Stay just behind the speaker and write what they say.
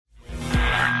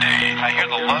I hear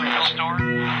the love of the story.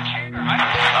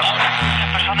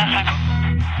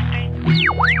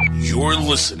 You're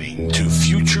listening to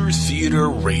Future Theater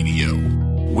Radio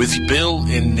with Bill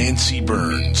and Nancy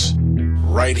Burns,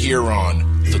 right here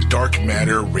on the Dark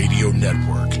Matter Radio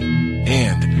Network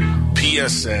and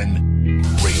PSN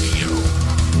Radio.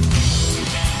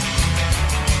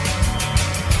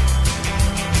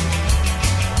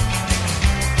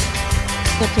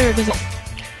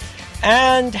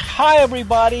 And hi,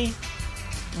 everybody.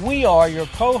 We are your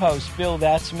co-hosts, Bill,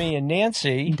 that's me, and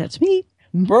Nancy. That's me.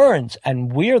 Burns,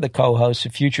 and we're the co-hosts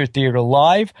of Future Theater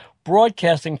Live,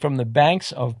 broadcasting from the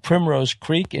banks of Primrose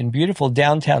Creek in beautiful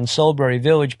downtown Salisbury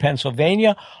Village,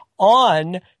 Pennsylvania,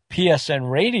 on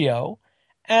PSN Radio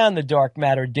and the Dark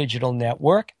Matter Digital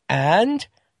Network. And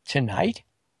tonight,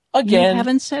 again... You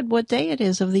haven't said what day it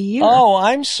is of the year. Oh,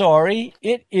 I'm sorry.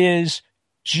 It is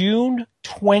June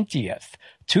 20th,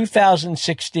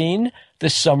 2016. The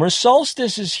summer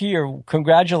solstice is here.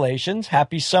 Congratulations.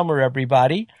 Happy summer,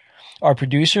 everybody. Our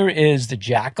producer is the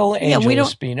Jackal, Angel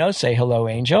Espino. Say hello,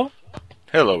 Angel.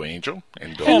 Hello, Angel.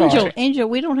 And Angel,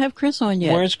 we don't have Chris on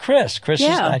yet. Where's Chris? Chris is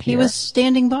not here. He was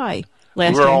standing by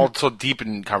last We were time. all so deep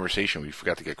in conversation, we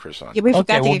forgot to get Chris on. Yeah, we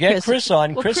forgot to get Chris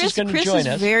on. Well, Chris is going to join us.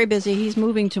 Chris is very busy. He's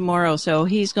moving tomorrow, so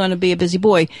he's going to be a busy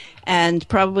boy and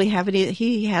probably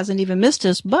he hasn't even missed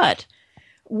us, but...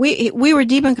 We were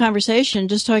deep in conversation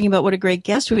just talking about what a great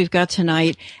guest we've got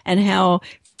tonight and how,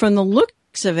 from the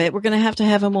looks of it, we're going to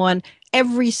have him on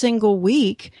every single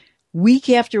week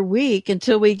after week,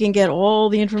 until we can get all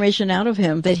the information out of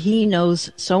him that he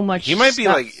knows so much. He might be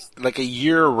stuff. like a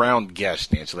year-round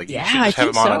guest, Nancy. Like, you should I just have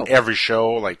him think on every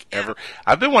show, ever.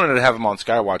 I've been wanting to have him on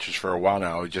Skywatchers for a while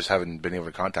now. We just haven't been able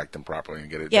to contact him properly and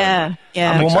get it done.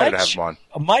 Yeah. I'm excited to have him on.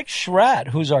 Mike Schratt,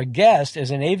 who's our guest,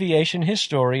 is an aviation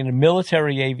historian, a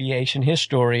military aviation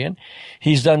historian.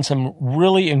 He's done some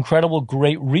really incredible,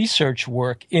 great research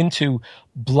work into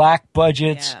black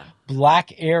budgets,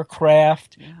 black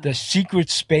aircraft, the secret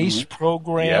space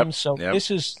program.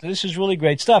 This is really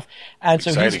great stuff. And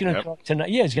so he's going to talk tonight.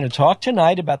 Yeah, he's going to talk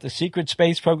tonight about the secret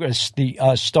space program, the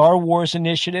Star Wars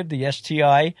initiative, the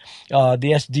STI,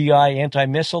 the SDI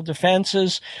anti-missile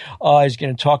defenses. He's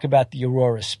going to talk about the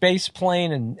Aurora space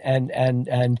plane,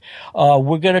 and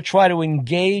we're going to try to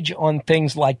engage on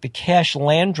things like the Cash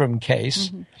Landrum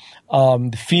case.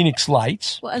 The Phoenix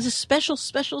Lights. Well, as a special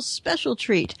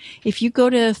treat, if you go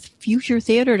to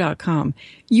futuretheater.com,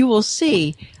 you will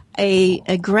see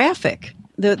a graphic,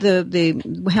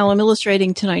 the how I'm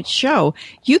illustrating tonight's show.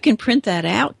 You can print that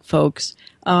out, folks.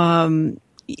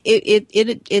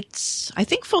 It's I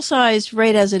think full size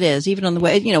right as it is, even on the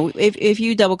way. You know, if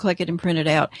you double click it and print it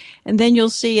out, and then you'll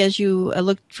see as you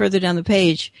look further down the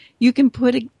page, you can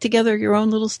put together your own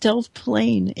little stealth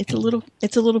plane. It's a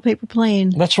little paper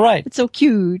plane. That's right. It's so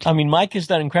cute. I mean, Mike has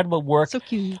done incredible work. So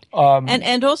cute.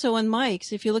 And also on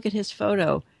Mike's, if you look at his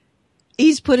photo,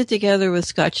 he's put it together with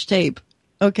Scotch tape.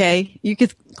 Okay, you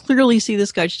could clearly see the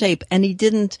Scotch tape, and he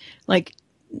didn't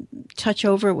touch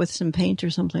over it with some paint or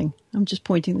something. I'm just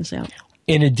pointing this out.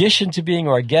 In addition to being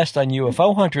our guest on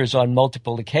UFO Hunters on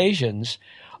multiple occasions,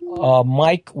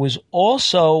 Mike was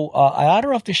also, I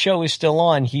don't know if the show is still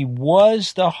on, he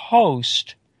was the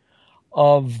host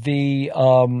of the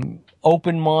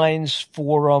Open Minds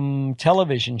Forum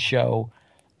television show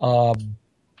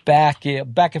back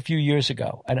a few years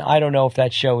ago. And I don't know if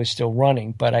that show is still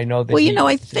running, but I know that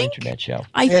it's an internet show.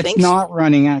 It's not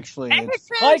running, actually.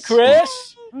 Hi,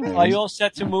 Chris. Are you all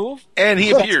set to move? And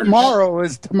he appears. Tomorrow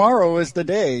is the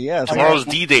day, yes. Tomorrow's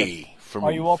D-Day.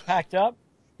 Are you all packed up?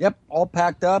 Yep, all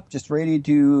packed up, just ready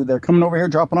to, they're coming over here,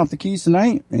 dropping off the keys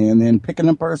tonight, and then picking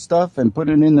up our stuff and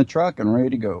putting it in the truck and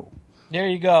ready to go. There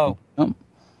you go.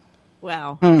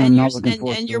 Wow.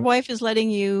 And your wife is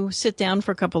letting you sit down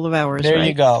for a couple of hours, There right?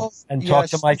 you go. And talk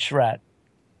to Mike Schratt.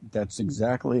 That's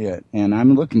exactly it. And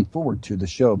I'm looking forward to the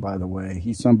show, by the way.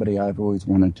 He's somebody I've always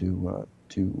wanted to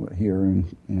hear.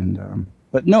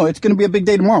 But no, it's going to be a big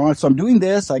day tomorrow. So I'm doing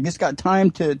this. I just got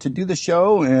time to do the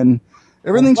show, and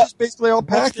everything's just basically all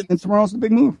packed, and then tomorrow's the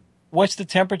big move. What's the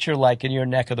temperature like in your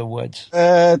neck of the woods?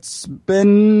 It's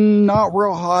been not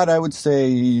real hot. I would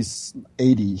say 82,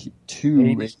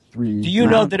 83. Do you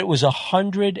know that it was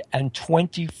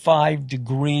 125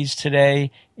 degrees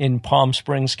today in Palm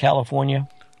Springs, California?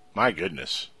 My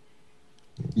goodness.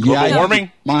 Global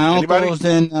warming? My uncle's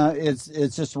in,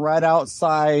 it's just right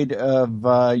outside of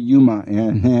Yuma,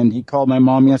 and he called my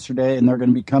mom yesterday, and they're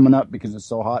going to be coming up because it's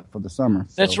so hot for the summer.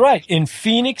 So. That's right. In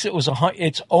Phoenix,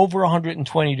 it's over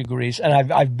 120 degrees,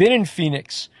 and I've been in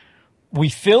Phoenix we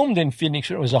filmed in Phoenix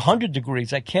when it was 100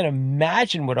 degrees. I can't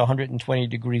imagine what 120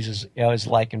 degrees is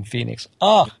like in Phoenix.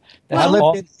 Oh, I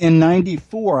lived in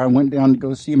 94. I went down to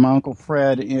go see my Uncle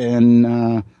Fred in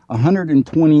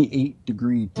 128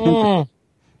 degree temperature.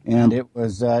 And it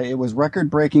was record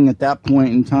breaking at that point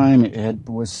in time. It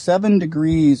was 7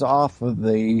 degrees off of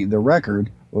the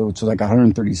record, which was like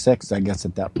 136, I guess,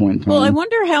 at that point in time. Well, I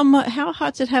wonder how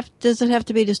hot does it have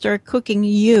to be to start cooking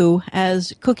your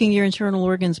internal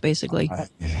organs, basically.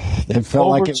 It felt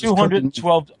over like it was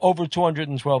 212 over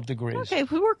 212 degrees. Okay,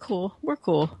 we're cool.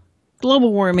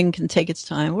 Global warming can take its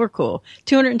time. We're cool.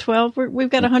 212. We've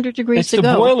got 100 degrees to go. It's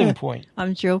the boiling point.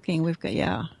 I'm joking.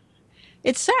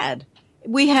 It's sad.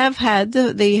 We have had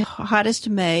the hottest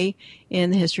May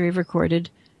in the history of recorded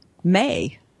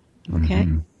May. Okay.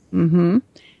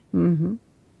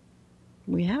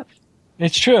 We have.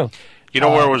 It's true. You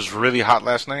know where it was really hot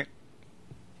last night?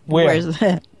 Where's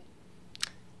that?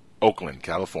 Oakland,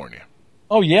 California.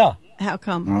 Oh, yeah. How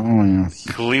come? Oh, yeah.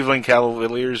 Cleveland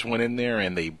Cavaliers went in there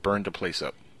and they burned the place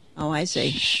up. Oh, I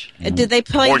see. Did they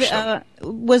play?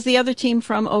 Was the other team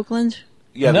from Oakland?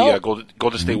 Yeah, No. the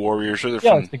Golden State Warriors. Or they're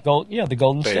Yeah, from it's the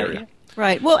Golden State. area.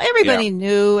 Right. Well, everybody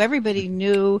knew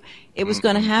it was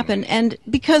going to happen, and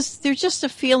because there's just a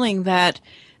feeling that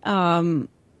when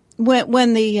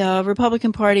the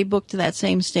Republican Party booked that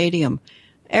same stadium,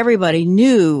 everybody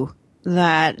knew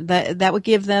that would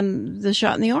give them the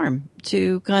shot in the arm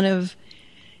to kind of,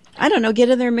 I don't know, get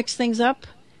in there, mix things up,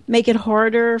 make it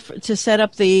harder to set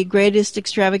up the greatest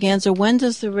extravaganza. When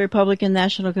does the Republican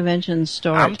National Convention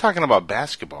start? I'm talking about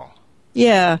basketball.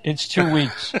 Yeah. It's 2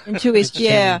 weeks. In 2 weeks,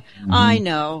 yeah. I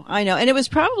know. And it was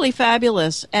probably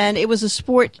fabulous. And it was a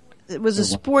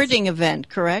sporting event,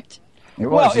 correct? It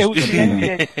was. Well, it was the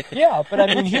NBA. Yeah, but I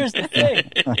mean, here's the thing.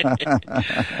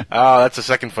 Oh, that's the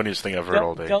second funniest thing I've heard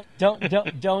all day. Don't.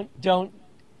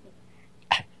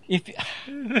 If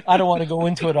I don't want to go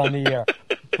into it on the air,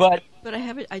 but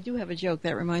I do have a joke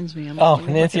that reminds me.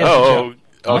 Nancy has a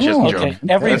joke. She has a joke. Okay,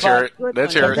 everybody,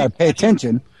 Let's hear Got to it. pay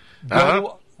attention. go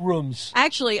to rooms.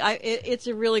 Actually, it's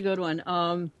a really good one.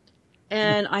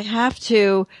 And I have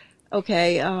to.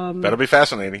 Okay. That'll be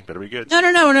fascinating. Better be good.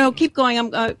 No. Keep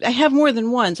going. I have more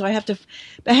than one, so I have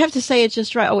to say it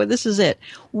just right. Oh, this is it.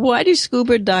 Why do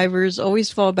scuba divers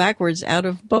always fall backwards out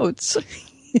of boats?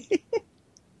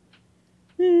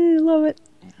 I love it.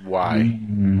 Why? I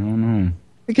don't know.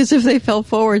 Because if they fell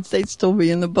forwards, they'd still be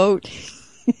in the boat.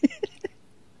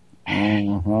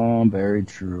 Very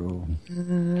true.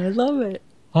 I love it.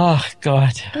 Oh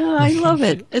God. Oh, I love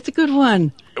it. It's a good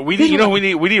one. We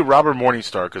need Robert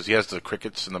Morningstar because he has the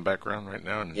crickets in the background right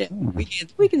now. And Yeah,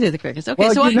 we can do the crickets. Okay,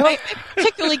 Well, so you I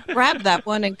particularly grabbed that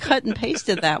one and cut and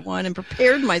pasted that one and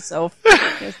prepared myself.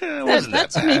 it wasn't that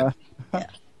to me. bad.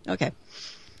 Yeah. Okay.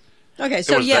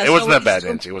 So It wasn't that bad,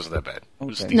 Nancy. It wasn't that bad. It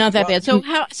was Okay. decent. Not that bad. So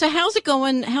how's it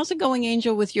going? How's it going,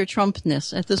 Angel, with your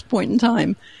Trumpness at this point in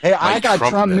time? Hey, I got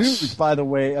Trump Trumpness. news, by the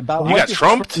way, about You what got you've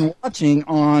trumped? been watching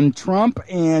on Trump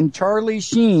and Charlie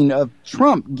Sheen, of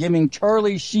Trump giving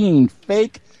Charlie Sheen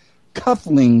fake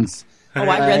cufflinks. Oh,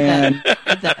 I read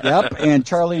that. Yep, and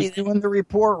Charlie's doing the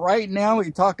report right now.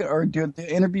 Doing the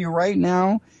interview right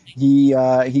now. He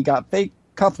got fake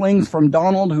cufflinks from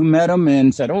Donald, who met him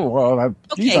and said, "Oh, well,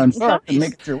 geez, I'm sorry to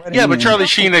make it your wedding." Yeah, but and- Charlie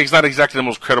Sheen is not exactly the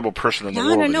most credible person in the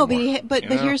world No, anymore. but You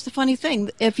know? here's the funny thing: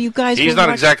 if you guys He's will not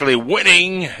watch- exactly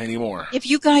winning anymore. If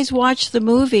you guys watch the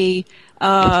movie,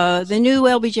 the new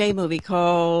LBJ movie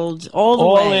called All the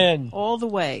All Way, In. All the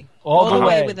Way, All the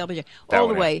Way. with LBJ, That All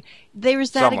the one, Way.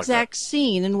 There's that Something like exact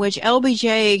scene in which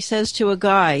LBJ says to a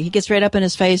guy, he gets right up in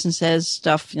his face and says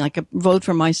stuff like, "Vote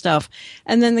for my stuff,"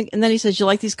 and then he says, "You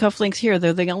like these cufflinks here?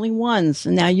 They're the only ones,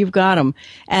 and now you've got them."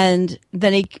 And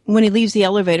then when he leaves the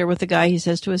elevator with the guy, he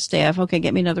says to his staff, "Okay,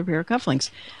 get me another pair of cufflinks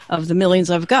of the millions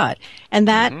I've got," and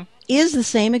that. Is the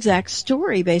same exact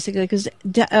story basically because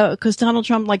Donald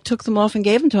Trump took them off and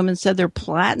gave them to him and said they're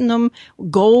platinum,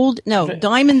 gold,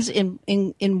 diamonds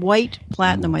in white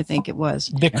platinum, I think it was.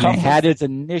 The And they had his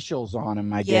initials on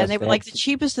him, I guess. Yeah, they were like the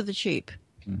cheapest of the cheap,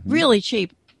 really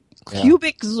cheap,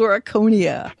 cubic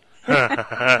zirconia.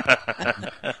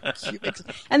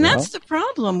 And that's the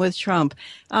problem with Trump.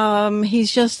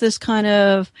 He's just this kind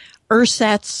of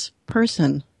ersatz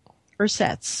person.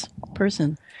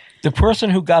 The person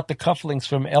who got the cufflinks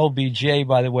from LBJ,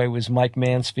 by the way, was Mike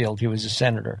Mansfield. He was a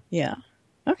senator. Yeah.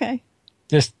 Okay.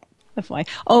 Just That's why.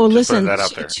 Oh, listen, that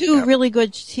out there. two Yeah. really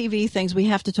good TV things we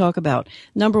have to talk about.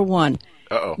 Number one,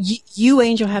 Uh-oh. you,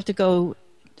 Angel, have to go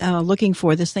looking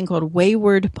for this thing called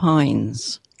Wayward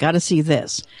Pines. Got to see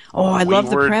this. Oh, I love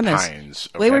the Wayward premise. Pines.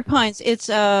 Okay. Wayward Pines. It's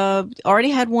already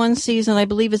had one season. I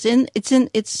believe it's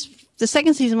the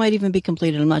second season might even be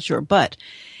completed. I'm not sure, but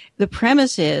the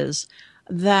premise is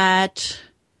that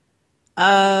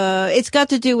it's got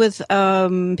to do with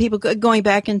people going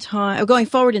back in time, or going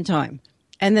forward in time,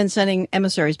 and then sending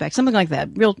emissaries back, something like that.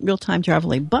 Real time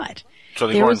traveling, but so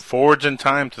they're going forwards in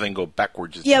time to then go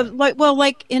backwards in time.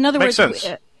 like in other Makes words,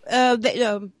 sense.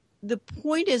 The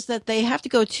point is that they have to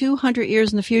go 200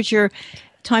 years in the future,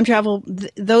 time travel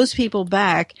those people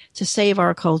back to save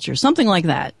our culture, something like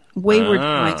that. Wayward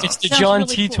Pines. It's the Sounds John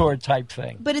really Titor cool. type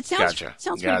thing. But it sounds Gotcha.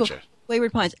 pretty cool.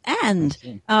 Wayward Pines. And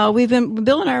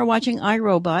Bill and I are watching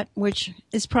iRobot, which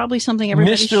is probably something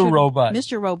everybody should. Mr. Robot.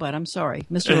 Mr. Robot, I'm sorry.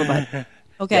 Mr. Robot.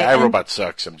 Okay. Yeah, iRobot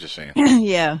sucks, I'm just saying.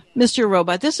 Yeah, Mr.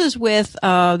 Robot. This is with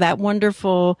that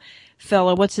wonderful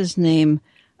fellow, what's his name?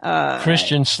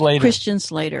 Christian Slater. Christian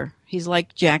Slater. He's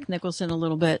like Jack Nicholson a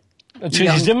little bit.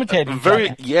 He's imitating.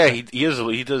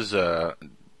 He does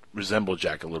resemble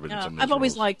Jack a little bit. In some of his I've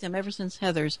always roles. liked him ever since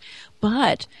Heathers,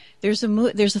 but there's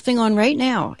a thing on right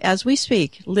now as we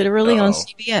speak, literally on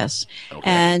CBS,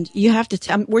 and you have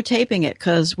to. We're taping it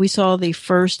because we saw the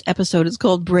first episode. It's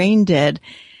called Brain Dead,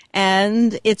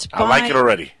 and it's by, I like it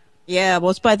already. Yeah,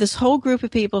 well, it's by this whole group of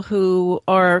people who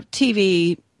are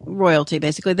TV royalty,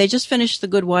 basically. They just finished The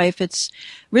Good Wife. It's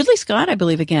Ridley Scott, I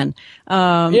believe, again. It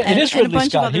is and a Ridley bunch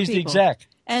of Scott. other He's the people. exec.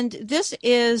 And this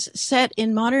is set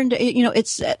in modern day,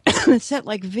 it's set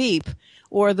like Veep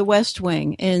or The West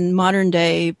Wing in modern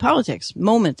day politics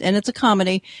moment. And it's a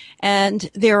comedy. And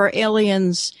there are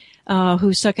aliens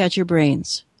who suck out your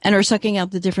brains and are sucking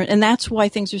out the different. And that's why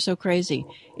things are so crazy,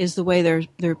 is the way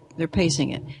they're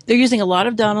pacing it. They're using a lot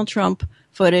of Donald Trump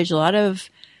footage, a lot of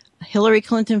Hillary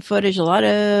Clinton footage, a lot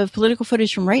of political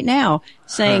footage from right now,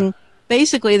 saying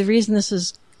basically the reason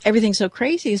everything's so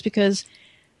crazy is because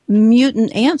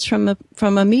mutant ants from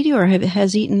a meteor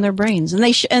has eaten their brains, and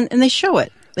they show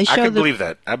it. They show I can believe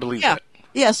that. I believe that.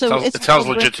 Yeah, so it sounds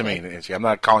legit to me, Nancy. I'm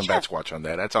not calling Bat Squatch on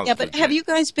that. That sounds but legit. have you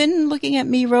guys been looking at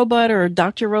Me Robot or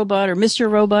Dr. Robot or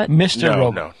Mr. Robot? Mr.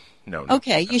 Robot. No.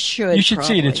 Okay, you should. You should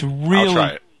see it. It's really, I'll try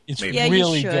it. it's Maybe.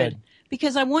 really you should. good.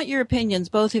 Because I want your opinions,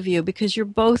 both of you, because you're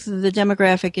both the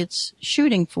demographic it's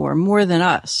shooting for more than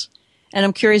us. And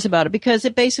I'm curious about it because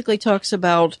it basically talks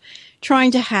about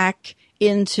trying to hack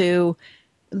into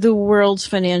the world's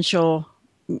financial,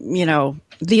 the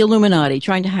Illuminati,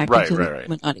 trying to hack into the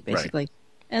Illuminati, basically.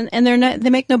 Right. And they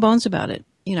make no bones about it,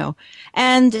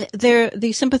 And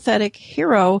the sympathetic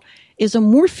hero is a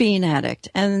morphine addict,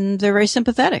 and they're very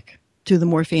sympathetic to the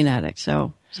morphine addict.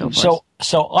 So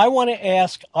I want to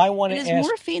ask. Is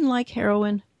morphine like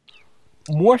heroin?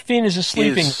 Morphine is a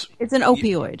sleeping. It's an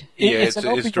opioid. It's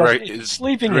a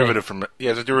sleeping derivative from.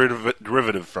 Yeah, it's a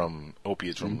derivative from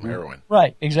opiates from heroin.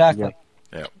 Right. Exactly.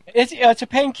 Yeah. It's a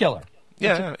painkiller.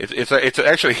 Yeah. It's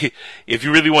actually, if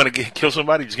you really want to kill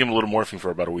somebody, just give them a little morphine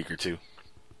for about a week or two.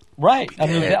 Right. I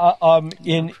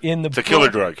mean, in the it's a killer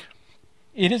drug.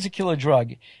 It is a killer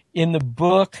drug. In the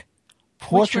book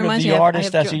Portrait of the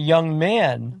Artist as a Young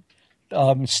Man,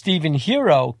 Stephen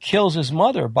Hero kills his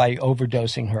mother by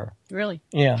overdosing her. Really?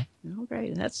 Yeah. Oh,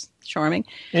 great. That's charming.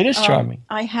 It is charming.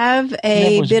 I have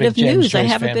a bit of news. I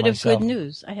have a bit of myself. good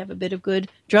news. I have a bit of good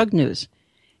drug news.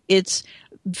 It's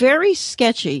very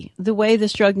sketchy the way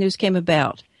this drug news came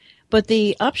about. But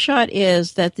the upshot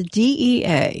is that the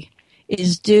DEA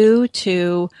is due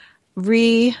to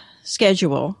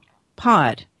reschedule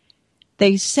pod.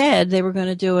 They said they were going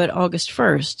to do it August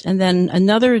 1st. And then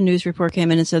another news report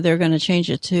came in and said they're going to change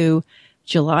it to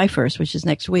July 1st, which is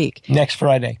next week. Next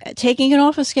Friday. Taking it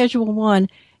off of Schedule 1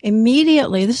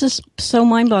 immediately, this is so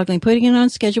mind-boggling, putting it on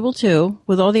Schedule 2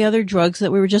 with all the other drugs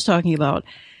that we were just talking about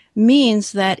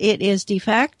means that it is de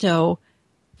facto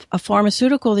a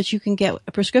pharmaceutical that you can get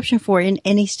a prescription for in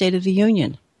any state of the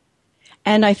union.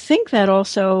 And I think that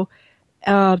also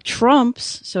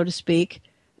trumps, so to speak,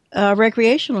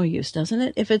 recreational use, doesn't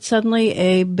it? If it's suddenly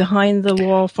a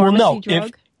behind-the-wall pharmacy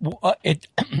drug?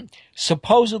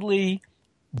 Supposedly,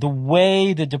 the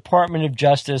way the Department of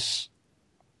Justice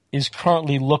is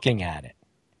currently looking at it,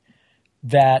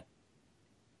 that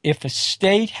if a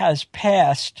state has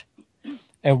passed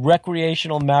a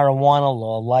recreational marijuana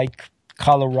law like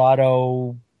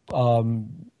Colorado, the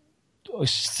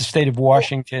state of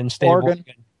Washington, state of Oregon,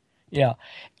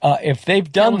 if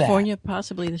they've done California,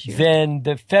 possibly this year, then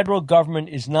the federal government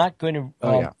is not going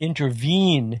to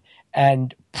intervene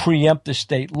and preempt the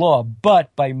state law.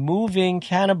 But by moving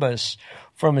cannabis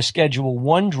from a Schedule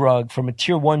 1 drug, from a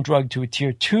Tier 1 drug to a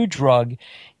Tier 2 drug,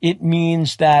 it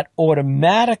means that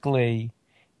automatically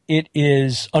it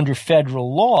is under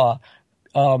federal law,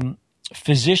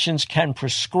 physicians can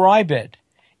prescribe it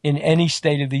in any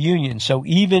state of the union. So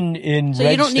even in So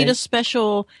you don't need a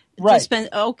special Right.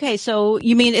 Okay, so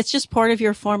you mean it's just part of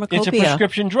your pharmacopoeia? It's a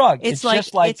prescription drug. It's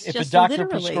just like it's if just a doctor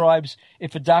literally. prescribes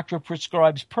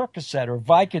Percocet or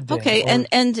Vicodin. Okay, or,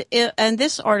 and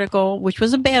this article, which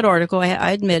was a bad article, I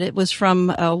admit it, was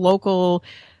from a local.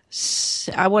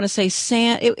 I want to say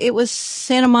it was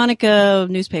Santa Monica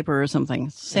newspaper or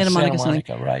something. Santa Monica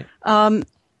something. Right.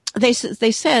 They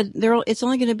said it's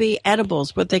only going to be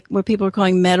edibles, what people are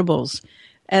calling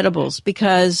edibles,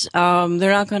 because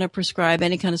they're not going to prescribe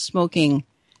any kind of smoking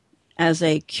as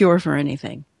a cure for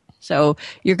anything. So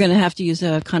you're going to have to use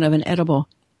a kind of an edible.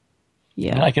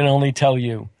 Yeah. And I can only tell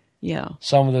you, yeah,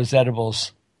 some of those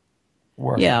edibles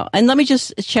work. Yeah, and let me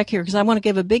just check here because I want to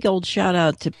give a big old shout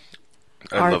out to.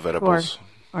 I love edibles.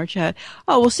 Our chat.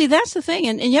 Oh, well, see, that's the thing,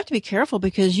 and you have to be careful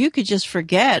because you could just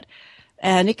forget,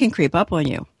 and it can creep up on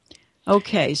you.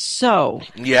 Okay, so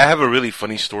Yeah, I have a really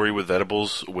funny story with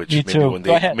edibles, which Me maybe too. one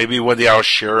Go day, ahead. maybe one day I'll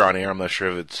share on air. I'm not sure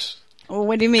if it's. well,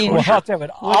 what do you mean? Well, I'll tell you what,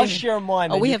 What do I'll you mean? share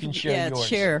mine, Oh, and we you have can share yours.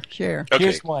 share. Okay.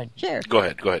 Here's mine. Share. Go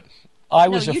ahead. I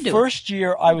was you a do it. first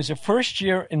year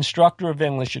instructor of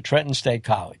English at Trenton State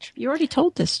College. You already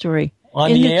told this story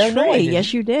On in the the air? No, I tree. didn't.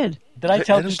 Yes, you did. Did I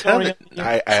tell the didn't tell story? it.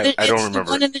 I don't It's remember.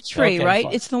 the one in the tree, Okay, right?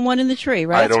 fine. It's the one in the tree,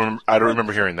 right? I don't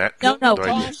remember hearing that. No, I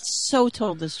Tom did. so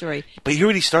told the story. But he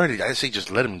already started. I say just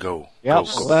let him go. Yep,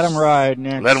 Go. let him ride,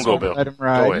 Nick. Let him go, Bill. Let him Go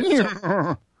ride.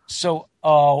 ahead. So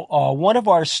one of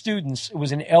our students, it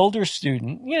was an elder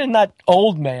student, not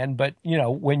old man, but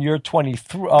when you're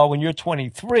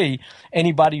 23,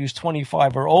 anybody who's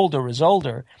 25 or older is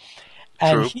older,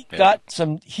 and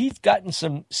True, he's gotten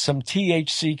some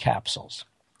THC capsules.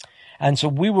 And so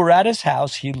we were at his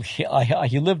house. He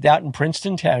lived out in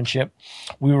Princeton Township.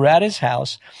 We were at his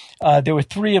house. There were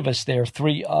three of us there,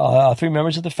 three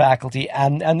members of the faculty,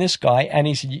 and this guy. And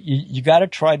he said, "You got to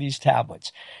try these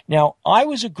tablets." Now, I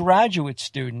was a graduate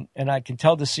student, and I can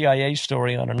tell the CIA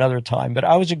story on another time. But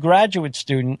I was a graduate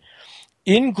student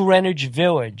in Greenwich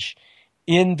Village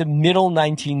in the middle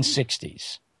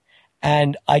 1960s,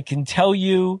 and I can tell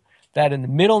you that in the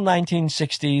middle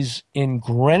 1960s in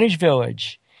Greenwich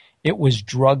Village, it was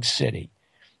drug city,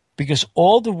 because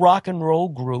all the rock and roll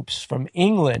groups from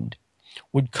England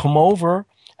would come over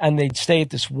and they'd stay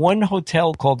at this one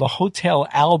hotel called the Hotel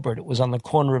Albert. It was on the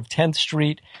corner of 10th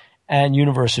Street and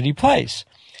University Place.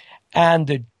 And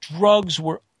the drugs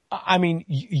were,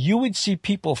 you would see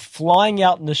people flying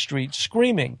out in the street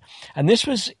screaming. And this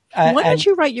was... Why don't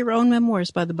you write your own memoirs,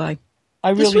 by the by?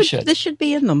 I really should. This should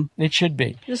be in them. It should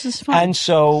be. This is fun. And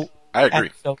so... I agree.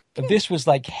 And so this was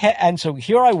and so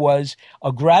here I was,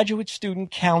 a graduate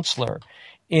student counselor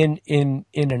in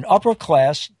an upper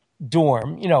class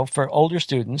dorm, for older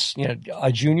students,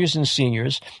 juniors and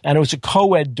seniors, and it was a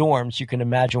co-ed dorm, so you can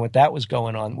imagine what that was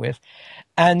going on with.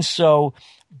 And so,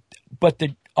 but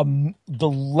the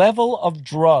level of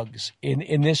drugs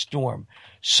in this dorm.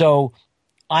 So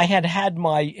I had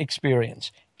my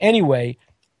experience. Anyway,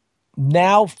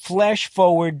 now flash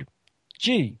forward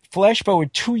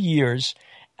 2 years,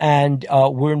 and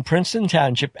we're in Princeton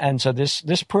Township, and so this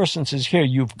person says, "Here,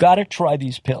 you've got to try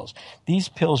these pills. These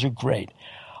pills are great."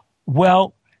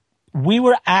 Well, we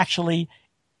were actually,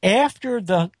 after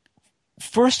the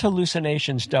first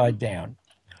hallucinations died down,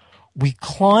 we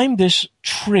climbed this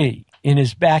tree in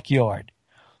his backyard.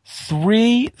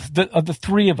 The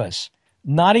three of us,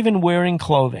 not even wearing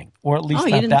clothing, or at least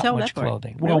you not didn't that tell much that part.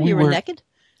 clothing. Really? Well, You were naked?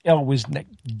 It was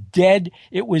dead.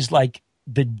 It was like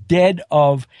the dead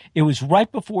of, it was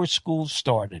right before school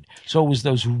started. So it was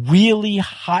those really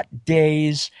hot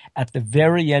days at the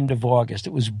very end of August.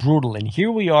 It was brutal. And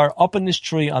here we are up in this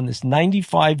tree on this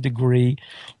 95 degree,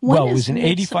 it was an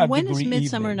 85 when degree is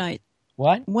Midsummer evening. Night?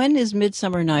 What? When is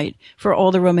Midsummer Night for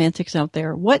all the romantics out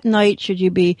there? What night should you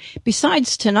be,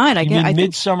 besides tonight? You mean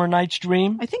Midsummer Night's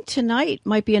Dream? I think tonight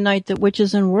might be a night that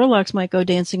witches and warlocks might go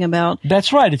dancing about.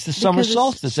 That's right. It's the summer Because it's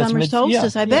solstice. That's Summer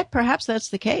solstice. I yeah. bet perhaps that's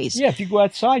the case. Yeah, if you go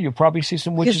outside, you'll probably see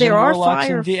some witches there and are warlocks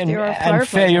there are and fireflies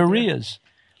out there. feorias.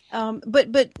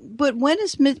 But when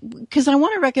is because I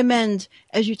want to recommend,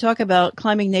 as you talk about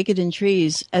climbing naked in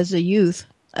trees as a youth,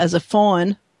 as a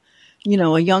fawn,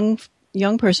 a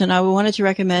young person, I wanted to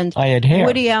recommend I had hair.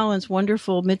 Woody Allen's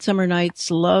wonderful Midsummer Night's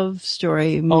love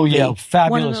story movie. Oh, yeah,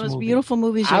 fabulous One of those movie. beautiful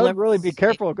movies I you'll would ever really be see.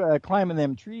 careful climbing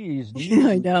them trees.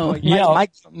 I know. Yeah.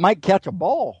 Might catch a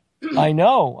ball. I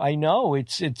know.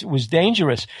 It was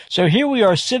dangerous. So here we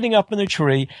are sitting up in the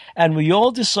tree, and we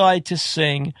all decide to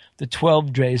sing the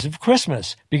 12 Days of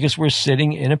Christmas because we're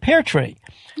sitting in a pear tree.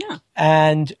 Yeah.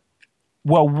 And,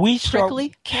 we start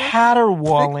Prickly?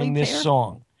 caterwauling Prickly this pear?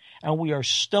 song. and we are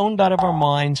stoned out of our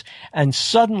minds, and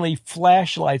suddenly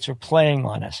flashlights are playing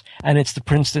on us, and it's the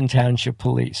Princeton Township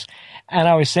Police. And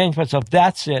I was saying to myself,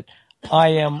 that's it.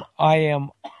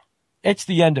 It's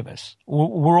the end of us.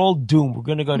 We're all doomed. We're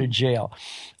going to go to jail.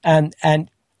 And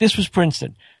this was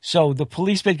Princeton. So the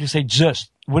police basically say, just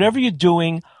whatever you're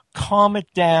doing, calm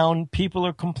it down. People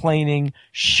are complaining.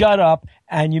 Shut up.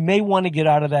 And you may want to get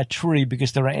out of that tree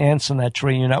because there are ants in that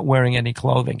tree and you're not wearing any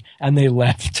clothing. And they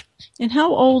left. And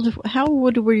how old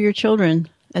were your children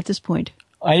at this point?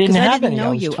 I didn't have any. Know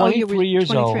I was you. 23 years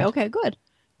 23. old. Okay, good.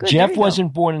 Jeff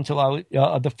wasn't born until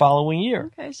the following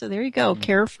year. Okay, so there you go.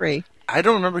 Carefree. I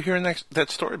don't remember hearing that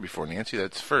story before, Nancy.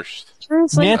 That's first.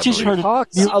 Seriously? Nancy's heard it.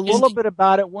 Talked a little bit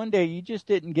about it one day. You just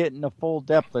didn't get in the full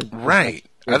depth of it. Right.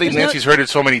 I think Nancy's heard it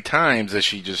so many times that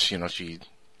she just, she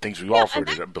thinks we've all heard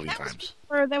it a billion times.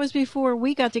 That was before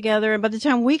we got together. And by the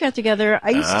time we got together,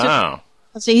 I used Oh.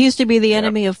 So he used to be the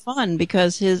enemy of fun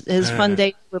because his fun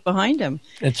days were behind him.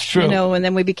 It's true. And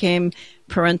then we became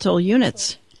parental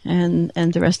units, and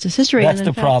the rest is history. That's and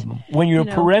the in fact, problem. When you're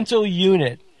a parental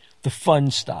unit, the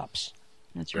fun stops.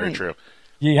 That's Very right. true.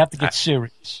 You have to get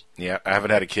serious. Yeah, I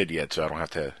haven't had a kid yet, so I don't have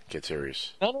to get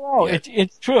serious. No. Yeah.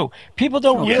 It's true. People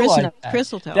don't realize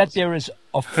Crystal tells. that there is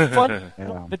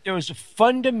a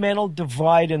fundamental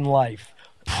divide in life.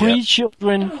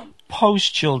 Pre-children,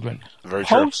 post-children. Very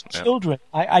true. Post-children,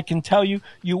 I can tell you,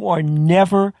 you are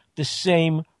never the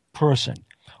same person.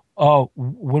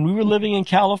 When we were living in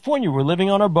California, we were living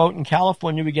on our boat in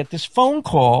California, we get this phone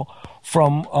call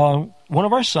from one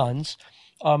of our sons.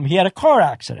 He had a car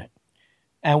accident,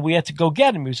 and we had to go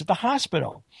get him. He was at the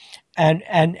hospital.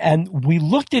 And we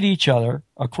looked at each other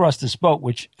across this boat,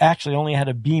 which actually only had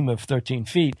a beam of 13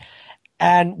 feet,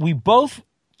 and we both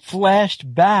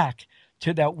flashed back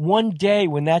to that one day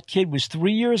when that kid was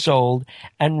 3 years old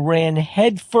and ran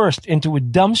head first into a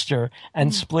dumpster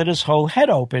and split his whole head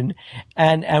open.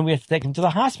 And we had to take him to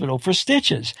the hospital for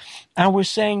stitches. And we're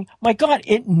saying, my God,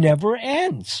 it never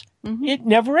ends. Mm-hmm. It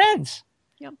never ends.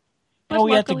 Yep. And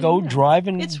we had to go drive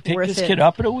and pick this kid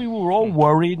up. And we were all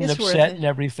worried and upset and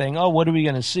everything. Oh, what are we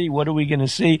going to see? What are we going to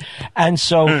see? And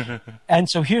so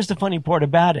here's the funny part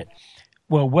about it.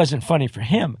 Well, it wasn't funny for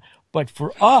him, but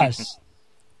for us,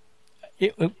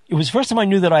 it was the first time I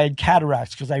knew that I had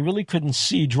cataracts because I really couldn't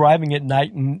see driving at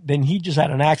night. And then he just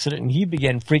had an accident and he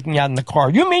began freaking out in the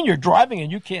car. You mean you're driving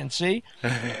and you can't see?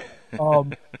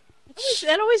 That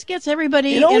always gets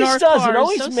everybody in our cars. It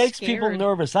always so makes scared. people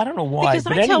nervous. I don't know why. Because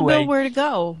but I tell anyway, Bill where to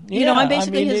go. I'm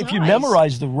basically his if you eyes.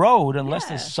 memorize the road, unless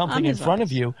there's something in front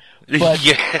of you. But,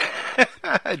 yeah,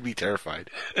 I'd be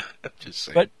terrified. Just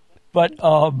saying.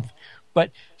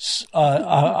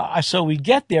 So we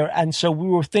get there, and so we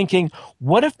were thinking,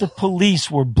 what if the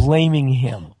police were blaming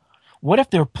him? What if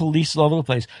there were police all over the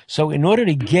place? So in order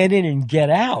to get in and get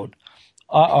out,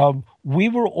 we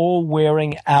were all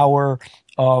wearing our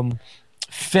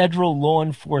federal law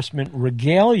enforcement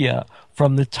regalia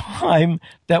from the time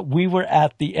that we were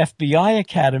at the FBI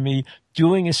Academy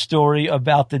doing a story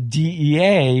about the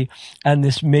DEA and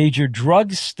this major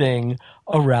drug sting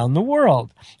around the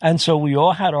world. And so we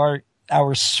all had our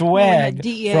swag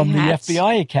from hats. The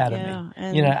FBI Academy. Yeah,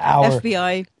 and our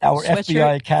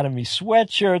FBI Academy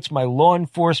sweatshirts, my law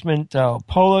enforcement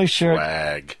polo shirt.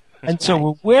 Swag. And so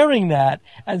we're wearing that.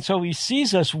 And so he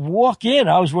sees us walk in.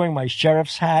 I was wearing my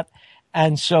sheriff's hat.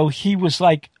 And so he was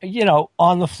like,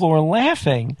 on the floor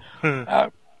laughing,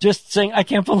 just saying, I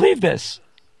can't believe this.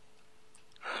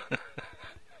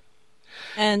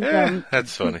 And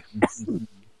that's funny.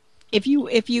 If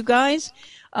you guys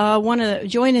want to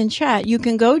join in chat, you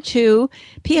can go to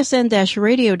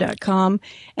psn-radio.com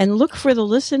and look for the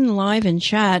Listen Live and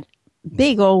Chat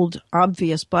big old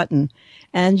obvious button,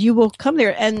 and you will come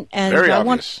there. And very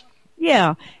obvious.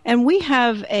 Yeah, and we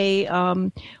have a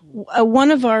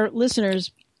one of our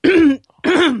listeners. We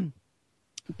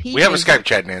have a Skype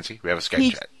chat, Nancy. We have a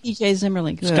Skype chat. PJ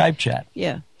Zimmerling. Good. Skype chat.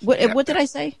 Yeah. What did I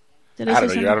say? I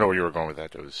don't know where you were going with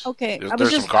that. It was okay.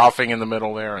 There's some coughing in the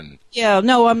middle there, and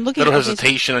I'm looking. Little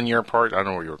hesitation on your part. I don't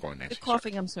know where you were going, Nancy. The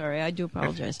coughing. I'm sorry. I do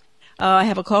apologize. I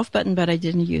have a cough button, but I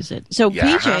didn't use it. So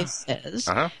PJ says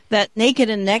that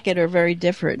naked and naked are very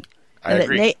different. I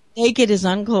agree. Naked is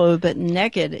unclothed, but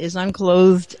naked is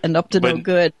unclothed and up to no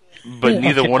good. But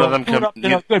neither one of them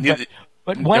neither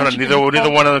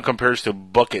one of them compares to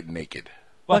bucket naked.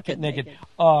 Bucket naked.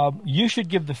 You should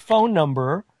give the phone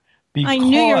number. Because I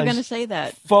knew you were going to say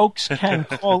that. Folks can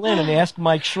call in and ask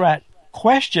Mike Schratt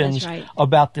questions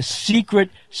about the secret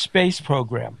space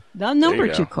program. The number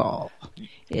to call is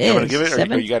you give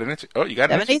it, you got an answer? Oh, you got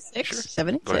an answer?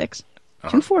 786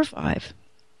 245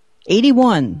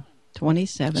 81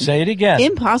 27. Say it again.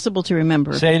 Impossible to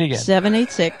remember. Say it again.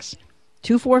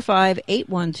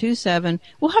 786-245-8127.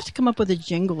 We'll have to come up with a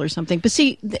jingle or something. But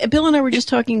see, Bill and I were just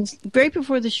talking right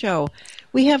before the show.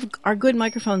 We have our good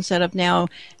microphone set up now.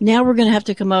 Now we're going to have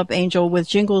to come up, Angel, with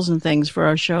jingles and things for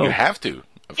our show. You have to.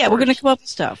 Yeah, we're going to come up with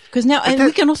stuff. Because now, and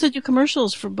we can also do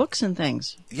commercials for books and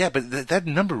things. Yeah, but that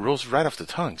number rolls right off the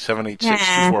tongue.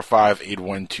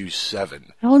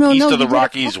 786-245-8127. No, East no, of the you did it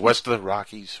Rockies, wrong. west of the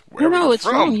Rockies, wherever No, you're it's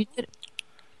from. wrong. You did it.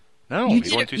 No, You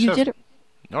 8127. did it.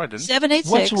 No, I didn't.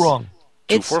 786. What's wrong?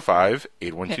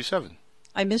 245-8127.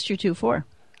 I missed your 24.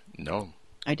 No,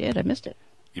 I did. I missed it.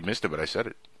 you missed it, but I said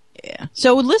it. Yeah.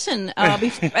 So listen,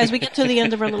 as we get to the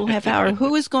end of our little half hour,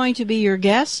 who is going to be your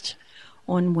guest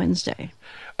on Wednesday?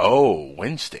 Oh,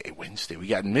 Wednesday. We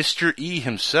got Mr. E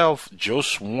himself, Joe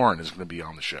Sworn, is going to be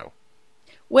on the show.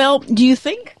 Well, do you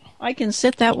think I can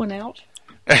sit that one out?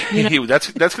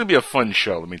 That's going to be a fun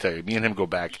show, let me tell you. Me and him go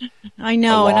back. I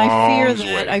know, and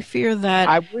I fear that.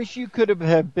 I wish you could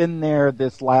have been there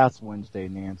this last Wednesday,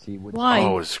 Nancy. Why?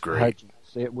 Oh, it's great.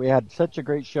 We had such a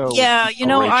great show. Yeah, Great show.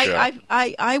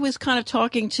 I was kind of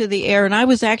talking to the air, and I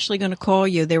was actually going to call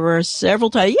you. There were several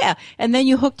times. Yeah, and then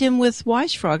you hooked in with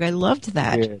Wise Frog. I loved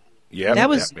that. Yeah, that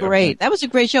was great. That was a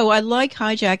great show. I like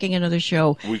hijacking another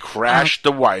show. We crashed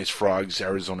the Wise Frogs,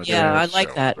 Arizona. Yeah, I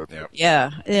like that.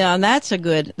 Yeah, and that's a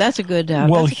good.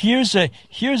 Well, here's a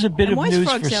bit of Wise news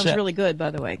Frog for sounds Seth. really good,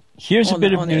 by the way. Here's a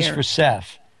bit of news for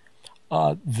Seth.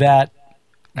 That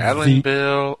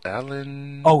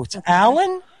Alan. Oh, it's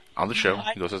Alan? On the show.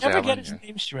 He goes, I never get his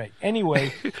name straight.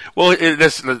 Anyway. Well,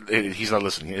 he's not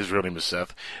listening. His real name is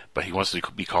Seth, but he wants to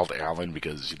be called Alan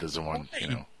because he doesn't want,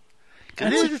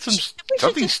 It's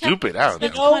something stupid. I don't know.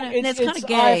 It's kind of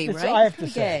gay, right? I have to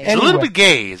say. It's a little bit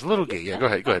gay. It's a little gay. Yeah, go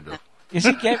ahead, Bill. Is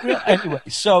it gay? Anyway,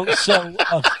 so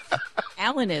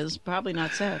Alan is probably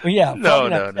not Seth. Yeah, no.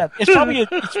 It's probably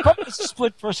a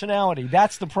split personality.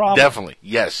 That's the problem. Definitely,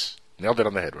 yes. Nailed it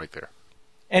on the head right there.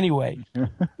 Anyway,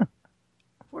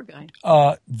 poor guy.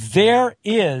 There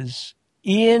is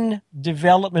in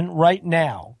development right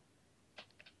now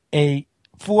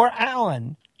for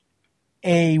Alan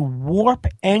a warp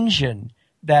engine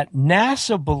that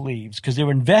NASA believes, because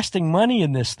they're investing money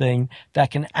in this thing,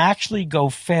 that can actually go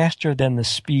faster than the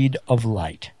speed of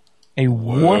light.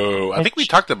 Whoa. I think we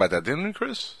talked about that, didn't we,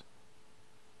 Chris?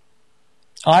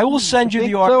 I will send you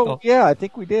the article. So. Yeah, I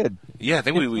think we did. Yeah, I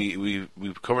think we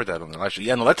covered that on the last show.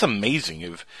 Yeah, no, that's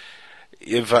amazing.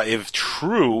 If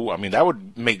true, I mean, that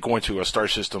would make going to a star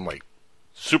system like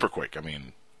super quick. I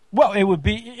mean, well, it would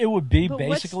be but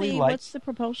basically what's the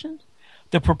propulsion?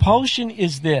 The propulsion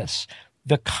is this.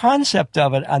 The concept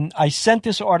of it, and I sent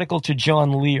this article to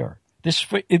John Lear.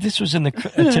 This was in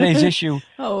today's issue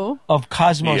of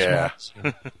Cosmos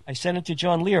Magazine. I sent it to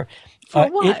John Lear. For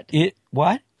what?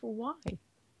 What? For why?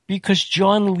 Because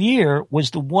John Lear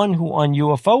was the one who on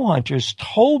UFO Hunters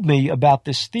told me about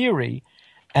this theory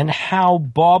and how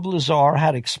Bob Lazar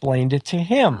had explained it to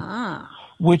him.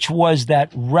 Which was that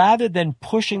rather than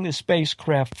pushing the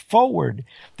spacecraft forward,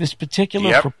 this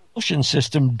particular propulsion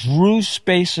system drew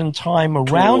space and time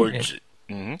around it.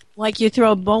 Mm-hmm. Like you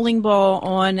throw a bowling ball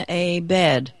on a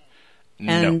bed.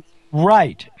 And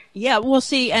right. Yeah, we'll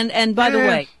see. And by the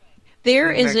way, there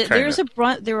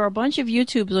are a bunch of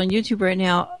YouTubes on YouTube right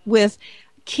now with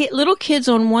little kids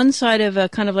on one side of a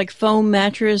kind of like foam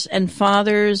mattress and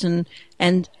fathers and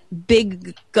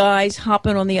big guys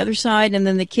hopping on the other side, and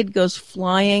then the kid goes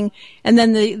flying, and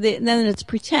then then it's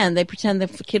pretend. They pretend the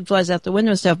kid flies out the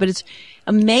window and stuff, but it's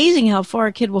amazing how far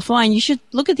a kid will fly. And you should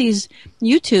look at these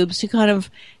YouTubes to kind of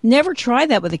never try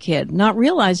that with a kid, not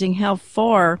realizing how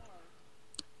far,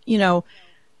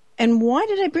 and why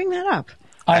did I bring that up?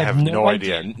 I have no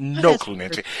idea. No clue,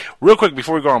 Nancy. Real quick,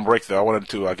 before we go on break, though, I wanted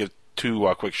to give two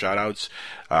quick shout-outs,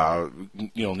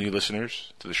 new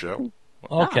listeners to the show.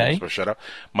 Okay. So shout out.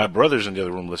 My brother's in the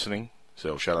other room listening,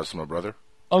 so shout outs to my brother.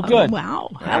 Oh, good. Oh,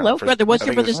 wow. Hello, brother. What's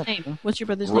your brother's name? What's your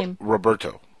brother's name?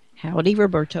 Roberto. Howdy,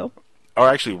 Roberto. Or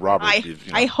actually, Robert.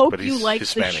 I hope you like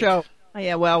Hispanic. the show. Oh,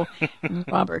 yeah, well,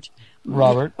 Robert.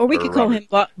 Robert. Or we could call him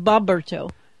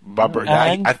Boberto. Boberto.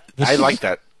 I like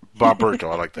that.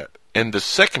 Boberto. I like that. And the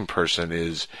second person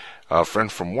is a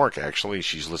friend from work, actually.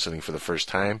 She's listening for the first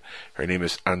time. Her name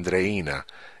is Andreina,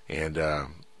 and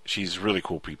she's really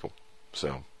cool people.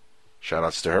 So,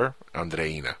 shout-outs to her,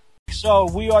 Andreina.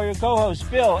 So, we are your co-hosts,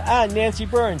 Bill and Nancy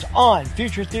Burns, on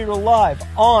Future Theater Live,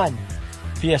 on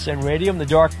PSN Radio and the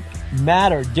Dark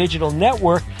Matter Digital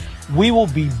Network. We will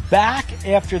be back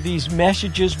after these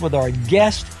messages with our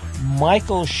guest,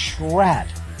 Michael Schratt.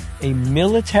 a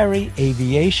military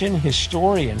aviation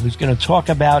historian who's going to talk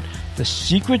about the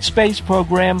secret space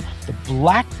program, the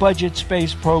black budget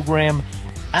space program,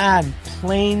 and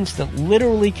planes that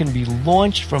literally can be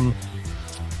launched from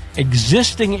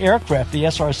existing aircraft, the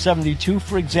SR-72,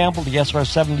 for example, the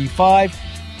SR-75,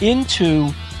 into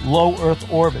low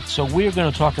Earth orbit. So we're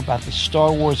going to talk about the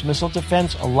Star Wars missile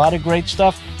defense, a lot of great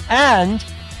stuff, and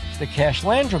the Cash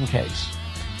Landrum case.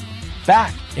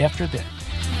 Back after this.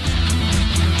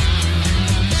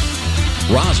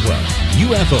 Roswell,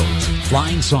 UFOs,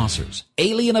 flying saucers,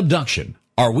 alien abduction.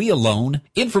 Are we alone?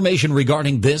 Information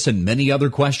regarding this and many other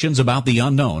questions about the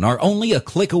unknown are only a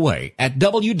click away at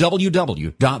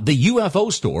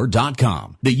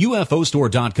www.theufostore.com.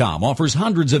 TheUFOstore.com offers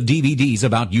hundreds of DVDs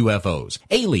about UFOs,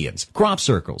 aliens, crop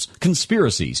circles,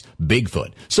 conspiracies,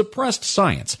 Bigfoot, suppressed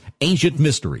science, ancient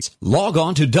mysteries. Log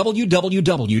on to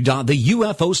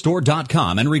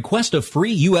www.theufostore.com and request a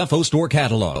free UFO Store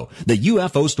catalog.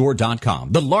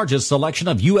 TheUFOstore.com, the largest selection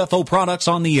of UFO products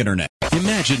on the internet.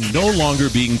 Imagine no longer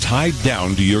being tied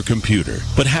down to your computer,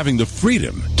 but having the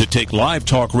freedom to take live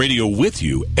talk radio with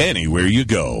you anywhere you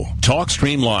go.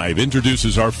 TalkStream Live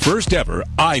introduces our first ever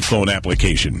iPhone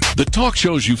application. The talk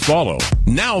shows you follow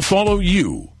now follow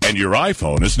you. And your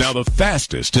iPhone is now the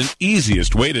fastest and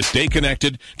easiest way to stay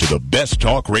connected to the best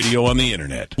talk radio on the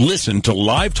internet. Listen to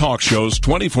live talk shows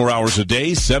 24 hours a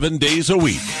day, 7 days a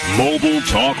week. Mobile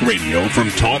talk radio from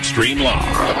TalkStream Live.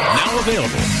 Now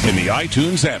available in the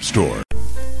iTunes App Store.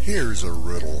 Here's a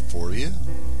riddle for you.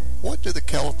 What do the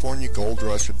California Gold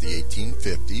Rush of the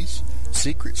 1850s,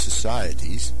 secret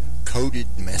societies, coded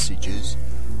messages,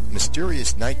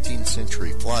 mysterious 19th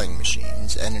century flying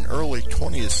machines, and an early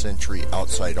 20th century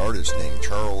outside artist named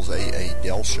Charles A.A.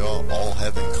 Delshaw all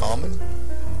have in common?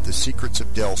 The Secrets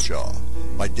of Delshaw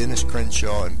by Dennis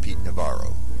Crenshaw and Pete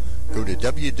Navarro. Go to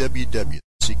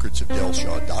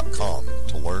www.secretsofdelshaw.com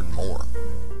to learn more.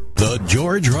 The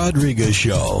George Rodriguez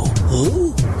Show.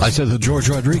 Who? I said the George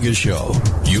Rodriguez Show.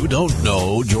 You don't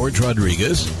know George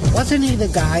Rodriguez? Wasn't he the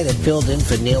guy that filled in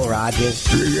for Neil Rogers?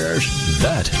 Yes.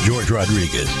 That George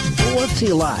Rodriguez. What's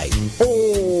he like?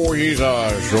 Oh, he's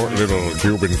a short little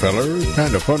Cuban feller.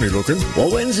 Kind of funny looking.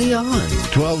 Well, when's he on?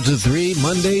 12 to 3,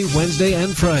 Monday, Wednesday,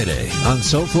 and Friday on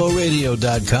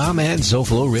SoFloRadio.com and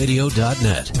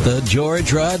SoFloRadio.net. The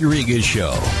George Rodriguez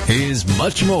Show is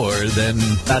much more than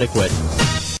adequate.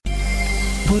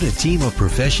 Put a team of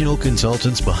professional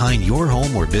consultants behind your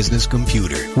home or business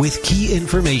computer with Key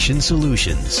Information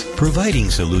Solutions, providing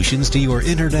solutions to your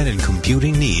internet and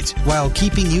computing needs while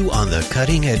keeping you on the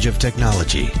cutting edge of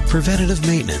technology. Preventative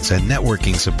maintenance and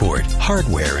networking support,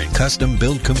 hardware and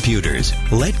custom-built computers.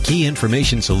 Let Key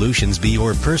Information Solutions be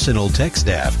your personal tech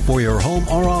staff for your home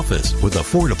or office with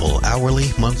affordable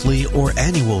hourly, monthly, or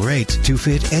annual rates to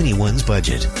fit anyone's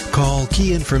budget. Call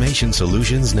Key Information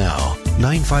Solutions now.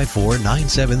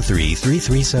 954-973-3374.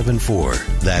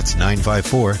 That's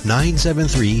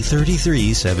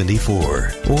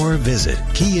 954-973-3374. Or visit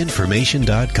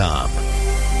keyinformation.com.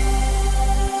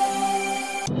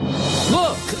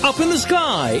 Look, up in the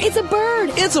sky. It's a bird.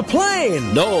 It's a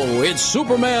plane. No, it's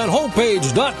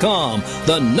SupermanHomepage.com,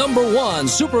 the #1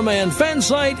 Superman fan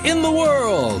site in the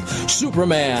world.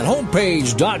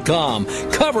 SupermanHomepage.com,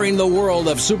 covering the world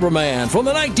of Superman from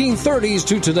the 1930s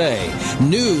to today.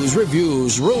 News,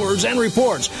 reviews, rumors, and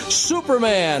reports.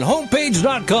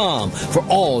 SupermanHomepage.com for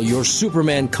all your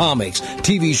Superman comics,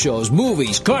 TV shows,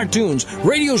 movies, cartoons,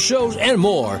 radio shows, and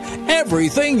more.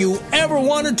 Everything you ever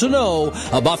wanted to know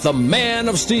about the Man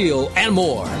of Steel and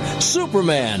more.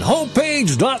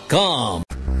 SupermanHomepage.com.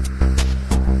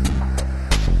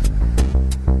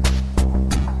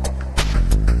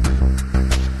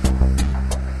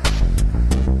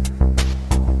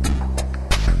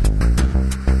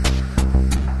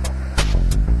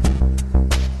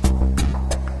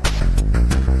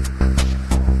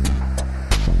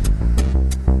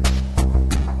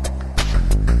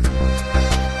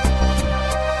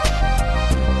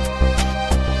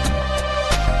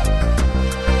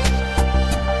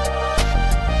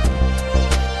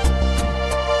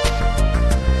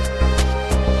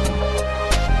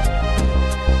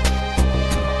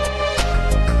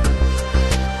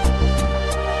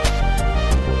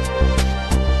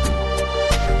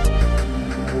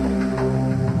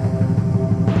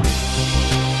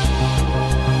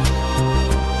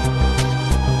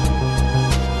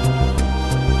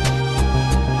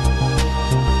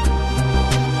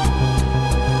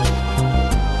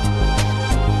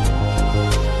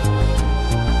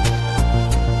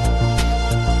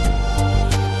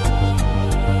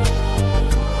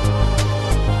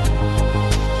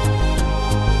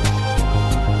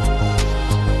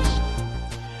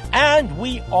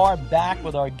 we are back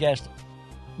with our guest,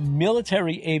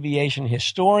 military aviation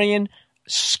historian,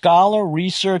 scholar,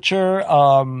 researcher,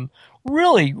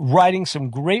 really writing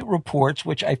some great reports,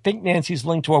 which I think Nancy's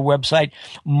linked to our website,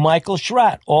 Michael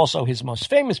Schratt. Also, his most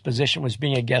famous position was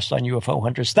being a guest on UFO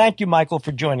Hunters. Thank you, Michael,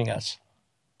 for joining us.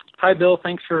 Hi, Bill.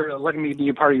 Thanks for letting me be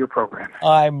a part of your program.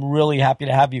 I'm really happy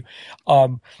to have you.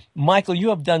 Michael, you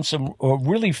have done some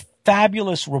really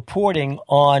fabulous reporting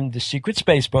on the secret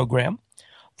space program,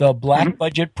 the Black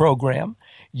Budget program.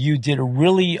 You did a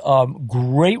really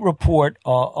great report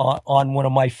on one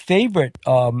of my favorite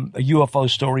UFO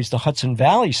stories, the Hudson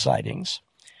Valley sightings.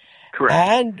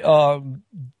 Correct. And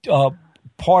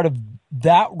part of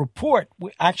that report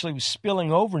actually was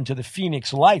spilling over into the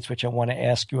Phoenix Lights, which I want to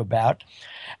ask you about.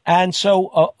 And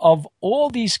so of all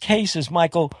these cases,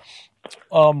 Michael,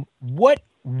 what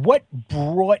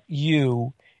brought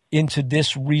you into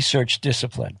this research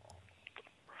discipline?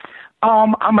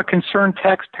 I'm a concerned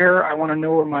taxpayer. I want to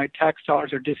know where my tax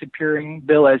dollars are disappearing.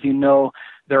 Bill, as you know,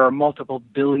 there are multiple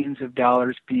billions of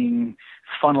dollars being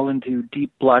funneled into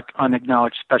deep black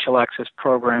unacknowledged special access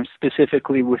programs,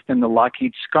 specifically within the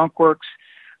Lockheed Skunk Works,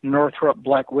 Northrop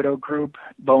Black Widow Group,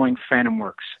 Boeing Phantom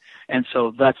Works. And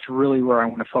so that's really where I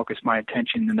want to focus my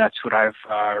attention, and that's what I've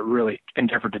really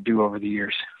endeavored to do over the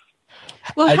years.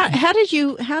 Well, how did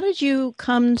you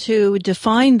come to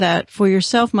define that for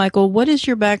yourself, Michael? What is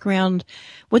your background?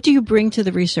 What do you bring to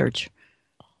the research?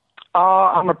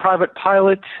 I'm a private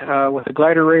pilot with a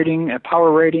glider rating, a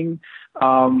power rating.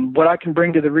 What I can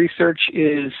bring to the research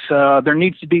is there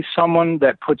needs to be someone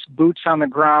that puts boots on the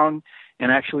ground and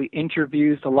actually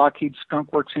interviews the Lockheed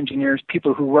Skunk Works engineers,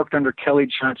 people who worked under Kelly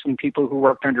Johnson, people who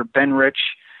worked under Ben Rich,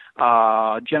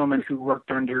 gentlemen who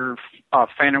worked under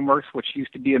Phantom Works, which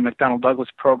used to be a McDonnell Douglas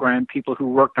program, people who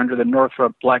worked under the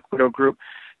Northrop Black Widow Group.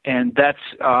 And that's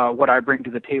what I bring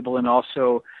to the table. And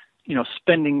also,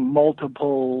 spending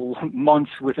multiple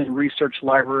months within research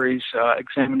libraries,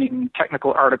 examining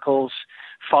technical articles,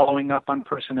 following up on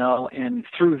personnel. And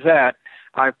through that,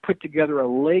 I've put together a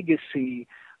legacy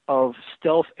of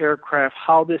stealth aircraft,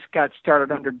 how this got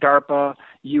started under DARPA,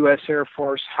 U.S. Air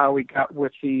Force, how we got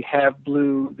with the HAV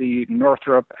Blue, the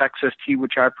Northrop XST,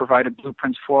 which I provided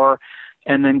blueprints for,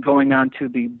 and then going on to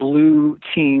the Blue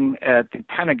team at the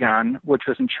Pentagon, which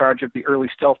was in charge of the early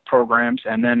stealth programs,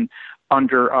 and then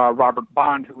under Robert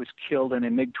Bond, who was killed in a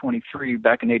MiG-23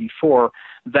 back in '84.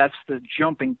 That's the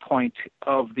jumping point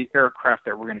of the aircraft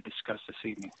that we're going to discuss this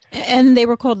evening. And they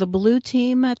were called the Blue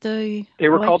Team at the... They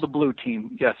were called the Blue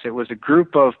Team, yes. It was a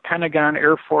group of Pentagon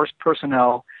Air Force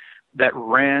personnel that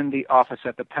ran the office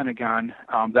at the Pentagon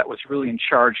that was really in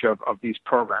charge of these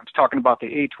programs. Talking about the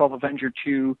A-12 Avenger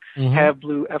II, HAV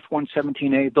Blue,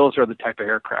 F-117A, those are the type of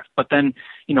aircraft. But then,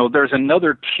 there's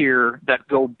another tier that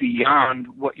go beyond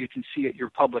what you can see at your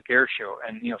public air show.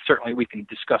 And, certainly we can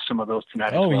discuss some of those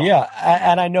tonight as well. Oh, yeah.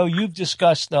 And I know you've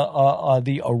discussed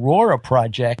the Aurora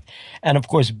project. And, of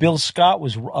course, Bill Scott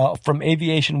was from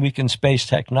Aviation Week in Space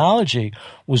Technology,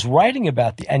 was writing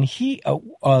about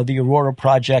the Aurora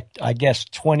project, I guess,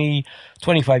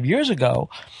 25 years ago.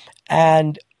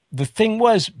 And the thing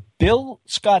was, Bill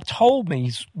Scott told me,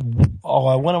 he's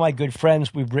one of my good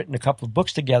friends, we've written a couple of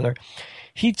books together,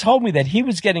 he told me that he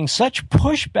was getting such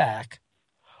pushback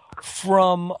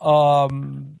from,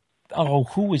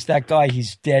 who was that guy?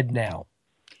 He's dead now,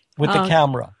 with the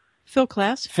camera. Phil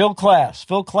Klass? Phil Klass.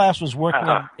 Phil Klass was working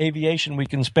on Aviation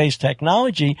Week in Space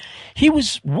Technology. He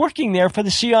was working there for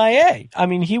the CIA. I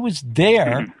mean, he was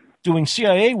there doing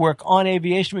CIA work on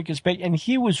Aviation Week in Space, and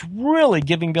he was really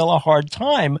giving Bill a hard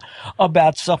time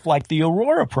about stuff like the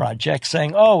Aurora project,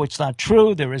 saying, oh, it's not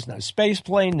true, there is no space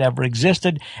plane, never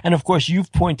existed. And, of course,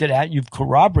 you've pointed out, you've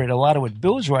corroborated a lot of what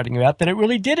Bill was writing about, that it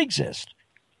really did exist.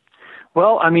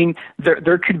 Well, I mean,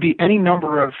 there could be any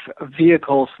number of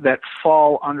vehicles that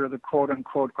fall under the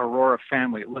quote-unquote Aurora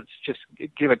family. Let's just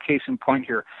give a case in point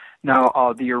here.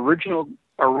 Now, the original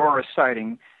Aurora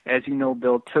sighting, as you know,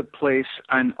 Bill, took place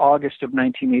in August of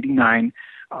 1989.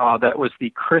 That was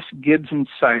the Chris Gibson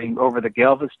sighting over the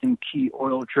Galveston Key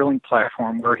oil drilling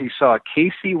platform, where he saw a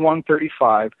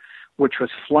KC-135, which was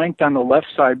flanked on the left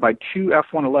side by two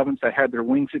F-111s that had their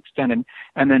wings extended.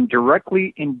 And then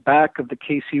directly in back of the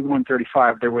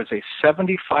KC-135, there was a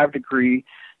 75-degree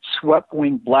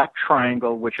swept-wing black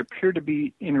triangle, which appeared to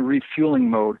be in refueling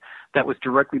mode, that was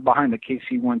directly behind the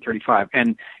KC-135.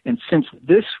 And since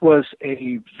this was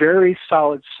a very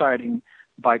solid sighting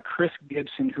by Chris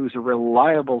Gibson, who's a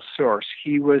reliable source,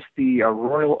 he was the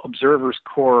Royal Observers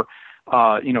Corps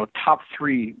top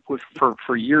three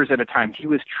for years at a time. He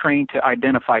was trained to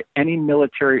identify any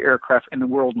military aircraft in the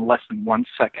world in less than 1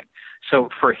 second. So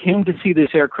for him to see this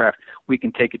aircraft, we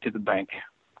can take it to the bank.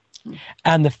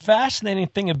 And the fascinating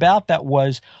thing about that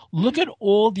was, look at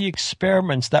all the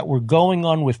experiments that were going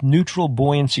on with neutral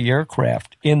buoyancy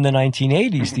aircraft in the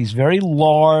 1980s, these very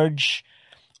large,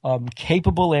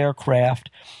 capable aircraft.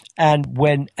 And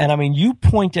you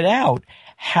pointed out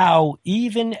how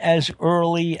even as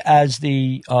early as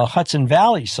the Hudson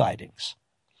Valley sightings,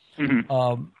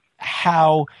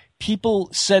 how people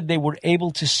said they were able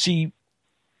to see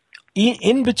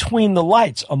in between the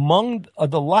lights, among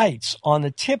the lights on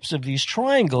the tips of these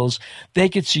triangles, they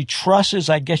could see trusses.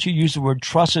 I guess you use the word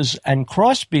trusses and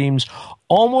cross beams,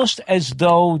 almost as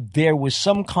though there was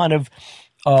some kind of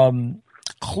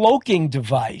cloaking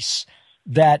device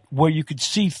where you could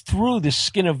see through the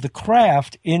skin of the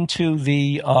craft into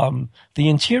the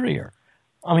interior.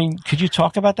 I mean, could you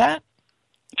talk about that?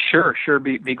 Sure.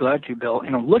 Be glad to, Bill.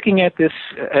 Looking at this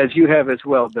as you have as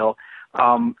well, Bill,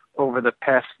 over the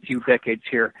past few decades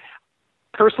here,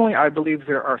 personally, I believe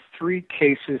there are three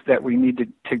cases that we need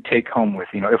to take home with.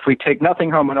 If we take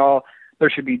nothing home at all, there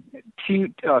should be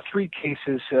three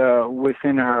cases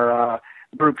within our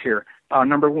group here.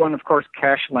 Number one, of course,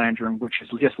 Cash Landrum, which is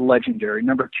just legendary.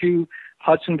 Number two,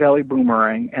 Hudson Valley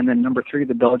Boomerang. And then number three,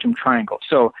 the Belgium Triangle.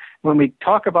 So when we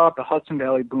talk about the Hudson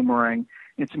Valley Boomerang,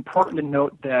 it's important to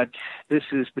note that this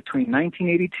is between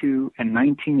 1982 and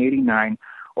 1989.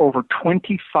 Over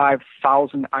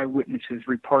 25,000 eyewitnesses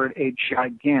reported a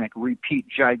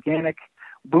gigantic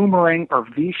boomerang or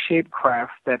V-shaped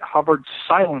craft that hovered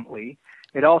silently.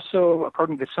 It also,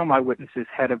 according to some eyewitnesses,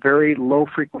 had a very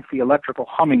low-frequency electrical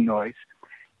humming noise.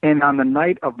 And on the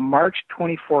night of March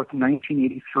 24th,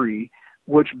 1983,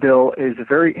 which, Bill, is a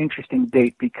very interesting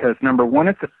date because, number one,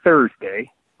 it's a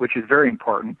Thursday, which is very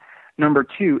important. Number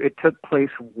two, it took place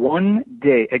one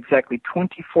day, exactly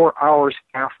 24 hours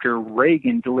after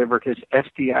Reagan delivered his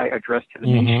SDI address to the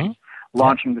nation,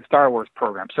 launching the Star Wars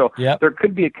program. So there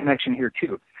could be a connection here,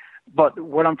 too. But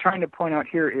what I'm trying to point out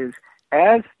here is,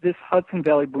 as this Hudson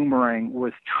Valley Boomerang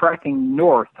was tracking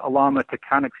north along the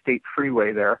Taconic State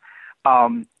Freeway there,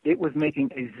 it was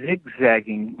making a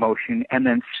zigzagging motion and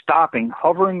then stopping,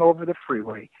 hovering over the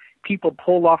freeway. People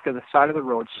pulled off to the side of the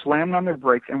road, slammed on their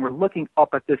brakes, and were looking up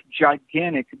at this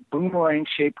gigantic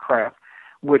boomerang-shaped craft,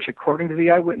 which, according to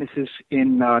the eyewitnesses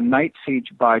in Night Siege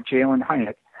by Jalen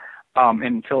Hynek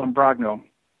and Phil Imbrogno,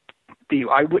 the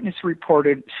eyewitness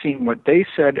reported seeing what they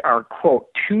said are, quote,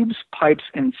 tubes, pipes,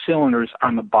 and cylinders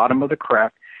on the bottom of the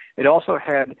craft. It also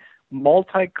had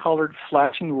multicolored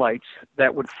flashing lights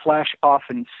that would flash off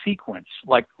in sequence,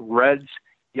 like reds,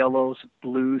 yellows,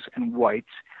 blues, and whites.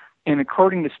 And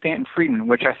according to Stanton Friedman,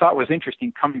 which I thought was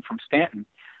interesting coming from Stanton,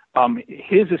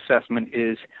 his assessment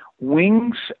is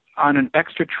wings on an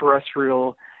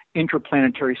extraterrestrial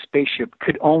interplanetary spaceship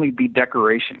could only be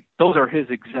decoration. Those are his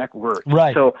exact words.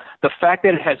 Right. So the fact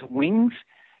that it has wings,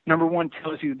 number one,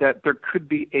 tells you that there could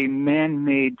be a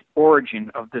man-made origin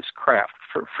of this craft,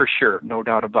 for sure, no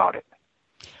doubt about it.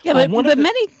 Yeah, but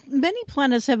many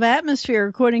planets have atmosphere,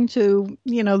 according to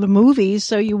the movies.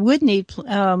 So you would need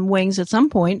wings at some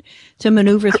point to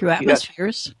maneuver through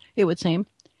atmospheres. It would seem.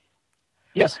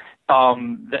 Yes,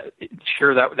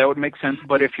 sure, that would make sense.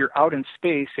 But if you're out in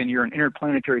space and you're an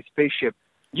interplanetary spaceship,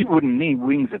 you wouldn't need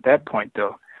wings at that point,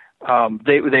 though.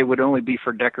 They would only be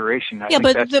for decoration.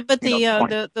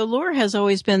 The lore has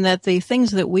always been that the things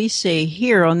that we see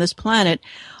here on this planet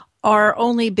are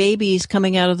only babies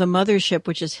coming out of the mothership,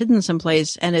 which is hidden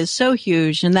someplace and is so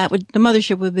huge, and the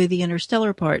mothership would be the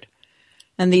interstellar part.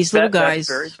 And these little guys.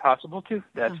 That's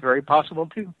very possible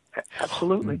too.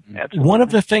 Absolutely. One of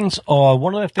the things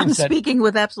I'm speaking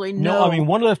with absolutely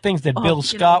one of the things that Bill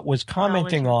Scott was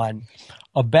commenting on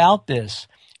about this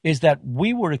is that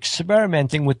we were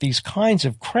experimenting with these kinds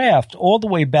of craft all the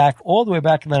way back in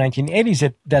the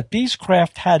 1980s. That these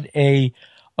craft had a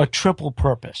triple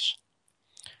purpose.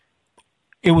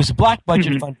 It was a black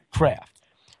budget funded craft.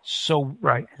 So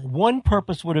one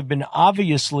purpose would have been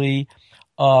obviously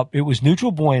it was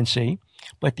neutral buoyancy,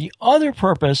 but the other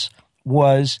purpose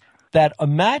was that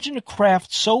imagine a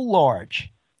craft so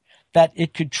large that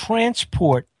it could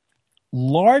transport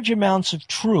large amounts of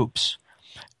troops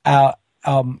in a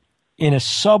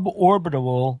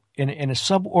suborbital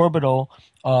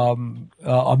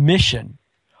mission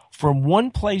from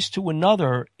one place to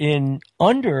another in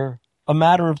under a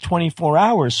matter of 24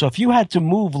 hours. So if you had to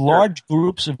move large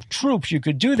groups of troops, you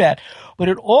could do that. But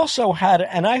it also had,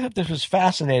 and I thought this was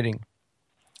fascinating,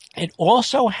 it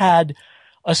also had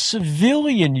a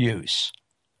civilian use.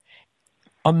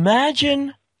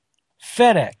 Imagine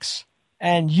FedEx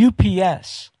and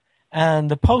UPS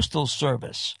and the Postal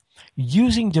Service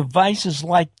using devices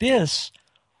like this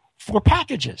for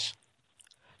packages.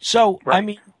 So, right. I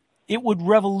mean, it would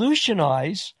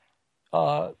revolutionize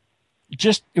the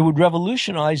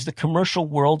commercial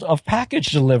world of package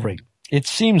delivery. It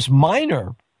seems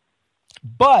minor,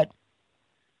 but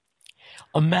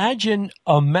imagine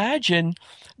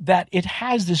that it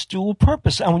has this dual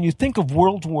purpose. And when you think of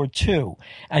World War II,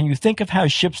 and you think of how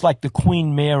ships like the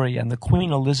Queen Mary and the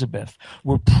Queen Elizabeth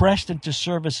were pressed into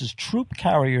service as troop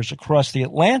carriers across the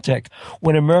Atlantic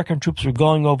when American troops were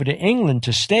going over to England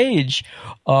to stage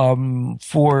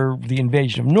for the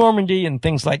invasion of Normandy and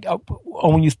things like that.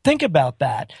 When you think about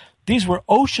that, these were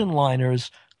ocean liners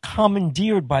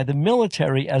commandeered by the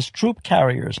military as troop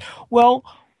carriers. Well,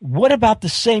 what about the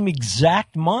same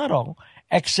exact model,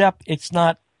 except it's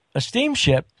not a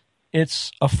steamship,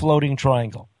 it's a floating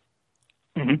triangle?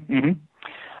 Mm-hmm,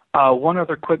 mm-hmm. One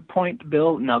other quick point,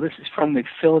 Bill. Now, this is from the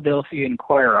Philadelphia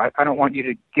Inquirer. I don't want you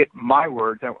to get my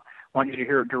words. I want you to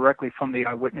hear it directly from the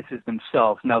eyewitnesses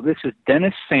themselves. Now, this is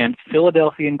Dennis Sand,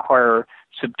 Philadelphia Inquirer,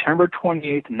 September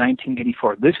 28th,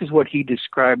 1984. This is what he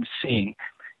described seeing.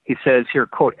 He says here,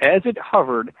 quote, "As it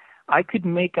hovered, I could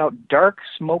make out dark,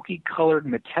 smoky-colored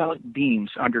metallic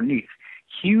beams underneath.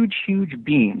 Huge, huge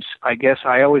beams. I guess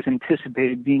I always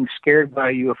anticipated being scared by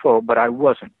a UFO, but I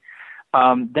wasn't."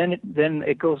 Then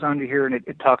it goes on to here, and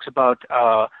it talks about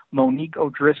Monique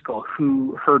O'Driscoll,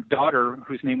 who her daughter,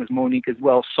 whose name was Monique as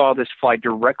well, saw this fly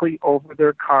directly over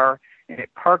their car, and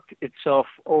it parked itself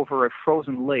over a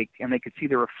frozen lake, and they could see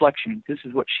the reflection. This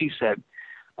is what she said.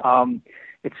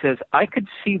 It says, "I could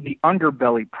see the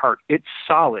underbelly part. It's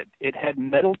solid. It had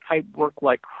metal-type work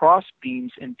like cross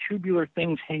beams and tubular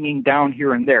things hanging down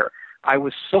here and there. I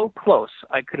was so close,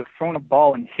 I could have thrown a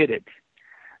ball and hit it."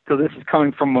 So this is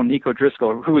coming from Monique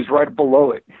O'Driscoll, who is right below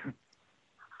it.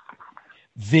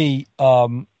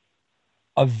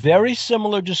 A very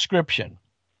similar description,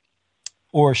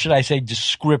 or should I say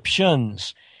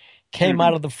descriptions, came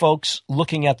out of the folks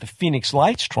looking at the Phoenix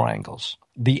Lights triangles.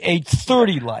 The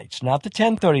 830 lights, not the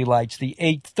 1030 lights, the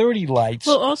 830 lights.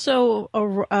 Well, also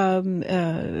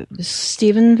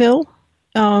Stephenville.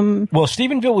 Well,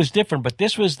 Stephenville was different, but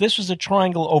this was a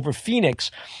triangle over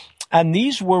Phoenix, and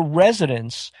these were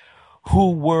residents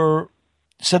who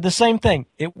said the same thing.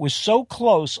 It was so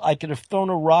close, I could have thrown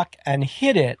a rock and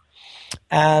hit it,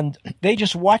 and they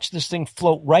just watched this thing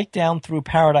float right down through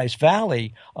Paradise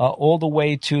Valley, all the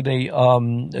way to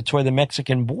toward the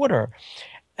Mexican border,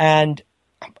 and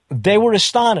they were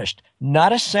astonished.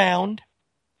 Not a sound.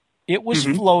 It was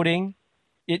floating.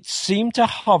 It seemed to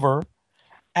hover.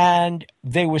 And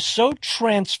they were so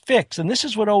transfixed. And this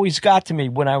is what always got to me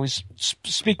when I was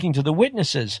speaking to the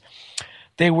witnesses.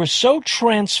 They were so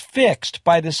transfixed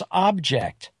by this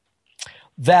object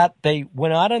that they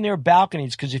went out on their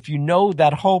balconies. Because if you know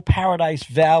that whole Paradise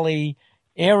Valley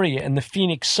area in the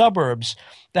Phoenix suburbs,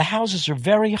 the houses are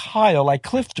very high, or like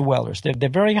cliff dwellers. They're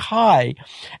very high,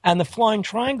 and the flying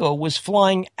triangle was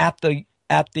flying at the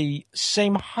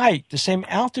same height, the same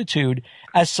altitude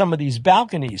as some of these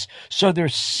balconies. So they're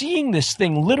seeing this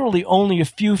thing literally only a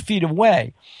few feet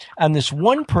away. And this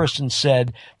one person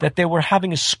said that they were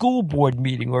having a school board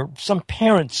meeting or some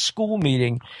parents' school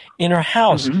meeting in her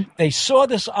house. They saw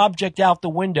this object out the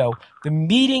window. The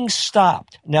meeting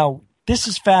stopped. Now, this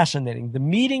is fascinating. The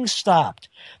meeting stopped.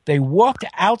 They walked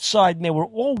outside, and they were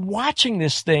all watching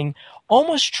this thing,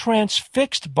 almost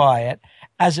transfixed by it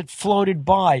as it floated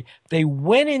by. They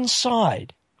went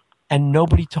inside, and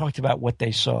nobody talked about what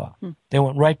they saw. They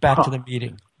went right back to the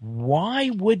meeting.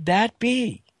 Why would that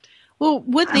be? Well,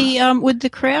 would the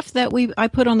craft that I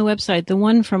put on the website, the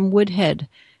one from Woodhead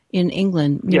in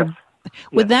England, yes.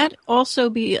 Would that also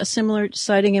be a similar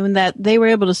sighting in that they were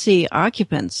able to see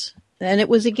occupants? And it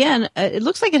was, again, it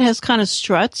looks like it has kind of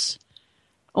struts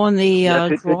on the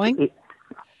drawing.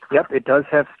 Yep, it does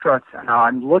have struts. Now,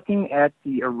 I'm looking at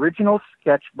the original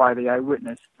sketch by the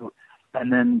eyewitness,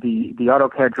 and then the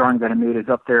AutoCAD drawing that I made is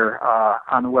up there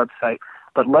on the website.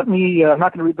 But let me, I'm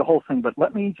not going to read the whole thing, but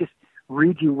let me just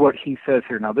read you what he says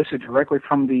here. Now, this is directly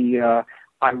from the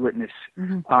eyewitness.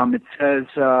 It says,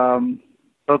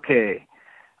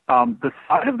 the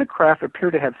side of the craft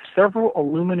appeared to have several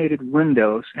illuminated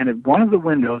windows, and at one of the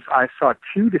windows I saw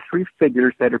 2 to 3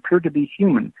 figures that appeared to be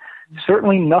human.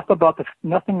 Certainly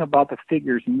nothing about the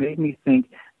figures made me think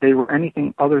they were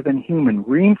anything other than human,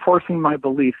 reinforcing my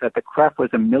belief that the craft was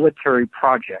a military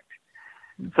project.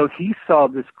 So he saw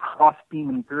this cross-beam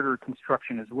and girder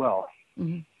construction as well.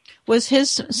 Was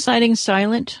his sighting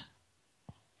silent?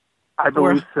 I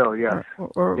believe so, yes.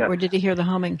 Or did he hear the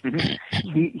humming?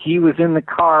 Mm-hmm. He was in the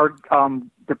car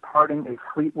departing a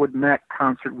Fleetwood Mac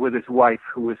concert with his wife,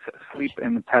 who was asleep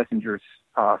in the passenger's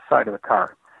side of the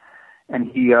car.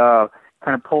 And he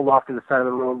kind of pulled off to the side of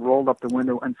the road, rolled up the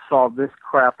window, and saw this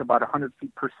craft about 100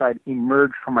 feet per side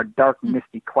emerge from a dark,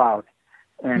 misty cloud.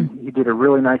 And he did a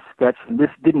really nice sketch. And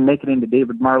this didn't make it into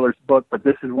David Marler's book, but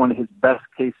this is one of his best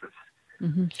cases.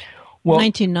 Mm-hmm. Well,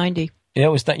 1990. Yeah, it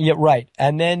was right.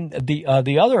 And then the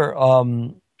other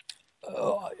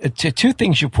two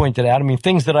things you pointed out. I mean,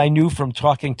 things that I knew from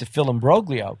talking to Phil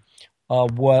Imbroglio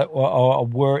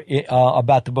were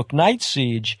about the book Night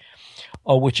Siege,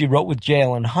 which he wrote with J.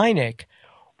 Allen Hynek,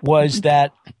 was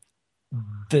that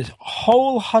the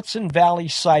whole Hudson Valley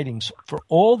sightings for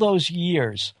all those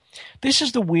years. This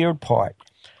is the weird part.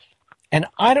 And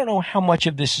I don't know how much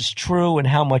of this is true and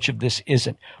how much of this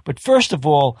isn't. But first of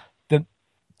all,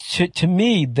 to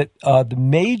me, the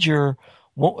major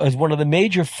one of the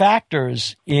major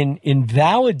factors in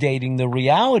invalidating the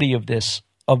reality of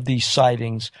these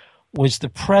sightings was the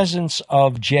presence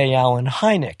of J. Allen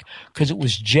Hynek, because it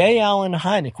was J. Allen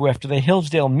Hynek who, after the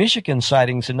Hillsdale, Michigan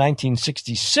sightings in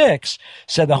 1966,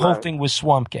 said the whole thing was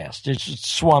swamp gas. It's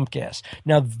swamp gas.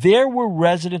 Now, there were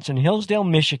residents in Hillsdale,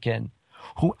 Michigan,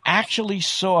 who actually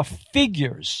saw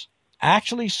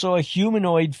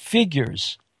humanoid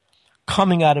figures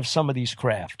coming out of some of these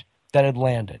craft that had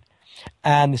landed.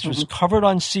 And this was covered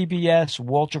on CBS.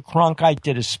 Walter Cronkite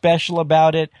did a special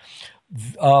about it.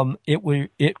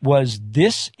 It was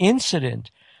this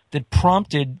incident that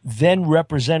prompted then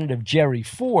Representative Jerry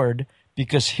Ford,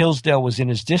 because Hillsdale was in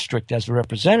his district as a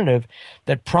representative,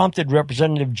 that prompted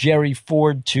Representative Jerry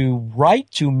Ford to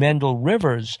write to Mendel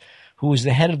Rivers, who was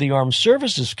the head of the Armed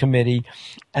Services Committee,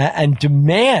 and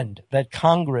demand that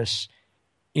Congress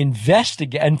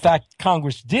investigate. In fact,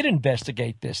 Congress did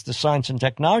investigate this. The Science and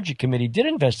Technology Committee did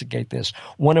investigate this.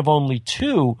 One of only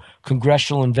 2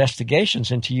 congressional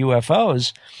investigations into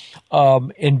UFOs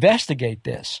investigate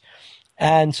this.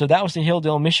 And so that was the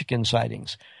Hillsdale, Michigan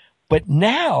sightings. But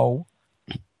now,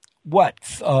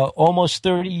 almost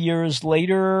 30 years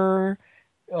later,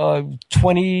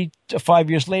 25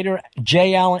 years later,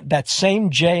 that same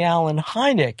J. Allen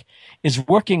Hynek is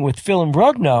working with Phil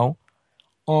Imbroglio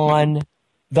on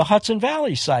the Hudson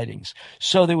Valley sightings.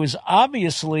 So there was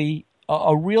obviously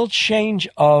a real change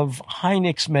of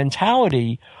Hynek's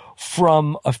mentality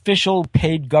from official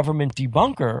paid government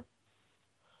debunker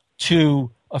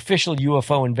to official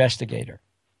UFO investigator.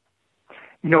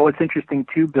 You know, what's interesting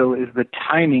too, Bill, is the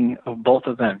timing of both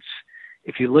events.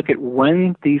 If you look at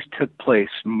when these took place,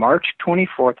 March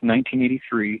 24th,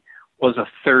 1983 was a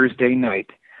Thursday night.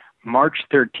 March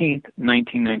 13th,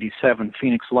 1997,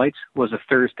 Phoenix Lights was a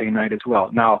Thursday night as well.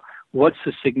 Now, what's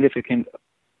the significance,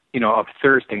 of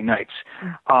Thursday nights?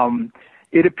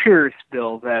 It appears,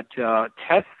 Bill, that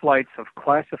test flights of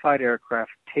classified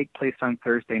aircraft take place on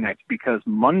Thursday nights because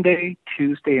Monday,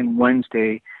 Tuesday, and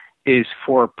Wednesday is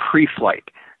for pre-flight.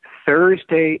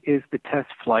 Thursday is the test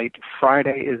flight.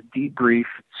 Friday is debrief.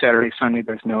 Saturday, Sunday,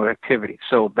 there's no activity.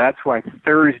 So that's why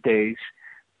Thursdays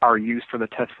are used for the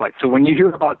test flight. So when you hear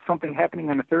about something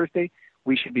happening on a Thursday,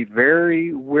 we should be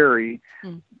very wary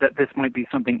that this might be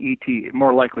something ET.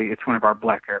 More likely, it's one of our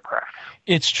black aircraft.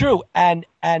 It's true, and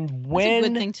when it's a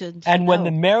good thing to when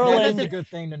the Maryland, that's a good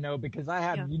thing to know, because I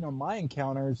had my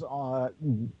encounters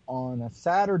on a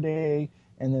Saturday,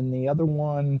 and then the other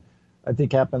one I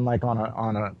think happened like on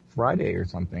a Friday or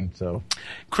something. So,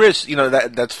 Chris,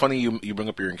 that's funny you bring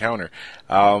up your encounter.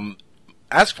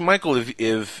 Ask Michael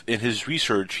if in his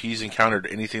research he's encountered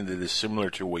anything that is similar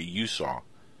to what you saw,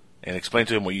 and explain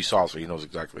to him what you saw so he knows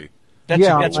exactly.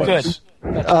 That's good.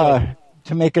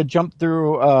 To make a jump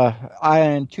through,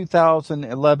 in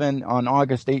 2011 on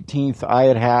August 18th,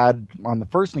 I had on the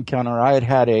first encounter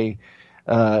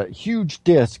a huge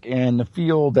disc in the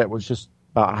field that was just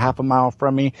about half a mile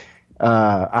from me.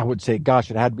 I would say,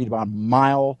 gosh, it had to be about a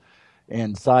mile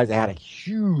in size. It had a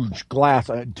huge glass.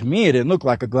 To me, it didn't look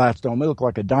like a glass dome. It looked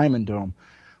like a diamond dome.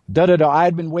 I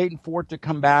had been waiting for it to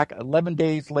come back. 11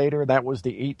 days later, that was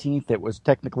the 18th. It was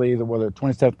technically the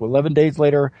 27th, but 11 days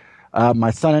later,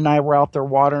 my son and I were out there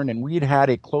watering, and we'd had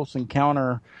a close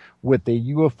encounter with a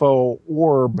UFO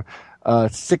orb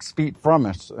 6 feet from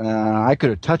us. I could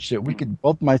have touched it.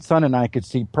 Both my son and I could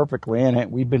see perfectly in it.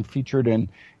 We've been featured in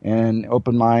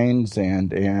Open Minds and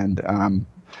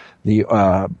the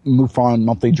MUFON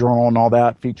Monthly Journal and all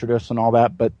that, featured us and all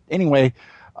that. But anyway,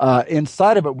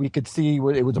 inside of it, we could see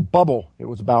it was a bubble. It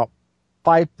was about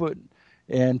 5 foot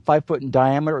and 5 foot in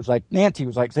diameter. It was like Nancy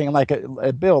was like saying, like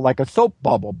a Bill, like a soap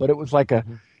bubble, but it was like a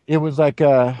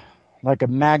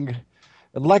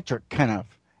electric kind of.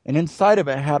 and inside of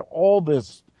it had all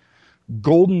this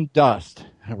golden dust.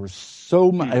 It was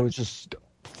just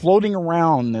floating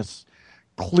around this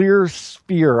clear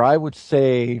sphere, I would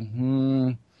say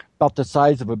about the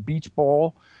size of a beach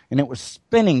ball, and it was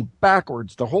spinning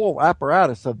backwards. The whole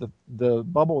apparatus of the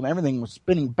bubble and everything was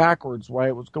spinning backwards while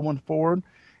it was going forward.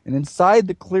 And inside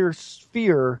the clear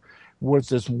sphere was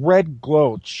this red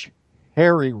glow,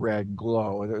 hairy red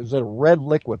glow. It was a red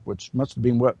liquid, which must have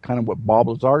been what Bob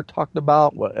Lazar talked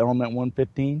about, what Element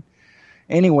 115.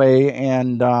 Anyway,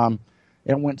 and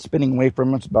it went spinning away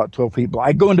from us about 12 feet.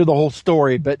 I go into the whole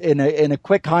story, but in a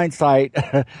quick hindsight,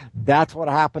 that's what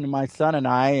happened to my son and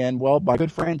I. And well, my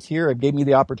good friends here have gave me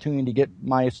the opportunity to get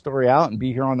my story out and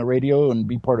be here on the radio and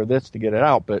be part of this to get it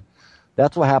out. But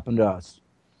that's what happened to us.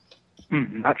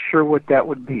 Not sure what that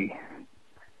would be.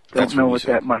 Don't know what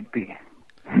that might be.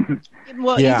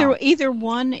 Well, yeah.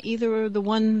 either the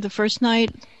one the first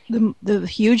night, the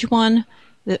huge one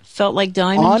that felt like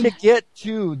diamond. On to get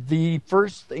to the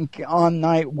first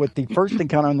night with the first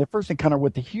encounter, and the first encounter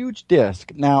with the huge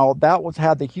disc. Now that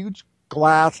had the huge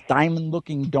glass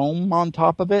diamond-looking dome on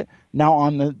top of it. Now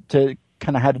had to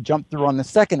jump through on the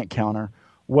second encounter.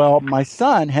 Well, my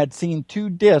son had seen two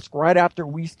discs right after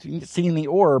we seen the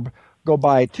orb go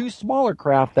by two smaller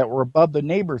craft that were above the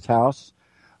neighbor's house.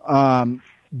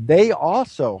 They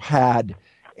also had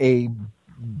a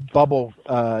bubble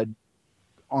on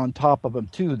top of them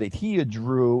too that he had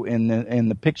drew in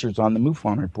the pictures on the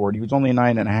MUFON report. He was only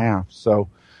 9.5, so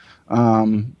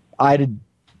I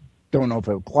don't know if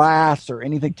it was glass or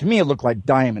anything. To me, it looked like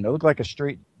diamond. It looked like a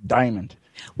straight diamond.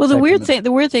 Well, the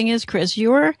weird thing is, Chris,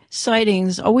 your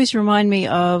sightings always remind me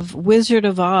of Wizard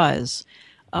of Oz.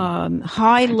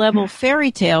 High-level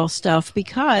fairy tale stuff,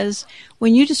 because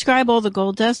when you describe all the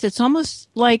gold dust, it's almost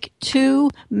like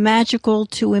too magical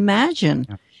to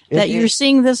imagine that you're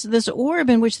seeing this orb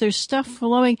in which there's stuff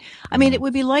flowing. I mean, it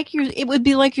would be like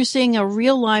you're seeing a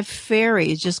real live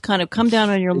fairy just kind of come down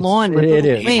on your lawn. It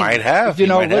is. You might have.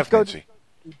 Let's go.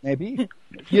 Maybe.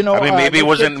 I mean, maybe it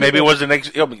wasn't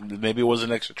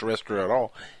extraterrestrial at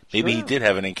all. Maybe he did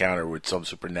have an encounter with some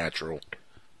supernatural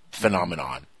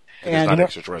phenomenon. It's not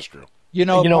extraterrestrial.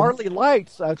 Marley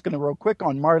Lights, I was going to real quick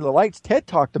on Marley Lights, Ted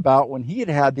talked about when he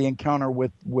had the encounter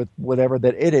with whatever,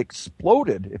 that it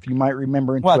exploded, if you might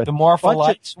remember. Into the Marfa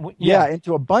Lights?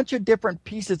 Into a bunch of different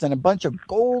pieces and a bunch of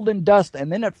golden dust,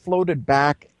 and then it floated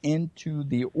back into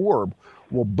the orb.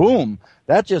 Well, boom,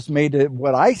 that just made it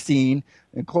what I seen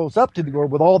and close up to the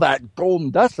orb with all that golden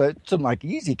dust. It seemed like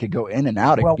easy could go in and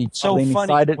out. It could be any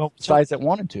size it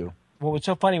wanted to. Well, it's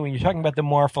so funny when you're talking about the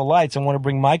Marfa Lights. I want to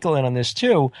bring Michael in on this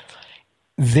too.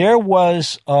 There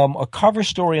was a cover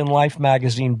story in Life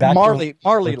magazine back. Marley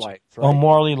Lights. Right? Oh,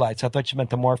 Marley Lights. I thought you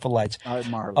meant the Marfa Lights.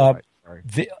 Marley Lights. Sorry.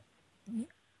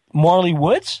 Marley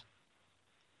Woods?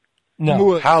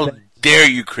 No. How dare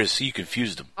you, Chris? You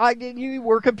confused them. You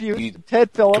were confused.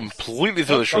 Ted Phillips. Completely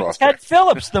threw the show off. Ted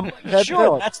Phillips. Ted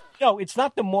Phillips. It's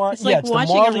not the Marley. It's like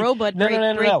watching a robot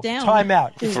break down. Time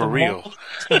out. For real.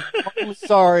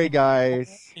 Sorry,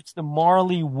 guys. It's the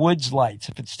Marley Woods Lights,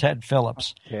 if it's Ted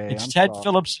Phillips. Okay, it's Ted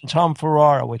Phillips and Tom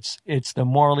Ferraro. It's the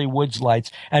Marley Woods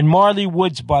Lights. And Marley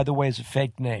Woods, by the way, is a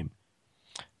fake name.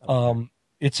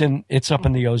 It's up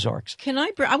in the Ozarks.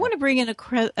 I want to bring in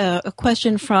a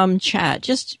question from chat.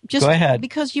 Just go ahead.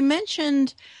 Because you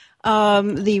mentioned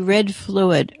the red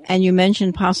fluid, and you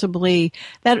mentioned possibly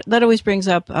that always brings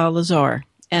up Lazar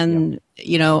and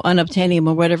unobtainium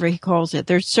or whatever he calls it.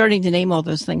 They're starting to name all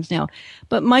those things now.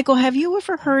 But Michael, have you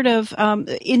ever heard of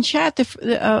in chat?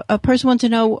 A person wants to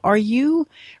know: are you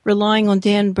relying on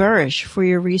Dan Burish for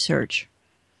your research?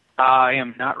 I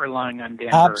am not relying on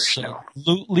Dan Burish.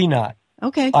 Absolutely not.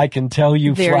 Okay. I can tell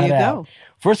you there flat you out. Go.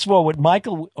 First of all,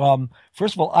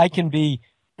 I can be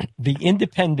the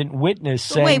independent witness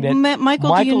saying that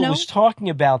Michael do you know? was talking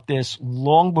about this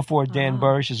long before Dan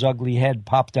Burish's ugly head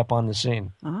popped up on the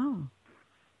scene. Oh.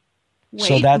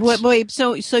 Wait,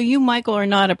 so you, Michael, are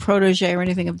not a protege or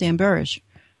anything of Dan Burish?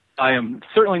 I am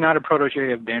certainly not a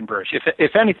protege of Dan Burish.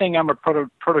 If anything, I'm a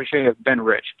protege of Ben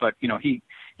Rich, but he's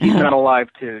not alive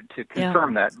to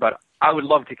confirm that. But I would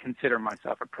love to consider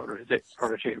myself a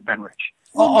protege of Ben Rich.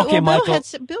 Okay, Michael.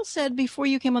 Bill said before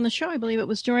you came on the show, I believe it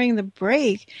was during the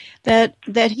break, that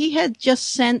he had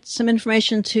just sent some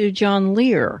information to John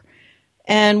Lear.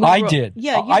 And I did.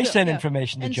 Yeah, I sent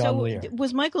information to John Lear.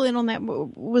 Was Michael in on that?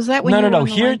 Was that when? No.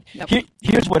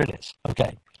 Here's what it is.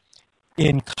 Okay.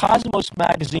 In Cosmos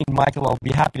Magazine, Michael, I'll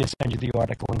be happy to send you the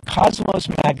article. In Cosmos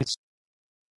Magazine,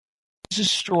 there's a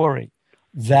story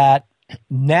that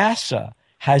NASA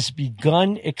has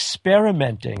begun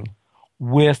experimenting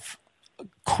with,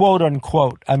 quote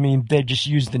unquote, I mean, they just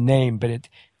use the name, but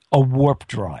a warp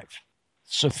drive.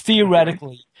 So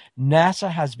theoretically, NASA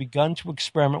has begun to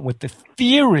experiment with the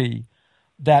theory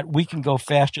that we can go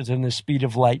faster than the speed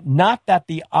of light, not that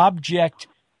the object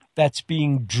that's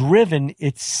being driven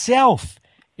itself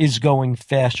is going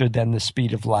faster than the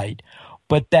speed of light,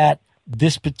 but that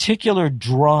this particular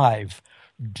drive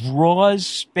draws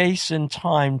space and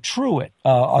time through it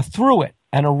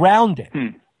and around it.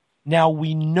 Now,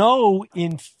 we know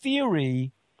in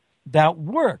theory that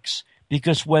works,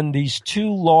 because when these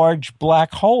two large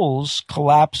black holes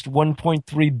collapsed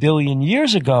 1.3 billion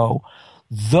years ago,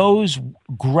 those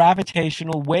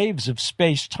gravitational waves of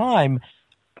space-time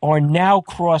are now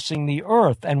crossing the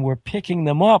Earth, and we're picking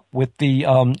them up with the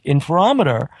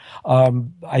interferometer.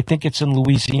 I think it's in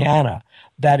Louisiana,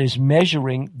 that is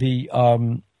measuring the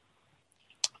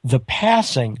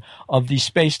passing of these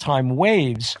space-time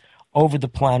waves over the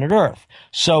planet Earth.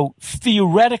 So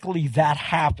theoretically, that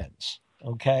happens.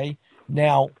 Okay.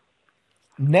 Now,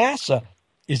 NASA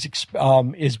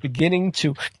is beginning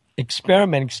to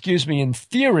experiment, in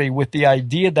theory, with the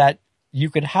idea that you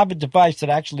could have a device that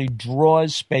actually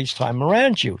draws space-time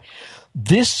around you.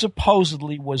 This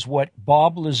supposedly was what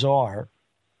Bob Lazar,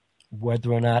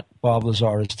 whether or not Bob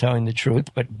Lazar is telling the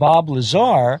truth, but Bob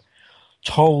Lazar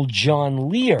told John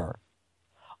Lear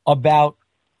about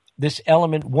this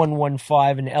element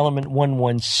 115 and element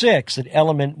 116, that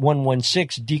element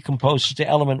 116 decomposes to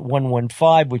element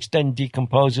 115, which then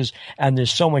decomposes, and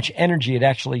there's so much energy it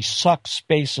actually sucks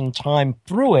space and time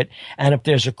through it. And if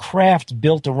there's a craft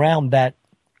built around that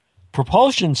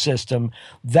propulsion system,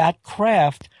 that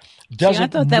craft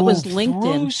doesn't move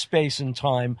through space and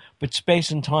time, but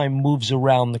space and time moves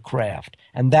around the craft.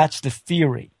 And that's the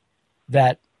theory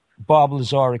that Bob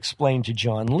Lazar explained to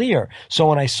John Lear. So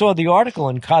when I saw the article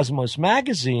in Cosmos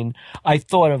magazine, I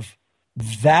thought of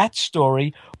that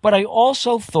story, but I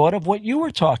also thought of what you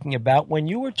were talking about when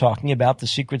you were talking about the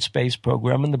secret space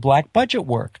program and the black budget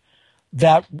work.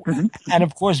 And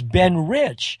of course, Ben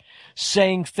Rich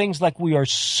saying things like, we are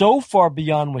so far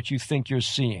beyond what you think you're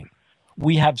seeing.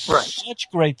 We have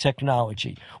such great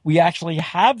technology. We actually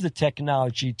have the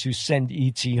technology to send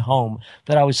ET home,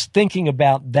 that I was thinking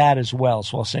about that as well.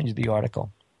 So I'll send you the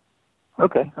article.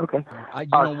 Okay.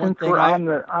 Since we're on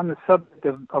the subject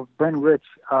of Ben Rich,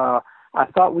 I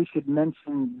thought we should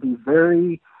mention the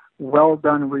very well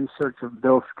done research of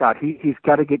Bill Scott. He's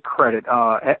got to get credit.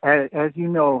 As you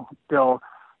know, Bill,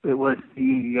 it was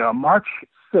the March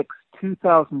 6th,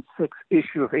 2006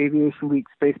 issue of Aviation Week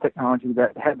Space Technology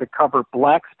that had the cover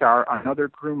Black Star, Another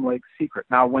Groom Lake Secret.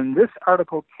 Now, when this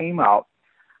article came out,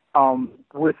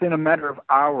 within a matter of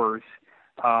hours,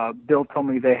 Bill told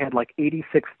me they had like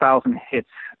 86,000 hits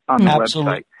on the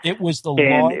website. It was the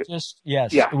largest.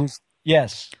 Yes. Yeah. It was.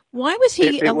 Yes. Why was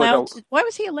he allowed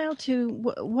to?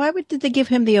 Why did they give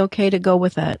him the okay to go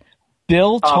with that?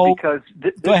 Bill told. Because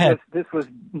this was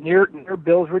near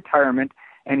Bill's retirement,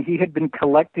 and he had been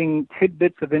collecting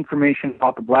tidbits of information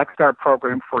about the Black Star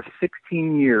program for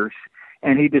 16 years.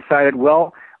 And he decided,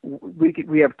 well,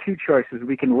 we have two choices.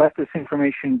 We can let this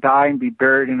information die and be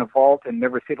buried in a vault and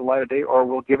never see the light of day, or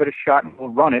we'll give it a shot and we'll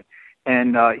run it.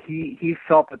 And he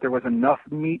felt that there was enough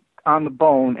meat on the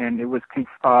bone, and it was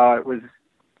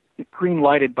green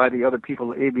lighted by the other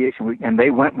people at Aviation Week, and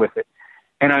they went with it.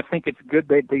 And I think it's good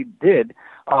that they did.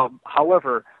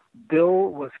 However, Bill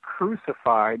was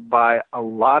crucified by a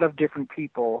lot of different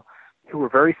people who were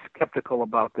very skeptical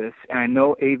about this, and I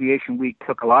know Aviation Week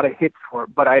took a lot of hits for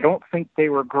it, but I don't think they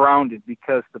were grounded,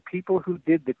 because the people who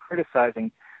did the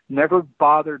criticizing never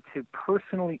bothered to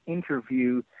personally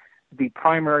interview the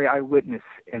primary eyewitness,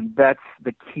 and that's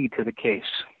the key to the case.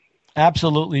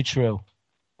 Absolutely true.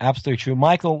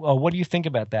 Michael, what do you think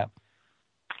about that?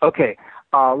 Okay,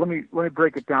 let me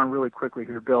break it down really quickly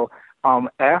here, Bill.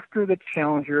 After the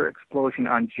Challenger explosion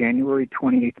on January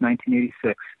 28,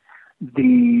 1986,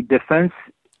 the Defense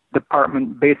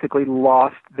Department basically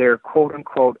lost their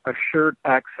quote-unquote assured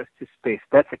access to space.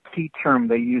 That's a key term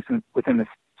they use within the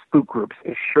spook groups,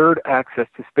 assured access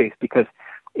to space, because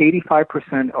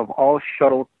 85% of all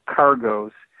shuttle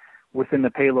cargoes within the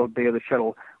payload bay of the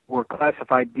shuttle were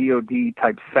classified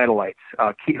DoD-type satellites,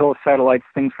 keyhole satellites,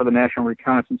 things for the National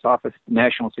Reconnaissance Office, the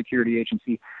National Security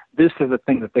Agency. This is the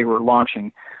thing that they were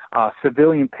launching.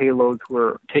 Civilian payloads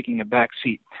were taking a back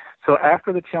seat. So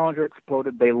after the Challenger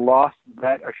exploded, they lost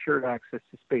that assured access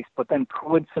to space. But then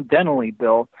coincidentally,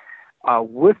 Bill,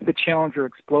 with the Challenger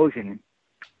explosion,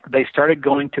 they started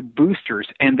going to boosters,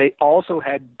 and they also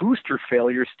had booster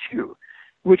failures too,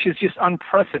 which is just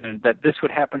unprecedented that this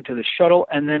would happen to the shuttle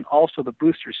and then also the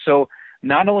boosters. So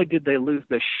not only did they lose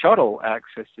the shuttle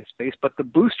access to space, but the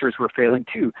boosters were failing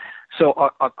too. So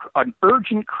an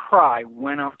urgent cry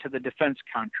went out to the defense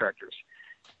contractors.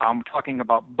 I'm talking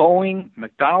about Boeing,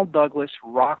 McDonnell Douglas,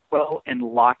 Rockwell, and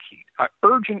Lockheed. An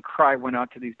urgent cry went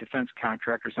out to these defense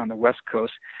contractors on the West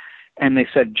Coast, and they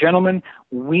said, gentlemen,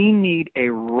 we need a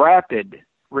rapid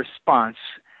response,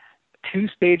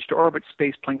 two-stage to orbit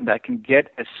space plane that can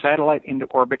get a satellite into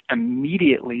orbit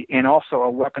immediately and also a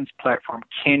weapons platform.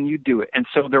 Can you do it? And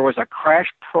so there was a crash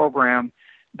program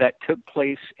that took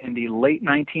place in the late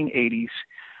 1980s.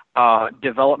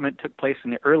 Development took place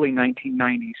in the early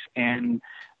 1990s, and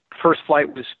first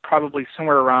flight was probably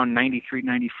somewhere around 93,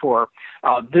 94.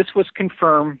 This was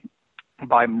confirmed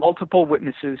by multiple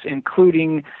witnesses,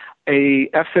 including a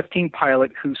F-15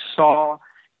 pilot who saw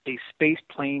a space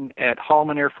plane at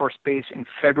Holloman Air Force Base in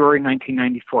February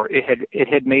 1994. It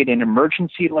had made an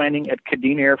emergency landing at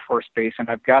Kadena Air Force Base, and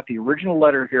I've got the original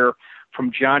letter here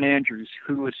from John Andrews,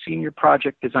 who was Senior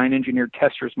Project Design Engineer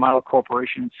Testers Model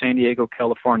Corporation in San Diego,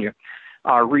 California.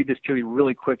 I'll read this to you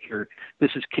really quick here.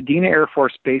 This is Kadena Air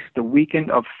Force Base, the weekend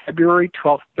of February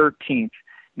 12th, 13th,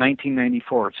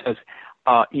 1994. It says,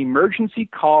 emergency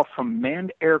call from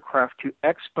manned aircraft to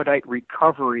expedite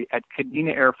recovery at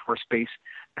Kadena Air Force Base,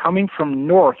 coming from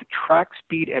north, track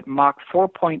speed at Mach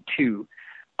 4.2.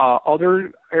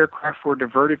 Other aircraft were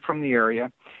diverted from the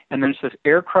area. And then it says,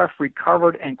 aircraft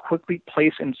recovered and quickly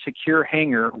placed in secure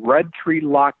hangar, Red 3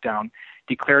 lockdown,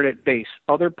 declared at base.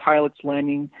 Other pilots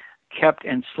landing kept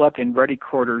and slept in ready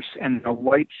quarters, and a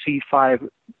white C-5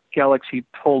 Galaxy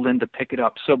pulled in to pick it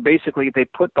up. So basically, they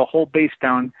put the whole base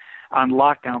down on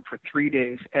lockdown for 3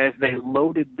 days as they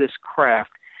loaded this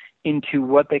craft into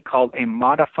what they called a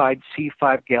modified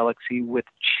C-5 Galaxy with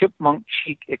chipmunk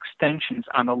cheek extensions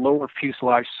on the lower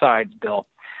fuselage sides, Bill.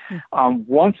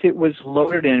 Once it was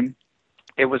loaded in,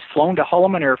 it was flown to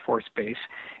Holloman Air Force Base.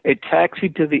 It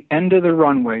taxied to the end of the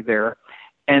runway there,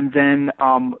 and then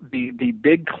the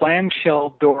big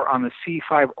clamshell door on the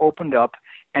C-5 opened up,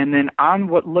 and then on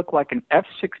what looked like an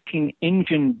F-16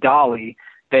 engine dolly,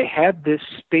 they had this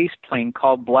space plane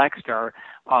called Black Star.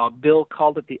 Bill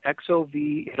called it the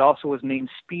XOV. It also was named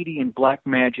Speedy and Black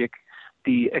Magic,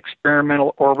 the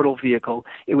experimental orbital vehicle.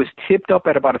 It was tipped up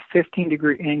at about a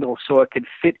 15-degree angle so it could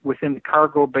fit within the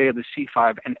cargo bay of the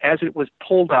C-5. And as it was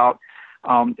pulled out,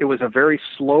 it was a very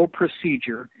slow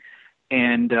procedure,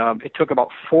 and it took about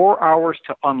 4 hours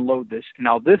to unload this.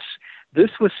 Now, this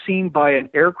was seen by an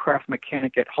aircraft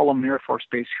mechanic at Holloman Air Force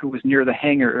Base who was near the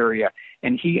hangar area,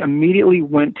 and he immediately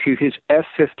went to his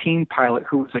F-15 pilot,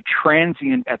 who was a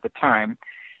transient at the time,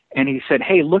 and he said,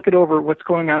 hey, look at over what's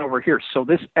going on over here. So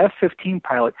this F-15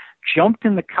 pilot jumped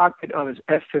in the cockpit of his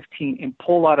F-15 and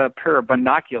pulled out a pair of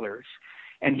binoculars,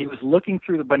 and he was looking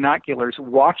through the binoculars,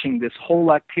 watching this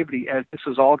whole activity as this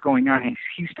was all going on, and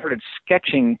he started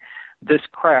sketching this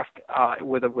craft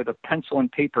with a pencil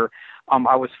and paper.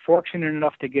 I was fortunate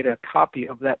enough to get a copy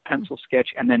of that pencil sketch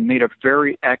and then made a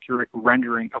very accurate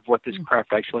rendering of what this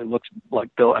craft actually looks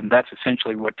like, Bill, and that's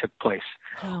essentially what took place.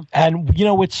 Wow. And you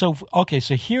know what's so okay?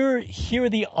 So here are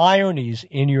the ironies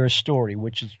in your story,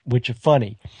 which are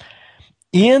funny.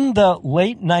 In the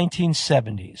late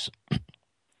 1970s,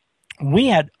 we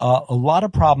had a lot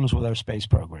of problems with our space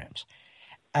programs,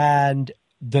 and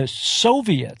the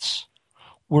Soviets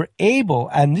were able,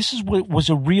 and this is what was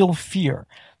a real fear,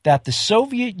 that the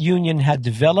Soviet Union had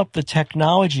developed the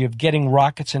technology of getting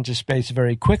rockets into space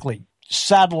very quickly,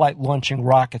 satellite launching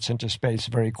rockets into space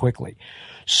very quickly.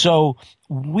 So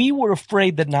we were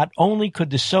afraid that not only could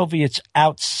the Soviets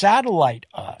out-satellite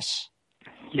us,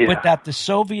 but that the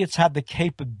Soviets had the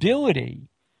capability,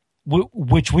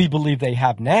 which we believe they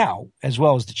have now, as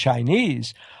well as the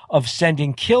Chinese, of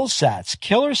sending killer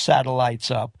satellites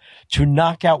up to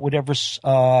knock out whatever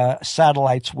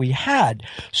satellites we had.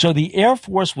 So the Air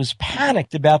Force was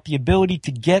panicked about the ability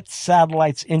to get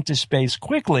satellites into space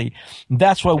quickly.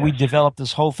 That's why we developed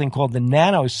this whole thing called the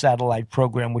nano satellite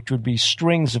program, which would be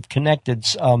strings of connected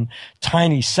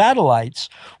tiny satellites,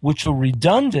 which were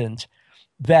redundant,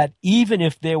 that even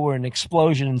if there were an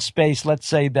explosion in space, let's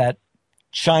say that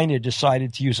China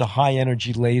decided to use a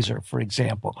high-energy laser, for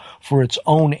example, for its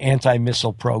own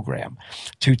anti-missile program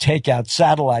to take out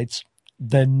satellites.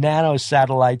 The nano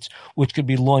satellites, which could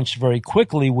be launched very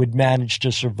quickly, would manage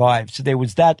to survive. So there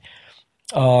was that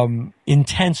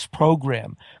intense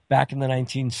program back in the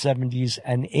 1970s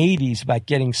and 80s about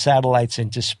getting satellites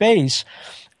into space.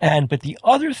 But the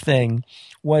other thing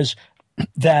was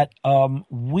that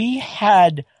we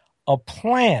had a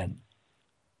plan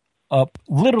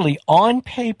literally on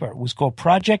paper. It was called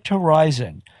Project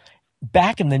Horizon,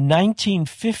 back in the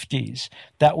 1950s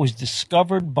that was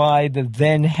discovered by the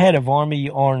then head of Army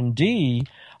R&D,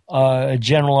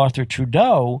 General Arthur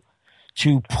Trudeau,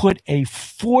 to put a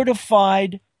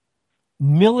fortified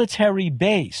military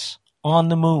base on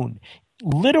the moon.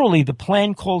 Literally, the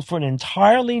plan called for an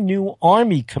entirely new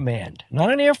Army command,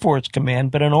 not an Air Force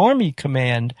command, but an Army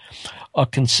command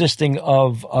consisting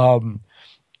of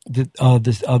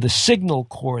the signal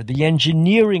corps, the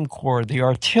engineering corps, the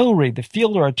artillery, the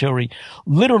field artillery,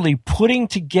 literally putting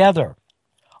together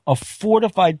a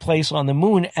fortified place on the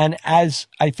moon. And as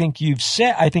I think you've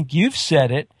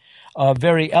said it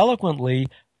very eloquently,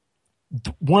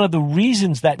 one of the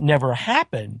reasons that never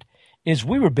happened is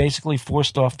we were basically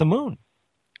forced off the moon.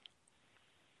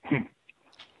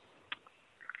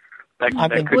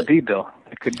 That could be, Bill.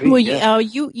 It could be. Well, yeah.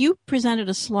 you presented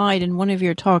a slide in one of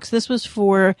your talks. This was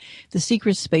for the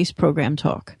Secret Space Program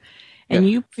talk. And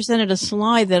you presented a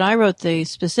slide that I wrote the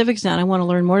specifics down I want to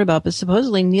learn more about. But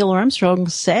supposedly Neil Armstrong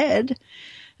said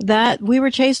that we were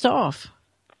chased off.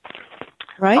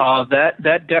 Right?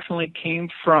 That definitely came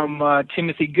from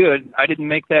Timothy Good. I didn't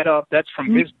make that up. That's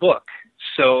from his book.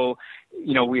 So,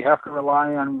 we have to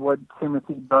rely on what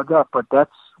Timothy dug up. But that's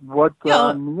what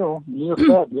Neil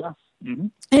said, yes. Mm-hmm.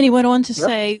 And he went on to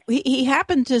say he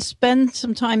happened to spend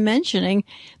some time mentioning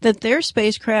that their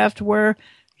spacecraft were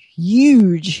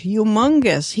huge,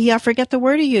 humongous. I forget the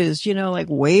word he used, like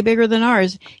way bigger than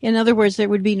ours. In other words, there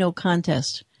would be no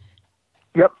contest.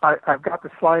 Yep, I've got the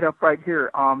slide up right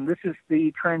here. This is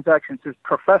the transaction. It says,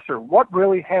 Professor, what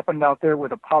really happened out there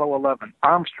with Apollo 11?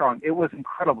 Armstrong, it was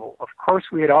incredible. Of course,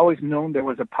 we had always known there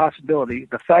was a possibility.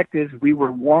 The fact is we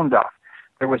were warned off.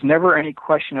 There was never any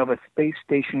question of a space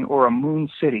station or a moon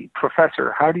city.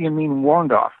 Professor, how do you mean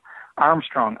warned off?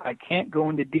 Armstrong, I can't go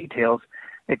into details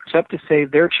except to say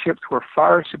their ships were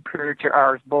far superior to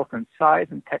ours both in size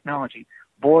and technology.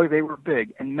 Boy, they were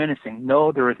big and menacing.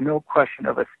 No, there is no question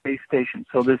of a space station.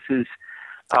 So this is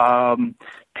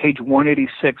page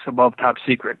 186 above top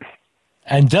secret.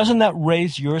 And doesn't that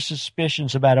raise your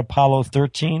suspicions about Apollo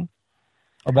 13?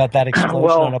 About that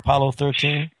explosion on Apollo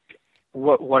 13?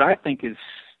 What I think is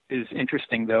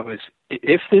interesting, though, is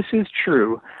if this is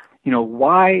true,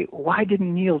 why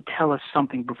didn't Neil tell us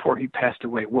something before he passed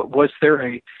away? Was there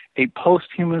a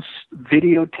posthumous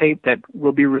videotape that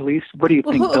will be released? What do you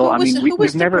think, Bill?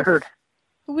 We've never heard.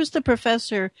 Who was the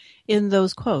professor in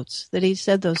those quotes that he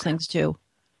said those things to?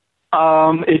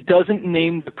 It doesn't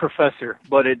name the professor,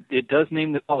 but it does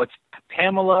name it's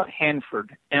Pamela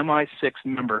Hanford, MI6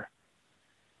 member.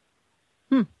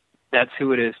 That's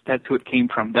who it is. That's who it came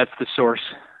from. That's the source.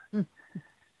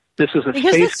 This was a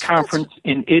space conference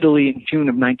in Italy in June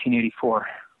of 1984.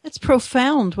 It's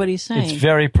profound what he's saying. It's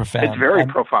very profound. It's very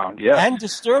profound, yeah. And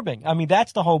disturbing.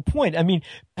 That's the whole point.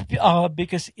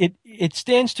 Because it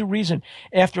stands to reason,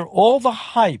 after all the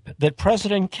hype that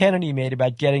President Kennedy made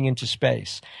about getting into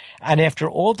space, and after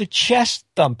all the chest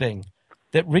thumping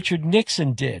that Richard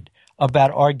Nixon did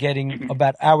about our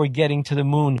getting to the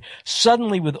moon,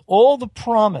 suddenly with all the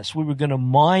promise we were going to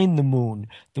mine the moon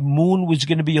was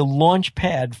going to be a launch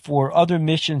pad for other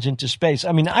missions into space.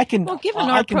 Given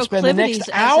our proclivities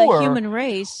as a human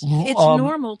race, it's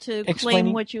normal to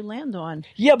claim what you land on.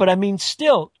 Yeah, but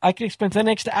still, I can explain for the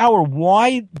next hour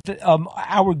why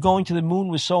our going to the moon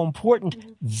was so important.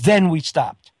 Mm-hmm. Then we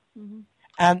stopped. Mm-hmm.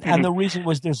 And the reason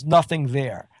was there's nothing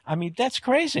there. That's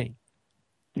crazy.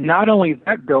 Not only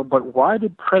that, Bill, but why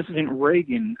did President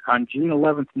Reagan on June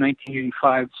 11th,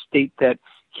 1985 state that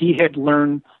he had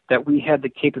learned that we had the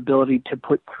capability to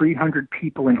put 300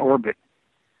 people in orbit?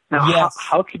 Now,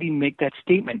 how could he make that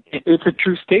statement? It's a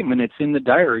true statement. It's in the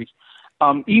diaries.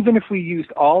 Even if we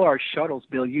used all our shuttles,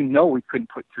 Bill, we couldn't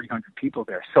put 300 people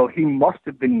there. So he must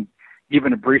have been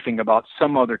given a briefing about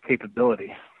some other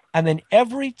capability. And then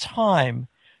every time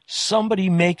somebody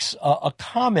makes a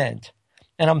comment,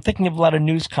 and I'm thinking of a lot of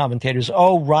news commentators.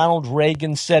 Ronald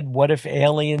Reagan said, what if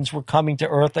aliens were coming to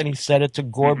Earth? And he said it to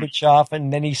Gorbachev,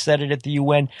 and then he said it at the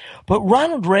UN. But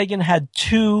Ronald Reagan had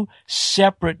two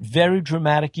separate, very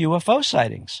dramatic UFO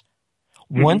sightings.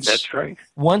 That's right.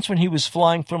 Once when he was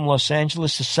flying from Los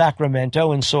Angeles to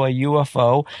Sacramento and saw a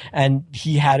UFO, and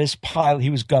he had his pilot, he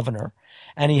was governor,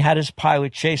 and he had his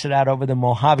pilot chase it out over the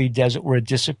Mojave Desert where it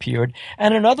disappeared.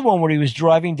 And another one where he was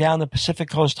driving down the Pacific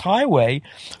Coast Highway,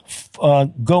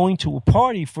 going to a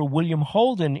party for William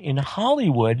Holden in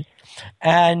Hollywood.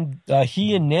 And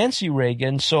he and Nancy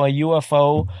Reagan saw a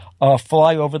UFO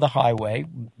fly over the highway.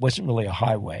 Wasn't really a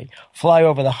highway. Fly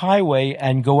over the highway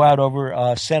and go out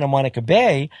over Santa Monica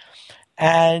Bay.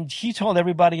 And he told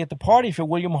everybody at the party for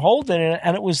William Holden,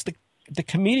 and it was the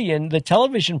comedian, the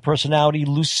television personality,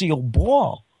 Lucille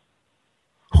Ball,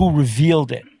 who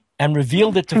revealed it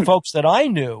to folks that I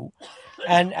knew,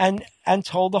 and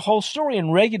told the whole story.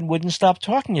 And Reagan wouldn't stop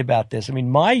talking about this. I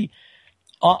mean,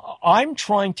 I'm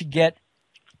trying to get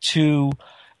to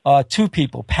two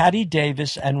people, Patty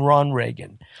Davis and Ron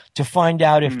Reagan, to find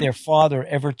out if their father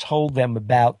ever told them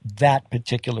about that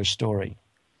particular story.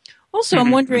 Also,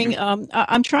 I'm wondering,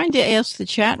 I'm trying to ask the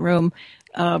chat room,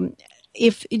 do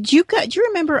you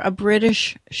remember a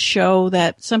British show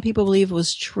that some people believe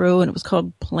was true, and it was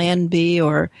called Plan B,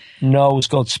 or? No, it was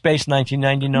called Space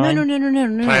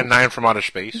 1999. No. Plan 9 from Outer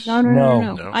Space?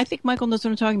 No. I think Michael knows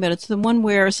what I'm talking about. It's the one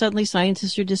where suddenly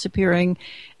scientists are disappearing,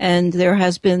 and there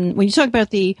has been, when you talk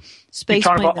about the space plane. You're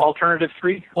talking plane, about Alternative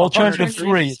 3? Alternative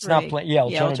 3. It's not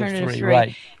Alternative 3,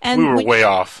 right. And we were way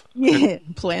off. Yeah,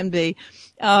 Plan B.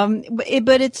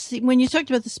 But it's, when you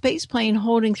talked about the space plane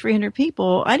holding 300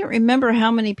 people, I don't remember how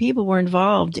many people were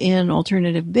involved in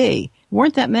Alternative B.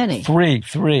 Weren't that many? Three.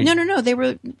 No. They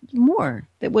were more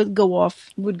that would go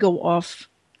off.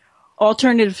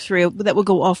 Alternative 3 that would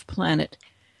go off planet.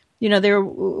 You know,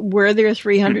 were there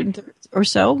 300 or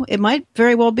so? It might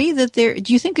very well be that there.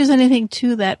 Do you think there's anything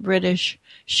to that British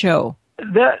show?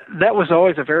 That was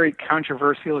always a very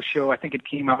controversial show. I think it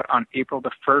came out on April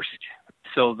the 1st.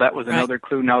 So that was another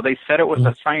clue. Now, they said it was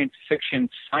a science fiction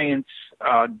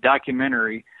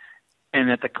documentary,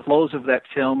 and at the close of that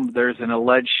film, there's an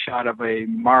alleged shot of a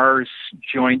Mars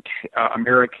joint,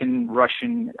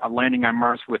 American-Russian landing on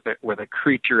Mars with a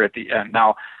creature at the end.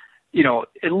 Now, you know,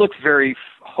 it looks very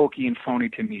hokey and phony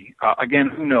to me. Again,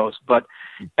 who knows? But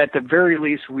at the very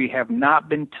least, we have not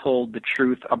been told the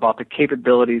truth about the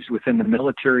capabilities within the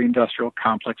military-industrial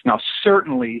complex. Now,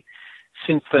 certainly,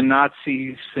 since the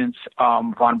Nazis, since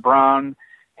von Braun,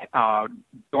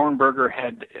 Dornberger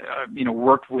had,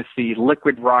 worked with the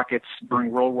liquid rockets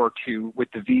during World War II with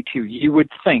the V2, you would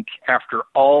think after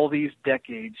all these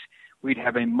decades we'd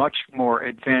have a much more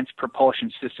advanced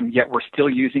propulsion system, yet we're still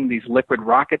using these liquid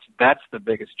rockets. That's the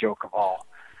biggest joke of all.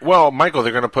 Well, Michael,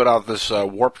 they're going to put out this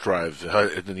warp drive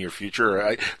in the near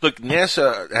future. Look,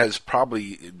 NASA has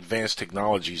probably advanced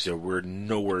technologies that we're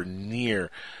nowhere near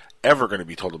ever going to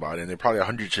be told about, and they're probably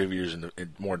hundreds of years in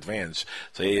more advanced.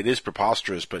 So it is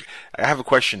preposterous, but I have a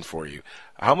question for you.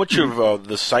 How much of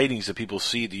the sightings that people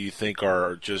see do you think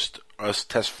are just us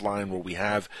test flying what we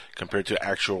have compared to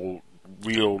actual,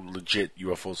 real, legit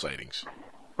UFO sightings?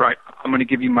 Right. I'm going to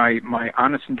give you my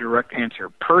honest and direct answer.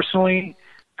 Personally,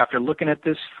 after looking at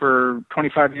this for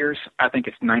 25 years, I think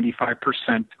it's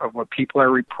 95% of what people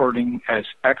are reporting as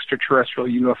extraterrestrial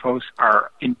UFOs are,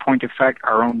 in point of fact,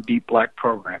 our own deep black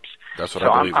programs. That's what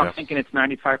I believe. I'm thinking it's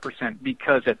 95%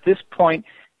 because at this point,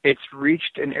 it's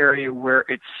reached an area where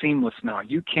it's seamless now.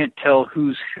 You can't tell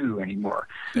who's who anymore.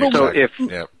 Exactly.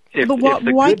 So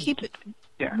why keep it?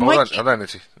 Yeah. Hold on,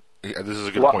 Nancy. This is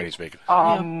a good point he's making.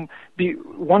 The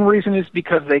one reason is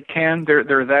because they can. They're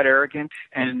that arrogant,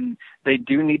 and they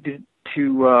do need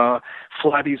to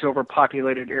fly these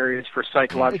overpopulated areas for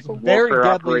psychological warfare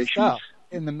operations. Stuff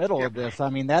in the middle of this. I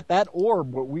mean, that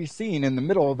orb, what we've seen in the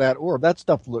middle of that orb, that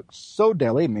stuff looks so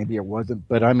deadly. Maybe it wasn't,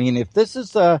 but I mean, if this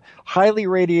is highly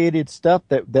radiated stuff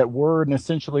that we're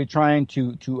essentially trying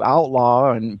to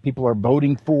outlaw, and people are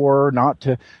voting for not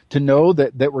to know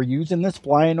that we're using this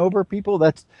flying over people,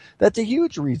 that's a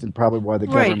huge reason probably why the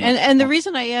government. Right, and the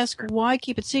reason I ask why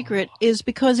keep it secret is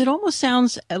because it almost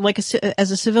sounds like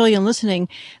as a civilian listening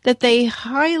that they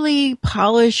highly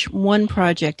polish one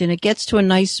project and it gets to a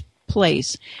nice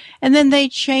place, and then they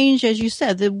change, as you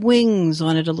said, the wings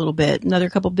on it a little bit, another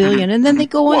couple billion, and then they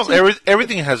go on. Well,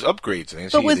 everything has upgrades,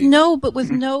 Nancy. But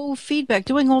with no feedback,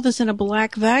 doing all this in a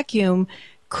black vacuum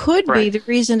could be the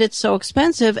reason it's so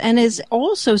expensive, and is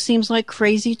also seems like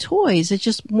crazy toys. It's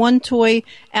just one toy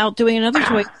outdoing another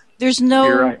toy. There's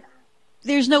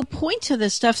no point to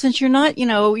this stuff since you're not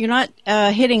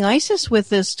hitting ISIS with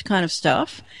this kind of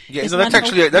stuff. Yeah,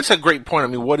 that's a great point. I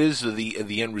mean, what is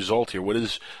the end result here? What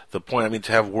is the point? I mean,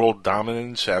 to have world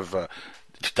dominance, to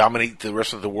dominate the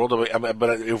rest of the world. But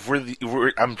if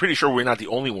I'm pretty sure we're not the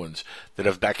only ones that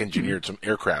have back engineered some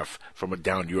aircraft from a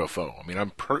downed UFO. I mean,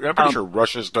 I'm pretty sure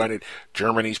Russia's done it.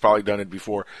 Germany's probably done it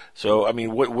before. So, I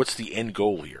mean, what's the end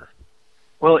goal here?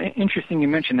 Well, interesting you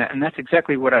mentioned that, and that's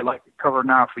exactly what I'd like to cover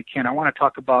now if we can. I want to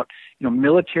talk about,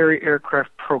 military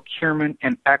aircraft procurement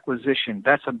and acquisition.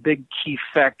 That's a big key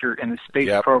factor in the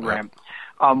space program.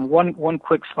 One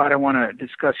quick slide I want to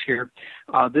discuss here.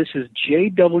 This is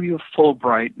J.W.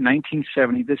 Fulbright,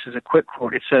 1970. This is a quick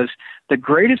quote. It says, "The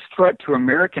greatest threat to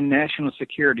American national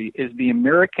security is the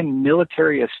American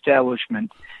military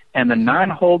establishment and the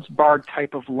non-holds-barred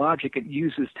type of logic it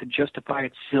uses to justify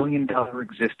its zillion-dollar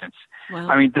existence." Wow.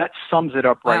 I mean, that sums it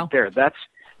up right there. That's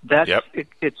That's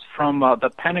it's from the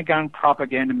Pentagon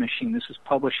Propaganda Machine. This was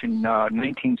published in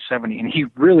 1970, and he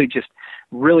really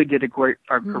did a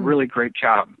really great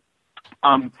job.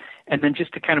 And then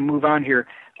just to kind of move on here,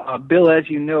 Bill, as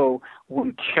you know,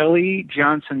 when Kelly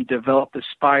Johnson developed the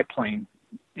spy plane,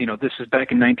 this is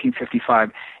back in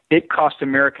 1955, it cost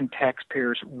American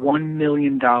taxpayers $1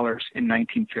 million in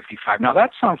 1955. Now,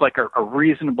 that sounds like a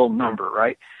reasonable number,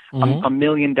 right? Mm-hmm. $1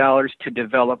 million to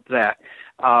develop that.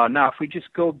 Now, if we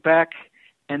just go back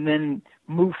and then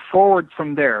move forward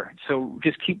from there, so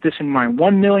just keep this in mind,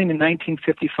 $1 million in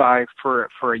 1955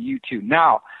 for a U-2.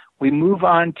 Now, we move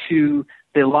on to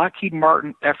the Lockheed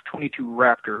Martin F-22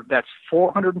 Raptor. That's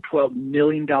 $412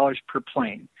 million per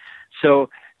plane. So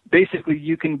basically,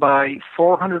 you can buy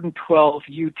 412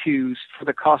 U-2s for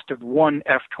the cost of one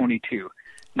F-22.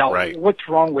 Now, what's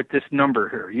wrong with this number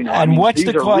here? What's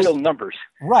these the are cost? Real numbers.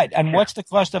 Right, and what's the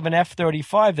cost of an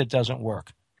F-35 that doesn't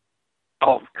work?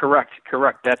 Oh, correct.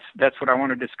 That's what I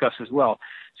want to discuss as well.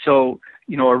 So,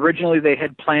 originally they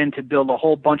had planned to build a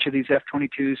whole bunch of these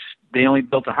F-22s. They only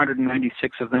built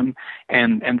 196 of them,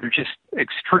 and they're just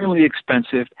extremely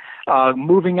expensive.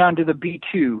 Moving on to the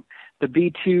B-2. The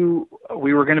B-2,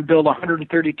 we were going to build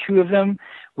 132 of them.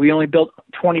 We only built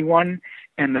 21,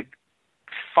 and the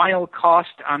final cost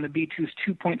on the B-2 is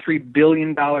 $2.3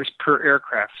 billion per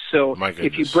aircraft. So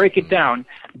if you break it down,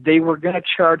 they were going to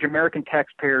charge American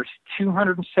taxpayers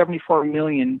 $274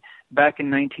 million back in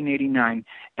 1989.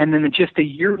 And then just a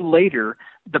year later,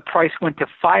 the price went to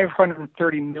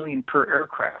 $530 million per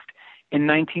aircraft. In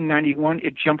 1991,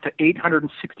 it jumped to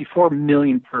 $864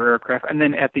 million per aircraft. And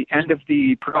then at the end of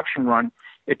the production run,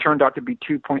 it turned out to be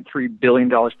 $2.3 billion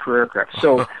per aircraft.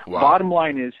 So bottom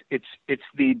line is it's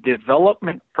the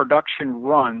development production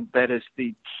run that is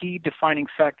the key defining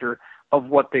factor of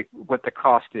what the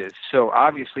cost is. So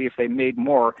obviously if they made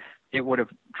more, it would have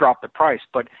dropped the price.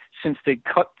 But since they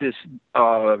cut this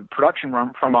production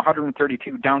run from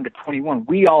 132 down to 21,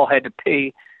 we all had to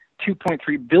pay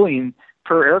 $2.3 billion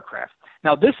per aircraft.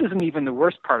 Now, this isn't even the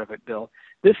worst part of it, Bill.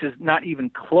 This is not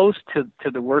even close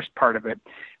to the worst part of it.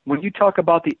 When you talk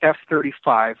about the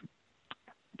F-35,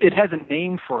 it has a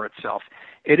name for itself.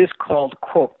 It is called,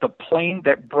 quote, the plane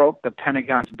that broke the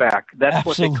Pentagon's back. That's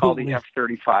Absolutely. What they call the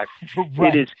F-35.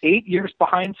 Right. It is 8 years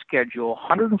behind schedule,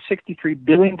 $163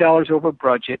 billion over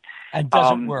budget. And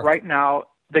doesn't work. Right now,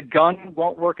 the gun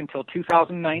won't work until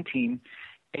 2019,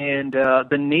 and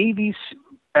the Navy's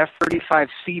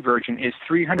F-35C version is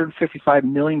 $355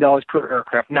 million per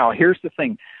aircraft. Now, here's the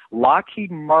thing. Lockheed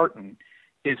Martin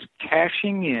is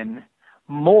cashing in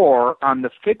more on the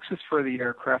fixes for the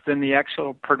aircraft than the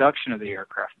actual production of the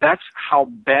aircraft. That's how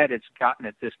bad it's gotten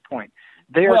at this point.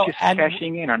 They are just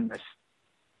cashing in on this.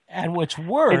 And what's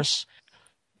worse,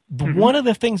 one of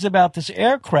the things about this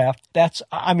aircraft,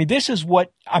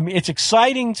 it's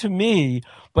exciting to me,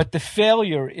 but the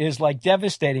failure is like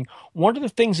devastating. One of the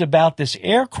things about this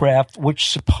aircraft, which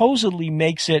supposedly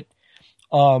makes it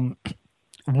one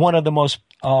of the most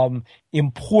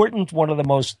important, one of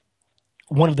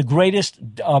the greatest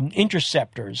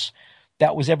interceptors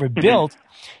that was ever built,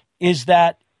 is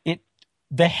that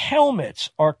the helmets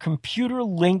are computer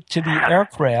linked to the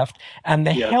aircraft, and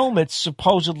the helmets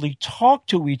supposedly talk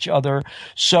to each other.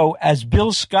 So as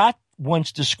Bill Scott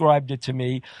once described it to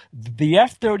me, the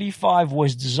F-35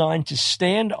 was designed to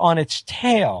stand on its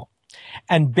tail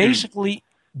and basically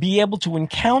be able to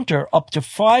encounter up to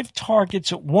 5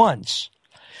 targets at once,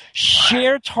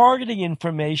 share targeting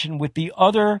information with the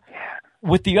other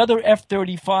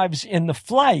F-35s in the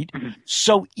flight.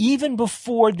 So even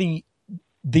before the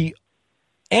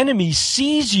enemy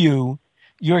sees you,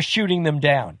 you're shooting them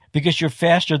down because you're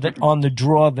faster on the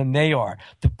draw than they are.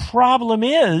 The problem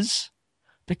is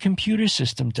the computer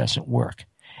system doesn't work,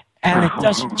 and it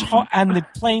doesn't talk, and the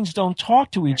planes don't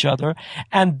talk to each other.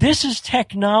 And this is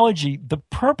technology. The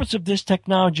purpose of this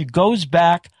technology goes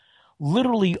back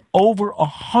literally over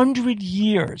 100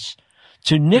 years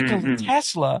to Nikola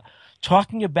Tesla,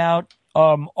 talking about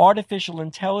artificial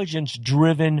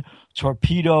intelligence-driven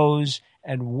torpedoes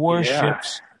and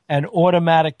warships and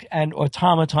automatic and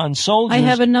automaton soldiers. I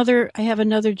have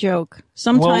another joke.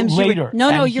 Sometimes later.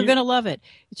 You're going to love it.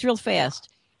 It's real fast.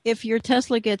 If your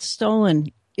Tesla gets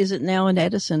stolen, is it now an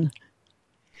Edison?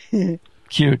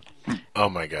 Cute. Oh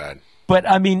my God. But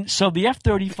so the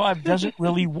F-35 doesn't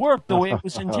really work the way it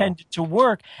was intended to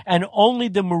work, and only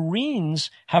the Marines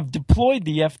have deployed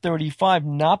the F-35,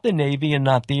 not the Navy and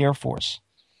not the Air Force.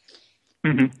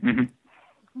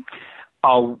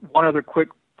 One other quick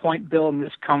point, Bill, and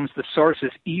this comes, the source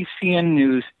is ECN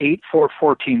News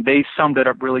 8414. They summed it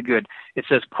up really good. It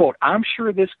says, quote, I'm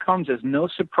sure this comes as no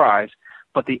surprise,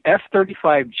 But the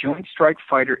F-35 Joint Strike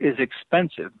Fighter is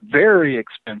expensive, very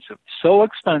expensive, so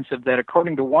expensive that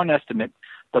according to one estimate,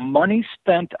 the money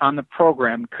spent on the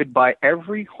program could buy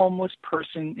every homeless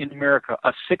person in America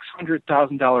a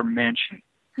 $600,000 mansion.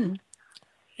 Isn't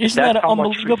That's that how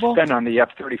unbelievable? much we spend on the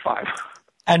F-35.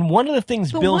 And one of the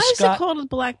things But Bill why Scott... is it called a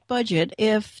black budget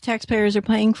if taxpayers are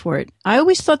paying for it? I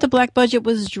always thought the black budget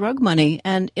was drug money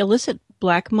and illicit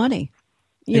black money.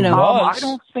 You know, I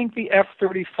don't think the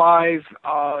F-35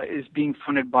 is being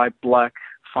funded by black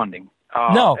funding.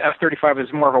 No. F-35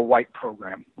 is more of a white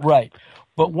program. Right.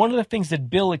 But one of the things that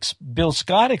Bill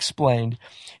Scott explained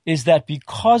is that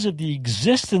because of the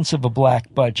existence of a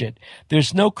black budget,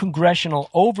 there's no congressional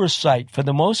oversight for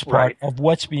the most part of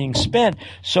what's being spent.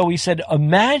 So he said,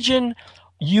 imagine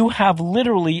you have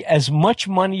literally as much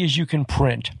money as you can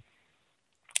print.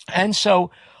 And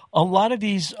so a lot of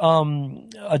these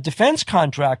defense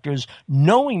contractors,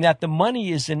 knowing that the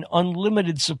money is in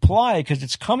unlimited supply because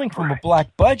it's coming from a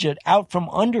black budget out from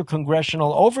under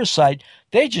congressional oversight,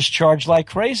 they just charge like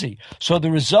crazy. So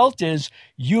the result is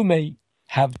you may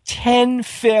have 10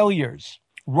 failures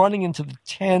running into the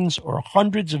tens or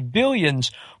hundreds of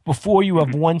billions before you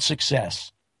have one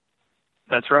success.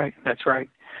 That's right. That's right.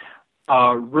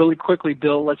 Really quickly,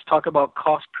 Bill, let's talk about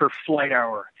cost per flight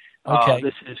hour. Okay.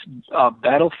 This is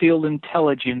Battlefield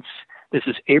Intelligence. This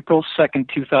is April 2nd,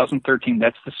 2013.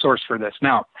 That's the source for this.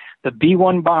 Now, the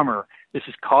B-1 bomber, this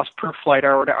is cost per flight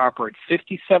hour to operate,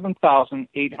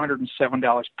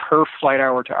 $57,807 per flight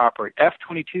hour to operate.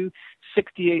 F-22,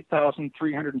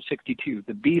 $68,362.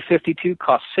 The B-52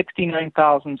 costs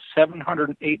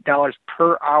 $69,708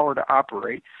 per hour to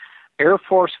operate. Air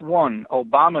Force One,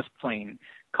 Obama's plane,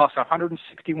 costs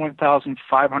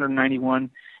 $161,591.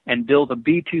 And Bill, the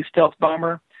B-2 stealth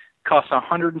bomber, costs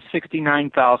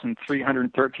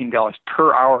 $169,313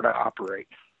 per hour to operate.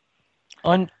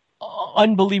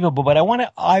 Unbelievable. But I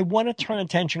want to turn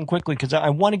attention quickly because I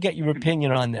want to get your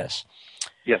opinion on this.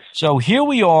 Yes. So here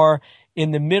we are in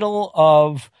the middle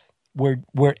of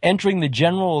we're entering the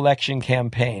general election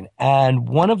campaign, and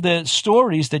one of the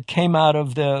stories that came out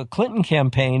of the Clinton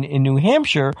campaign in New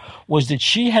Hampshire was that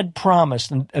she had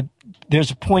promised, and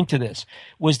there's a point to this,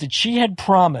 was that she had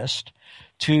promised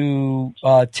to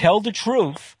tell the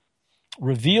truth,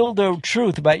 reveal the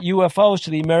truth about UFOs to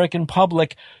the American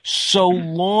public so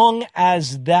long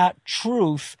as that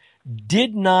truth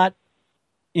did not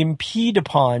impede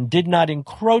upon, did not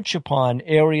encroach upon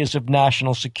areas of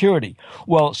national security.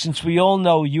 Well, since we all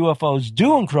know UFOs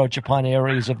do encroach upon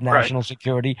areas of national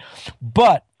security,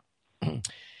 but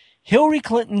Hillary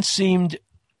Clinton seemed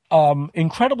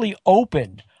incredibly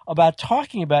open about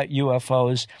talking about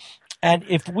UFOs. And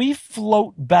if we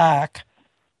float back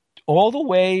all the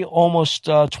way almost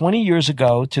 20 years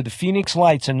ago to the Phoenix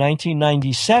Lights in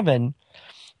 1997,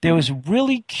 there was a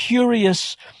really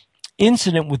curious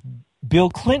incident with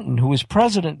Bill Clinton, who was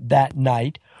president that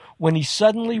night, when he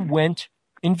suddenly went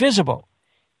invisible.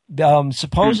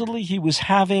 Supposedly he was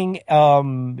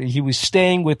he was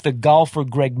staying with the golfer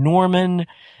Greg Norman,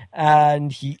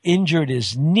 and he injured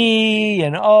his knee,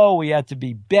 and he had to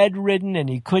be bedridden, and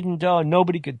he couldn't,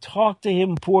 nobody could talk to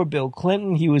him. Poor Bill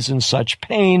Clinton, he was in such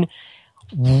pain.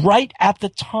 Right at the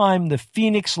time the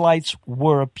Phoenix Lights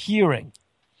were appearing.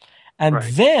 And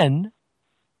then,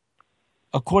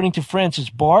 according to Frances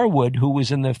Barwood, who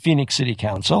was in the Phoenix City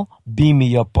Council, beam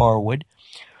me up Barwood,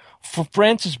 for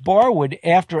Frances Barwood,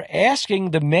 after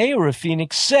asking the mayor of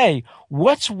Phoenix, say,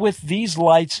 what's with these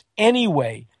lights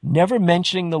anyway? Never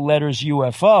mentioning the letters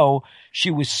UFO,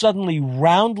 she was suddenly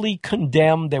roundly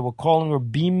condemned. They were calling her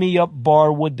beam me up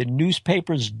Barwood. The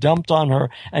newspapers dumped on her,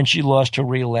 and she lost her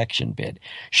re-election bid.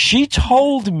 She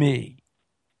told me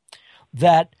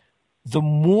that the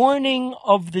morning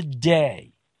of the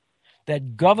day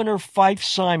that Governor Fife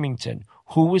Symington,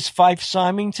 who was Fife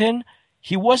Symington?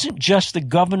 He wasn't just the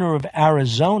governor of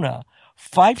Arizona.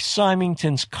 Fife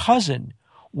Symington's cousin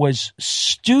was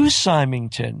Stu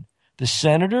Symington, the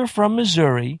senator from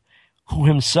Missouri, who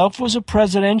himself was a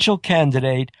presidential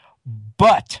candidate,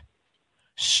 but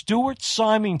Stuart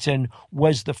Symington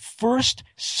was the first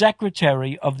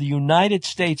secretary of the United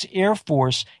States Air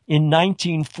Force in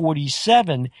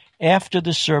 1947 after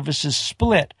the services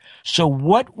split. So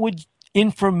what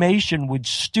information would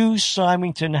Stu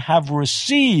Symington have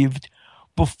received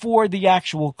before the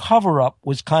actual cover-up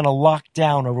was kind of locked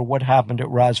down over what happened at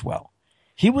Roswell?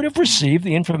 He would have received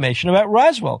the information about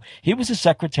Roswell. He was the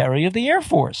Secretary of the Air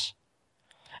Force.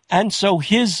 And so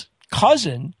his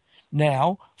cousin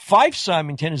now, Fife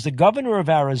Symington, is the governor of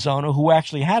Arizona, who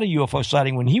actually had a UFO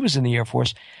sighting when he was in the Air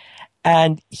Force.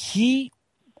 And he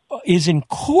is in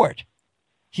court.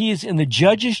 He is in the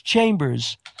judge's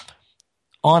chambers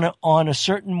on a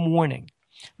certain morning.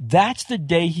 That's the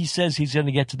day he says he's going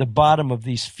to get to the bottom of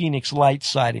these Phoenix Light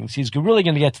sightings. He's really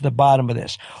going to get to the bottom of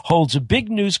this. Holds a big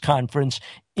news conference.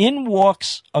 In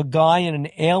walks a guy in an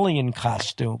alien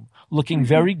costume, looking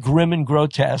very grim and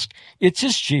grotesque. It's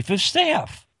his chief of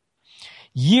staff.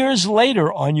 Years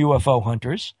later on UFO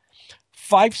Hunters,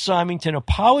 Fife Symington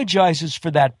apologizes for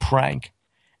that prank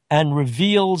and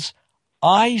reveals,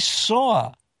 I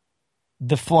saw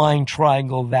the flying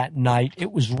triangle that night.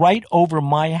 It was right over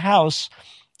my house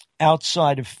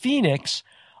outside of Phoenix.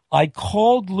 I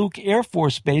called Luke Air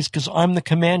Force Base because I'm the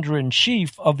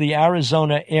commander-in-chief of the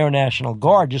Arizona Air National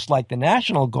Guard, just like the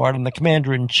National Guard. I'm the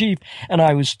commander-in-chief, and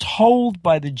I was told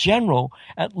by the general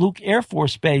at Luke Air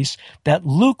Force Base that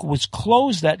Luke was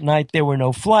closed that night. There were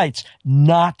no flights.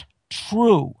 Not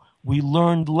true. We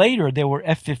learned later there were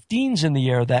F-15s in the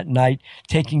air that night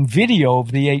taking video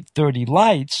of the 8:30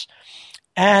 lights.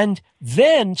 And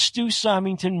then Stu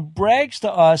Symington brags to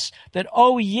us that,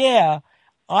 oh, yeah,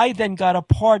 I then got a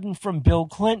pardon from Bill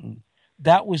Clinton.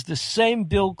 That was the same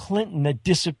Bill Clinton that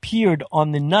disappeared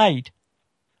on the night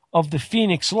of the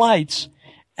Phoenix Lights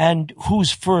and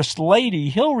whose first lady,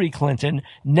 Hillary Clinton,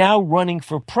 now running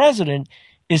for president,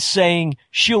 is saying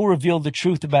she'll reveal the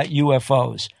truth about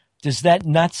UFOs. Does that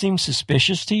not seem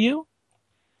suspicious to you?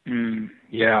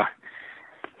 Yeah.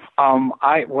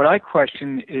 What I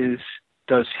question is,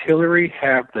 does Hillary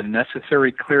have the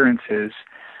necessary clearances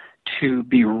to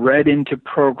be read into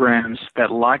programs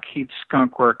that Lockheed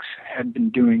Skunk Works had been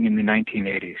doing in the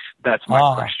 1980s? That's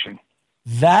my question.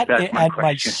 That's my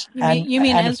question. You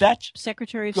mean as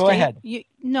Secretary of State? Go ahead.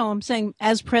 No, I'm saying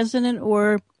as president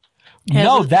or...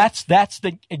 No, that's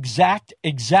the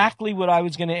exactly what I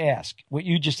was going to ask, what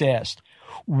you just asked.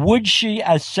 Would she,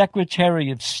 as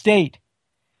Secretary of State,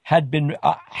 had been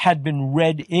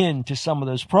read into some of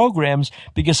those programs?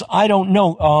 Because I don't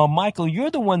know. Michael,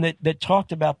 you're the one that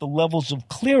talked about the levels of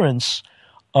clearance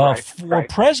for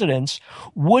presidents.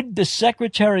 Would the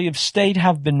Secretary of State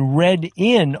have been read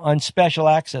in on special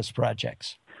access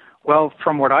projects? Well,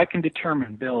 from what I can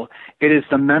determine, Bill, it is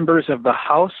the members of the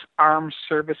House Armed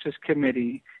Services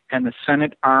Committee and the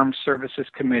Senate Armed Services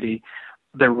Committee,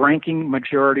 the ranking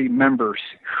majority members,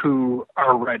 who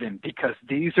are read in, because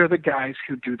these are the guys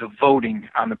who do the voting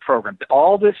on the program.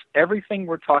 All this, everything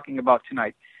we're talking about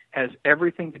tonight, has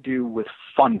everything to do with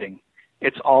funding.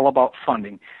 It's all about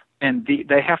funding. And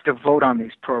they have to vote on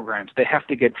these programs. They have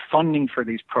to get funding for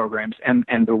these programs. And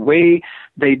the way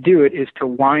they do it is to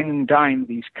wine and dine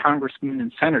these congressmen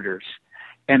and senators.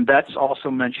 And that's also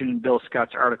mentioned in Bill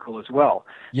Scott's article as well.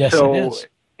 Yes, so, it is.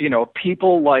 You know,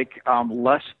 people like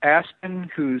Les Aspin,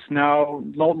 who's now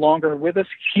no longer with us,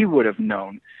 he would have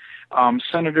known.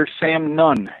 Senator Sam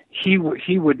Nunn, he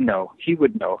would know. He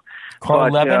would know.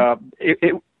 Carl Levin?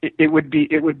 It would be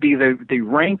the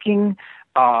ranking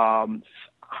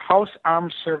House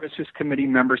Armed Services Committee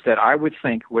members that I would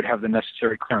think would have the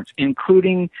necessary clearance,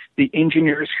 including the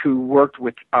engineers who worked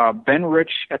with Ben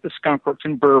Rich at the Skunk Works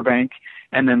in Burbank,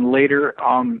 and then later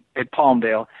at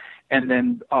Palmdale, and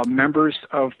then members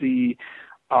of the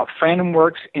Phantom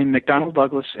Works in McDonnell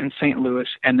Douglas in St. Louis,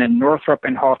 and then Northrop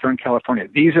and Hawthorne, California.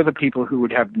 These are the people who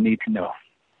would have the need to know.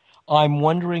 I'm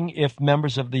wondering if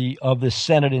members of the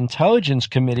Senate Intelligence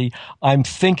Committee, I'm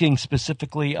thinking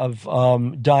specifically of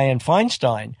Dianne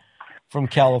Feinstein from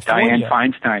California. Dianne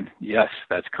Feinstein, yes,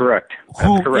 that's correct.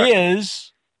 Who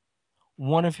is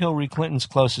one of Hillary Clinton's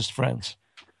closest friends.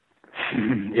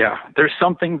 Yeah, there's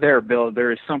something there, Bill.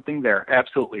 There is something there,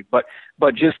 absolutely. But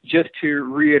just to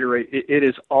reiterate, it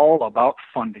is all about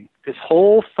funding. This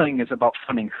whole thing is about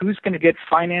funding. Who's going to get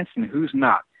financed and who's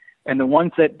not? And the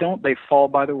ones that don't, they fall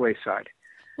by the wayside.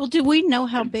 Well, do we know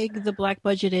how big the black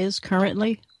budget is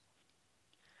currently?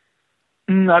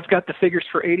 I've got the figures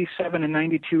for 87 and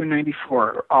 92 and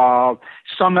 94.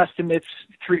 Some estimates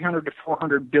 300 to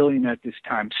 400 billion at this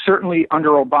time. Certainly under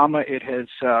Obama, it has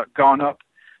gone up.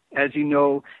 As you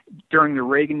know, during the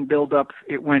Reagan buildup,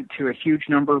 it went to a huge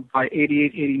number. By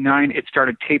 88, 89, it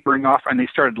started tapering off, and they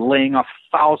started laying off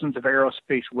thousands of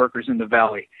aerospace workers in the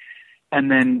valley. And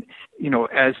then, you know,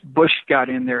 as Bush got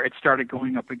in there, it started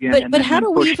going up again. But how do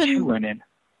we Bush even? went in.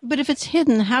 But if it's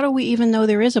hidden, how do we even know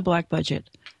there is a black budget?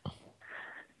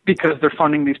 Because they're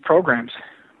funding these programs.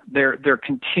 They're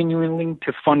continuing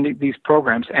to fund these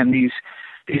programs, and these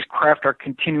craft are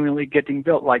continually getting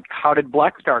built. Like, how did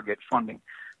Black Star get funding?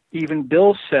 Even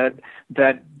Bill said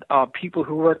that people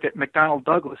who worked at McDonnell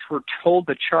Douglas were told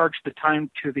to charge the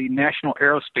time to the National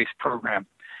Aerospace Program.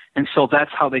 And so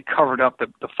that's how they covered up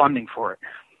the funding for it.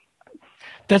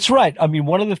 That's right. I mean,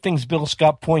 one of the things Bill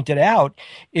Scott pointed out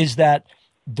is that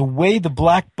the way the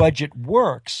black budget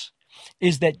works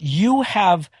is that you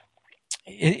have,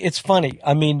 it's funny.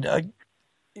 I mean,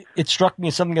 it struck me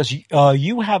as something else.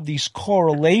 You have these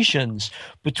correlations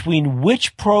between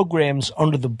which programs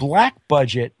under the black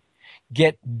budget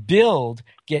get billed,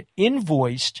 get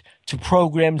invoiced to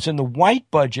programs in the white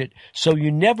budget, so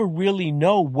you never really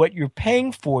know what you're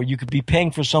paying for. You could be paying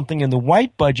for something in the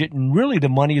white budget, and really the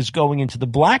money is going into the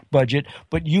black budget,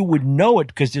 but you would know it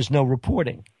because there's no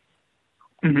reporting.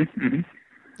 Mm-hmm, mm-hmm.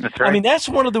 That's right. I mean, that's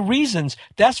one of the reasons.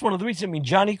 I mean,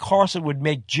 Johnny Carson would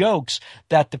make jokes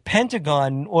that the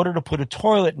Pentagon, in order to put a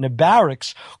toilet in a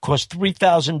barracks, cost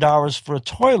 $3,000 for a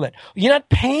toilet. You're not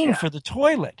paying for the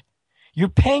toilet. You're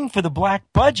paying for the black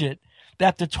budget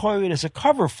that the toilet is a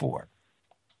cover for.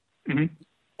 Mm-hmm.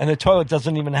 And the toilet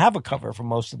doesn't even have a cover for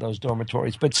most of those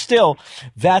dormitories. But still,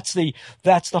 that's the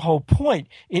whole point.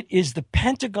 It is the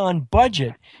Pentagon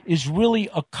budget is really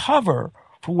a cover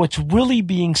for what's really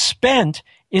being spent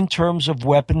in terms of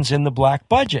weapons in the black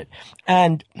budget.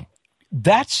 And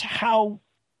that's how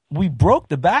we broke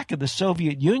the back of the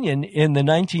Soviet Union in the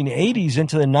 1980s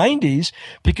into the 90s,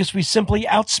 because we simply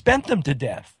outspent them to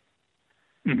death.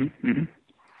 Mm-hmm, mm-hmm.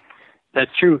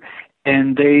 That's true.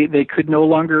 And they could no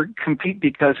longer compete,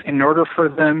 because in order for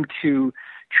them to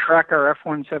track our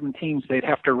F-117s, they'd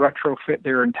have to retrofit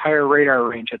their entire radar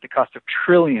range at the cost of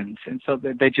trillions. And so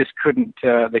they just couldn't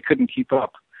keep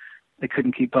up. They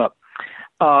couldn't keep up.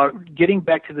 Getting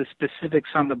back to the specifics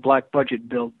on the black budget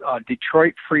bill,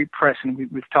 Detroit Free Press, and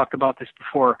we've talked about this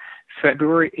before,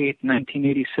 February 8,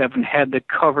 1987, had the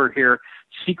cover here.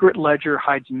 Secret ledger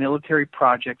hides military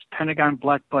projects. Pentagon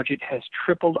black budget has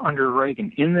tripled under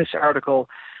Reagan. In this article,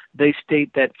 they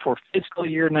state that for fiscal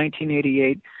year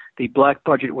 1988, the black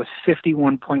budget was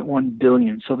 $51.1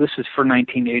 billion. So this is for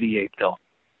 1988, Bill.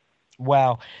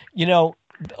 Wow. You know,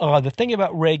 the thing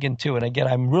about Reagan, too, and again,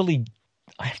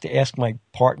 I have to ask my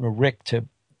partner, Rick, to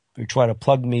try to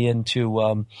plug me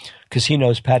into, because he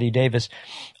knows Patty Davis.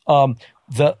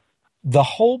 The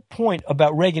whole point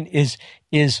about Reagan is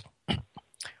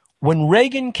when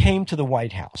Reagan came to the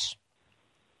White House,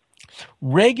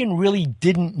 Reagan really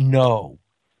didn't know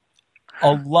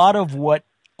a lot of what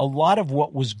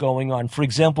was going on. For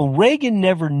example, Reagan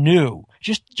never knew,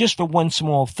 just for one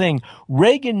small thing,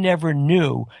 Reagan never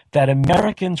knew that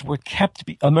American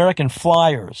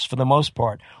flyers, for the most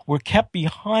part, were kept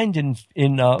behind in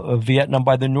Vietnam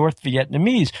by the North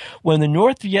Vietnamese when the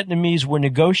North Vietnamese were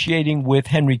negotiating with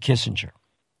Henry Kissinger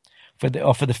for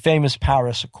the famous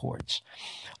Paris Accords.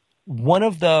 One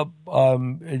of the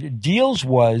deals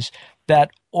was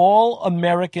that all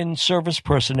American service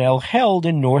personnel held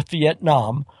in North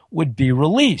Vietnam would be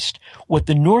released. What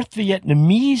the North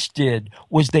Vietnamese did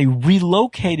was they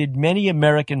relocated many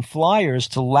American flyers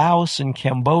to Laos and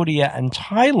Cambodia and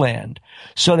Thailand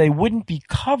so they wouldn't be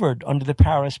covered under the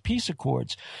Paris Peace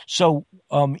Accords. So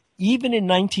even in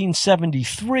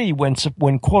 1973, when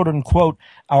quote unquote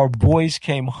our boys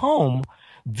came home,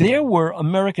 there were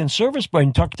American service,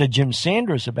 and talked to Jim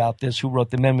Sanders about this, who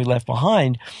wrote The Men We Left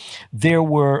Behind. There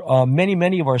were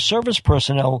many of our service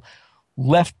personnel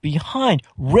left behind.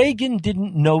 Reagan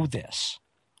didn't know this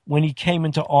when he came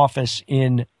into office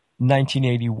in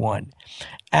 1981.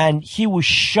 And he was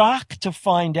shocked to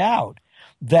find out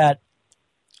that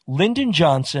Lyndon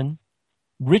Johnson,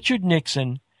 Richard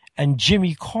Nixon, and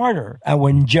Jimmy Carter,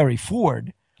 and Jerry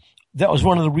Ford, that was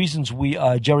one of the reasons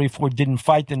Jerry Ford didn't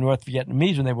fight the North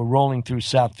Vietnamese when they were rolling through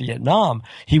South Vietnam.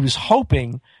 He was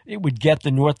hoping it would get the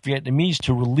North Vietnamese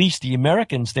to release the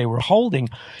Americans they were holding.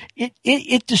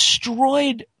 It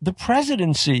destroyed the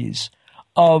presidencies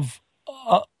of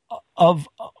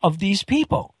these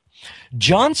people.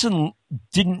 Johnson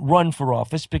didn't run for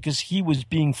office because he was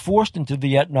being forced into the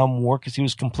Vietnam War because he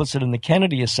was complicit in the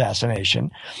Kennedy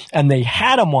assassination, and they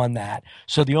had him on that.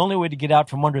 So the only way to get out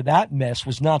from under that mess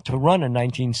was not to run in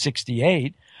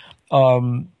 1968.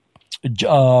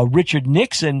 Richard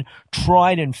Nixon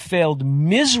tried and failed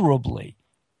miserably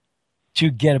to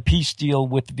get a peace deal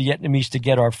with the Vietnamese to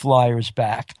get our flyers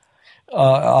back.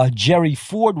 Jerry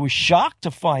Ford was shocked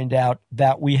to find out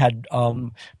that we had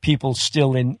people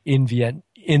still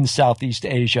in Southeast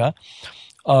Asia.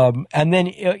 And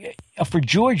then for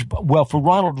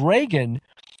Ronald Reagan,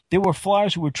 there were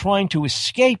flyers who were trying to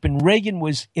escape, and Reagan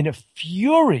was in a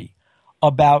fury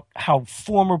about how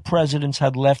former presidents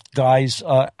had left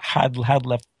had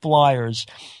left flyers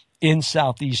in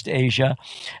Southeast Asia.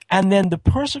 And then the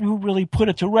person who really put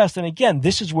it to rest, and again,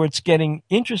 this is where it's getting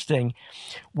interesting,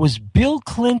 was Bill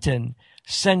Clinton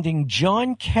sending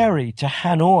John Kerry to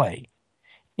Hanoi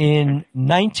in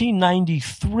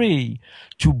 1993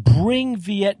 to bring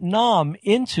Vietnam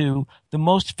into the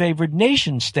most favored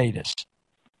nation status.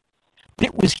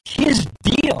 It was his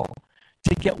deal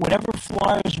to get whatever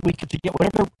flyers we could, to get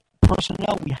whatever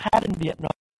personnel we had in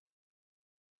Vietnam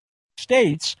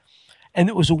States, and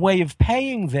it was a way of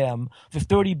paying them the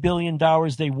 $30 billion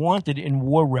they wanted in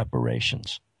war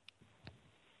reparations.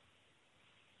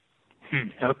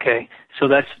 Okay, so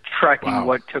that's tracking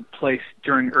what took place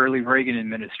during early Reagan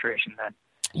administration then.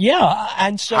 Yeah,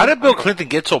 and so... How did Bill Clinton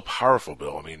get so powerful,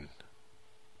 Bill? I mean...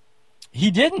 He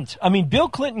didn't. I mean, Bill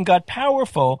Clinton got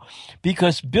powerful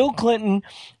because Bill Clinton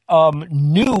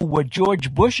knew what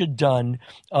George Bush had done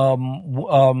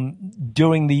during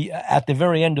at the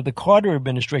very end of the Carter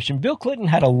administration. Bill Clinton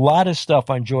had a lot of stuff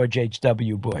on George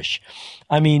H.W. Bush.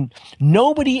 I mean,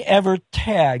 nobody ever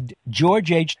tagged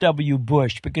George H.W.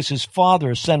 Bush because his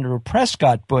father, Senator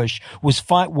Prescott Bush, was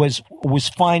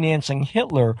financing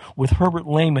Hitler with Herbert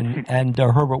Lehman and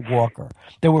Herbert Walker.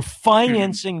 They were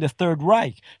financing the Third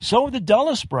Reich. So were the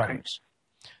Dulles brothers.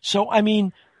 So, I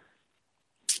mean,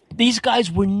 these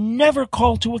guys were never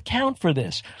called to account for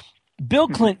this. Bill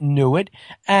Clinton knew it,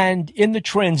 and in the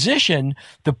transition,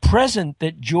 the present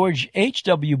that George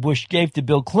H.W. Bush gave to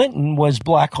Bill Clinton was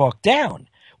Black Hawk Down,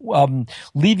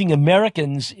 leaving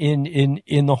Americans in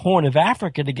the Horn of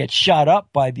Africa to get shot up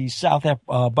by these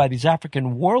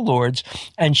African warlords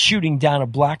and shooting down a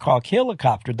Black Hawk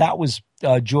helicopter. That was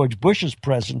George Bush's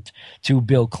present to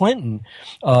Bill Clinton.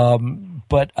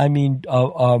 But I mean,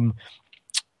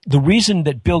 the reason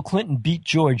that Bill Clinton beat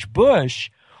George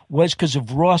Bush was because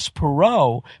of Ross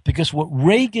Perot, because what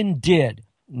Reagan did,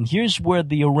 and here's where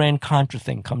the Iran-Contra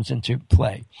thing comes into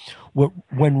play.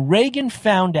 When Reagan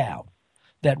found out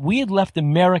that we had left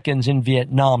Americans in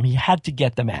Vietnam, he had to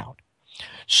get them out.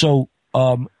 So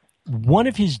one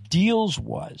of his deals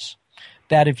was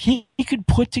that if he could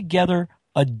put together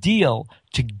a deal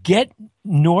to get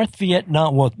North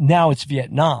Vietnam, well, now it's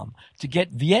Vietnam, to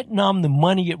get Vietnam the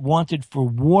money it wanted for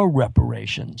war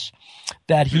reparations,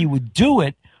 that he would do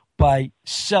it by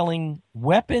selling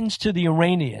weapons to the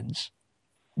Iranians,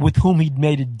 with whom he'd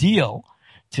made a deal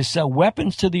to sell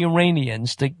weapons to the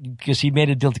Iranians, because he made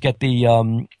a deal to get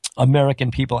the American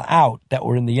people out that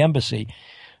were in the embassy.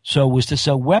 So it was to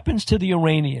sell weapons to the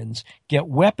Iranians, get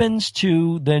weapons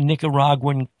to the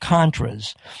Nicaraguan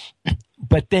Contras,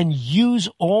 but then use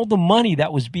all the money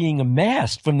that was being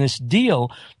amassed from this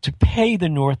deal to pay the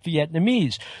North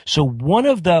Vietnamese. So one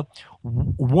of the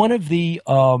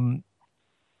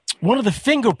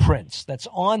fingerprints that's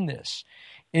on this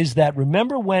is that,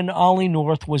 remember when Ollie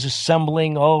North was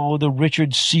assembling the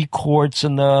Richard Secourts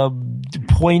and the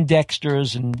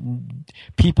Poindexters and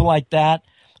people like that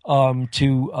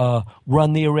to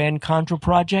run the Iran-Contra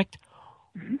project?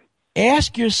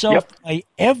 Ask yourself why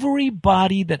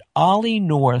everybody that Ollie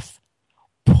North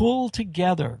pulled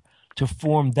together to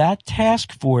form that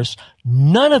task force,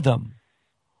 none of them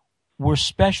were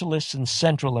specialists in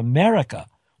Central America,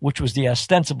 which was the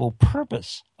ostensible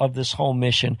purpose of this whole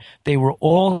mission. They were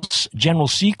all General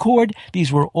Secord.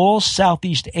 These were all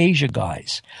Southeast Asia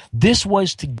guys. This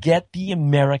was to get the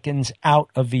Americans out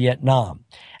of Vietnam.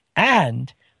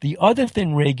 And the other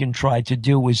thing Reagan tried to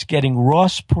do was getting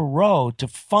Ross Perot to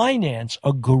finance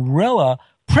a guerrilla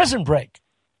prison break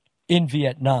in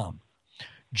Vietnam.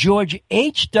 George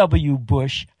H.W.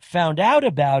 Bush found out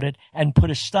about it and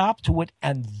put a stop to it,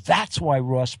 and that's why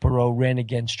Ross Perot ran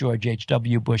against George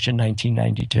H.W. Bush in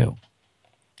 1992,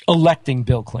 electing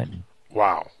Bill Clinton.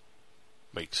 Wow.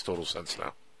 Makes total sense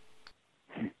now.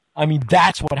 I mean,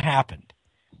 that's what happened.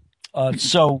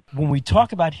 So when we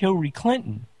talk about Hillary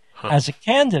Clinton as a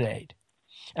candidate,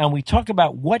 and we talk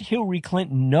about what Hillary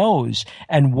Clinton knows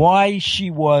and why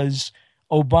she was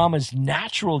Obama's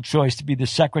natural choice to be the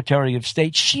Secretary of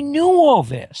State, she knew all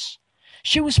this.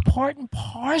 She was part and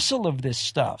parcel of this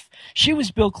stuff. She was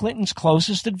Bill Clinton's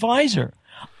closest advisor.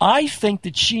 I think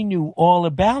that she knew all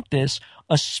about this,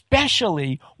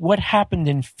 especially what happened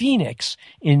in Phoenix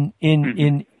in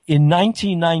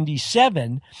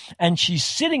 1997, and she's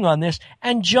sitting on this.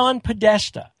 And John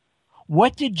Podesta.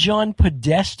 What did John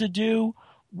Podesta do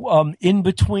in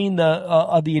between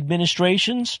the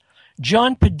administrations?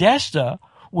 John Podesta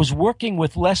was working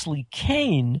with Leslie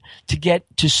Kean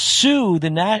to sue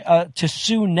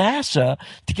NASA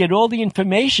to get all the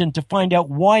information to find out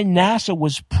why NASA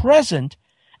was present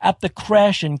at the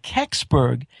crash in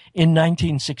Kecksburg in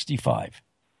 1965.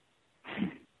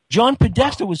 John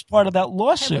Podesta was part of that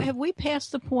lawsuit. Have we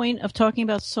passed the point of talking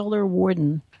about Solar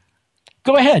Warden?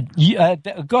 Go ahead.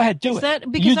 Go ahead. Do it.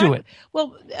 You do it.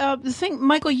 Well, the thing,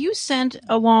 Michael, you sent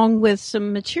along with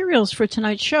some materials for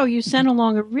tonight's show. You sent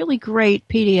along a really great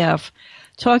PDF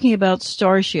talking about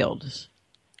Starshield,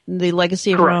 the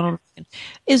legacy of Ronald Reagan.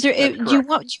 Is there? Do you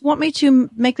want me to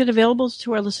make that available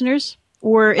to our listeners,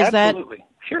 or is Absolutely.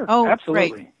 Sure. Oh, absolutely.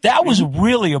 great. That was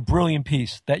really a brilliant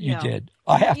piece that you did.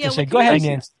 I have to say. Go ahead,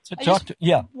 Nancy.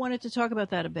 Wanted to talk about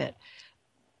that a bit.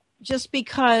 Just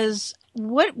because,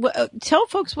 tell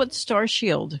folks what Star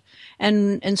Shield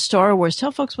and Star Wars.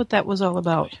 Tell folks what that was all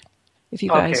about. If you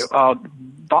guys. Okay.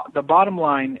 The bottom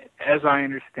line, as I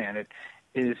understand it,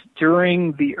 is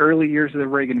during the early years of the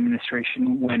Reagan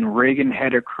administration, when Reagan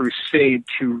had a crusade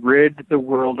to rid the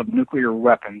world of nuclear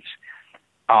weapons.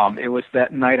 It was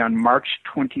that night on March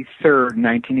 23rd,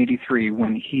 1983,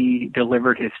 when he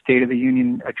delivered his State of the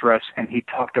Union address, and he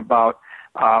talked about,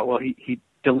 he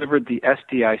delivered the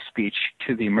SDI speech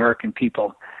to the American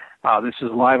people. This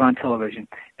was live on television.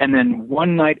 And then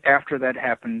one night after that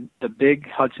happened, the big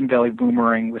Hudson Valley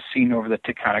boomerang was seen over the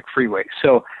Taconic Freeway.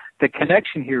 So the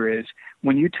connection here is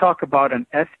when you talk about an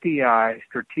SDI,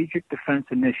 Strategic Defense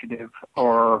Initiative,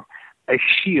 or a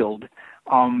SHIELD,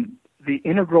 the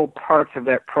integral parts of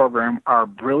that program are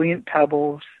brilliant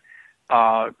pebbles,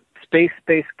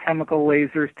 space-based chemical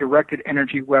lasers, directed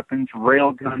energy weapons,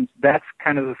 rail guns. That's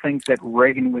kind of the things that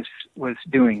Reagan was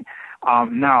doing.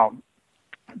 Now,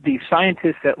 the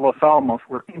scientists at Los Alamos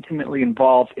were intimately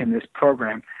involved in this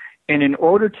program, and in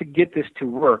order to get this to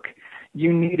work,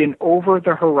 you need an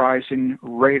over-the-horizon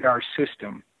radar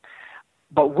system.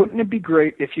 But wouldn't it be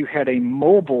great if you had a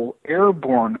mobile,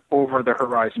 airborne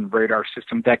over-the-horizon radar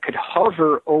system that could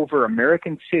hover over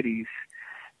American cities,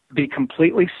 be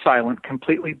completely silent,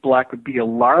 completely black, would be a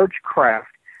large craft?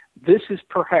 This is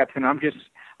perhaps, and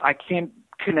I can't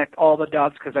connect all the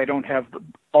dots because I don't have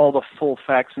all the full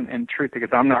facts and truth because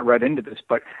I'm not read into this,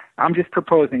 but I'm just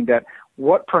proposing that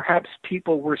what perhaps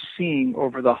people were seeing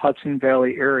over the Hudson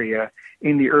Valley area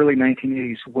in the early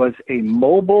 1980s was a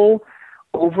mobile,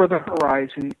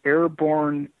 over-the-horizon,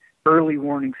 airborne early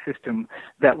warning system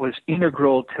that was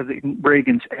integral to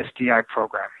Reagan's SDI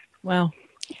program. Wow.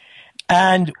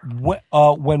 And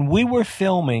when we were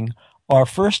filming our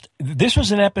first, this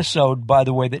was an episode, by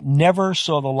the way, that never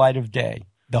saw the light of day.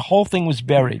 The whole thing was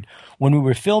buried. When we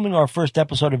were filming our first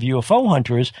episode of UFO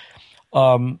Hunters,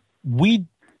 the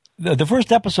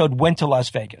first episode went to Las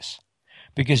Vegas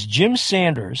because Jim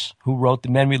Sanders, who wrote The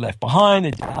Men We Left Behind,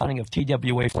 The Downing of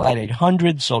TWA Flight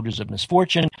 800, Soldiers of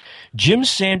Misfortune, Jim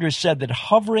Sanders said that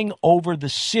hovering over the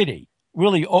city,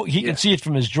 really, he could see it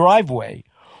from his driveway,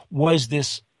 was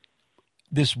this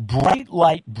bright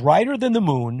light, brighter than the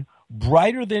moon,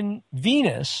 brighter than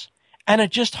Venus, and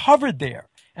it just hovered there.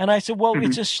 And I said, well,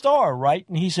 it's a star, right?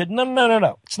 And he said,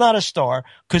 no. It's not a star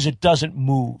because it doesn't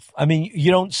move. I mean, you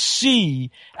don't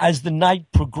see as the night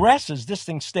progresses, this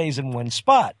thing stays in one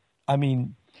spot. I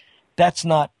mean, that's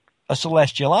not a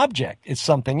celestial object. It's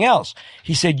something else.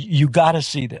 He said, you got to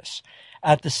see this.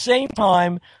 At the same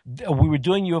time, we were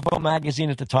doing UFO Magazine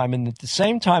at the time, and at the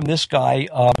same time, this guy,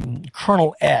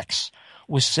 Colonel X,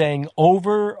 was saying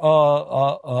over one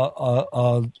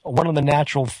of the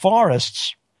natural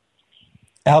forests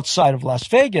outside of Las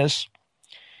Vegas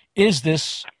is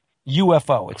this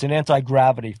UFO. It's an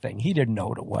anti-gravity thing. He didn't know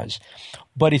what it was,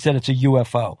 but he said it's a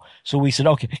UFO. So we said,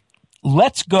 okay,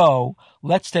 let's go.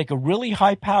 Let's take a really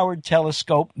high-powered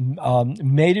telescope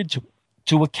mated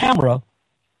to a camera,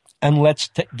 and let's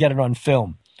get it on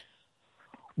film.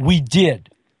 We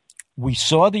did. We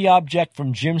saw the object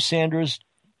from Jim Sanders'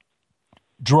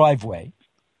 driveway.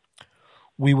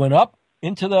 We went up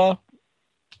into the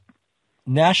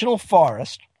National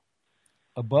Forest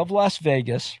above Las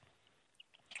Vegas.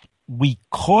 We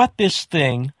caught this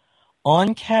thing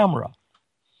on camera.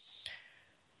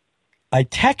 I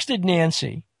texted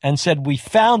Nancy and said, we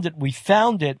found it.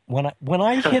 When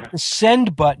I hit the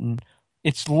send button,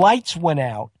 its lights went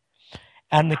out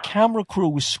and the camera crew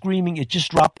was screaming. It just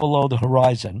dropped below the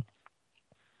horizon.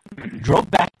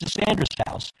 Drove back to Sanders'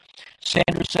 house.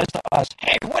 Sanders says to us,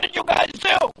 hey, what did you guys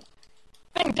do?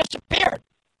 Thing disappeared.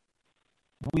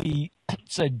 We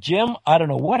said, Jim, I don't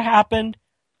know what happened.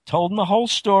 Told him the whole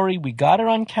story. We got it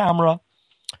on camera.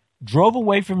 Drove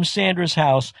away from Sanders'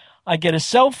 house. I get a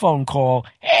cell phone call.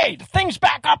 Hey, the thing's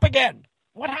back up again.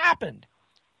 What happened?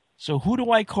 So who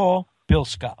do I call? Bill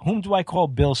Scott. Whom do I call?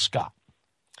 Bill Scott.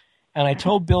 And I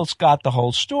told Bill Scott the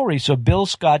whole story. So Bill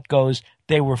Scott goes,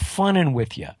 they were funning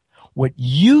with you. What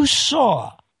you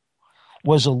saw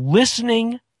was a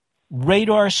listening,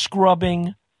 radar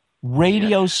scrubbing,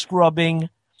 radio scrubbing,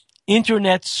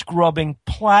 internet scrubbing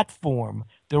platform.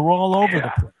 They're all over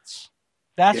the place.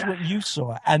 That's what you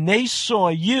saw. And they saw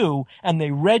you, and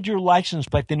they read your license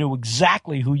plate. They knew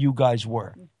exactly who you guys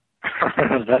were.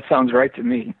 That sounds right to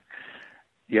me.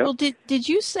 Yep. Well, did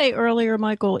you say earlier,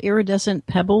 Michael, iridescent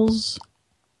pebbles?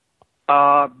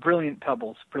 Brilliant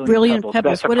pebbles. Brilliant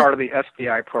pebbles. That's a part of the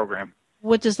SDI program.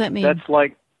 What does that mean? That's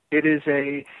like, it is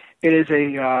a It is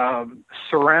a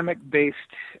ceramic-based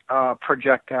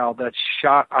projectile that's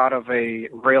shot out of a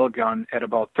railgun at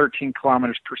about 13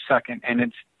 kilometers per second, and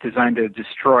it's designed to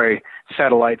destroy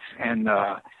satellites and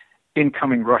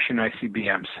incoming Russian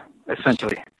ICBMs,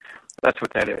 essentially. That's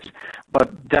what that is. But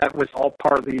that was all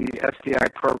part of the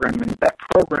SDI program, and that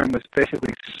program was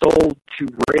basically sold to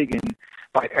Reagan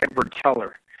by Edward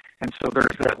Teller. And so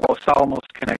there's that Los Alamos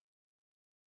connection.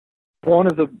 One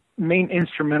of the main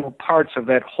instrumental parts of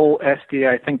that whole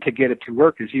SDI thing to get it to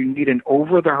work is you need an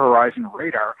over-the-horizon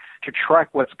radar to track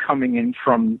what's coming in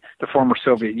from the former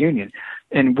Soviet Union.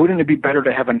 And wouldn't it be better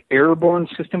to have an airborne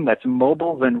system that's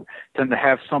mobile than to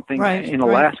have something in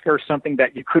Alaska or something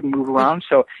that you couldn't move around?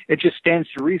 So it just stands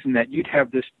to reason that you'd have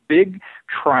this big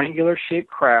triangular-shaped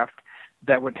craft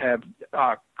that would have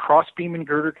cross-beam and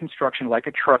girder construction like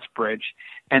a truss bridge,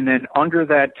 and then under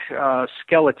that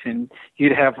skeleton,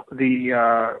 you'd have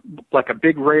the like a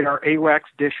big radar AWACS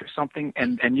dish or something,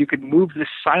 and you could move this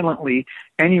silently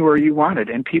anywhere you wanted,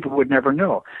 and people would never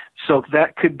know. So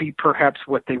that could be perhaps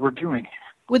what they were doing.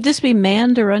 Would this be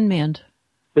manned or unmanned?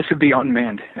 This would be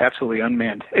unmanned, absolutely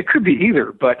unmanned. It could be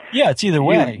either, but... Yeah, it's either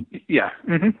way. Yeah,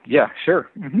 yeah, sure.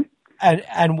 Mm-hmm.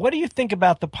 And what do you think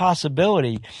about the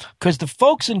possibility? Because the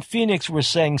folks in Phoenix were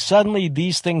saying suddenly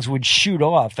these things would shoot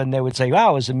off, and they would say, wow,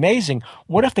 it was amazing.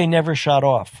 What if they never shot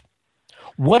off?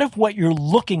 What if what you're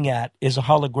looking at is a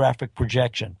holographic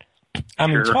projection? I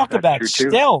mean, talk about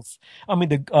stealth. I mean,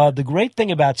 the great thing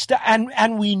about stealth,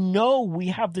 and we know we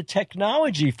have the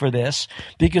technology for this,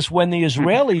 because when the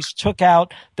Israelis took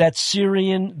out that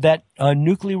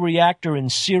nuclear reactor in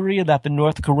Syria that the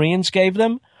North Koreans gave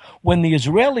them, when the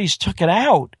Israelis took it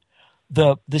out,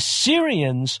 the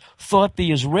Syrians thought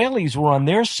the Israelis were on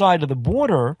their side of the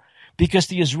border because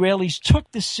the Israelis took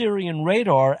the Syrian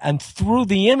radar and threw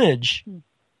the image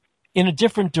in a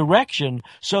different direction.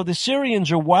 So the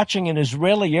Syrians are watching an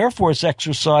Israeli Air Force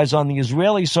exercise on the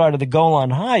Israeli side of the Golan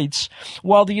Heights,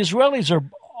 while the Israelis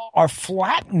are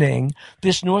flattening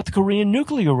this North Korean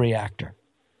nuclear reactor.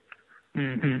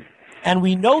 Mm-hmm. And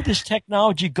we know this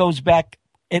technology goes back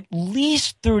at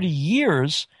least 30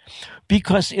 years,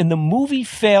 because in the movie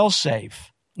Failsafe,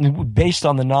 based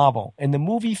on the novel, in the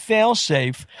movie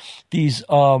Failsafe, these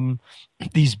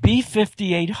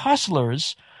B-58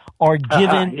 hustlers are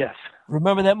given. Yes.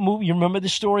 Remember that movie? You remember the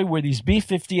story where these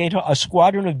a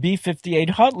squadron of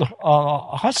B-58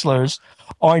 hustlers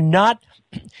are not,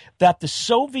 that the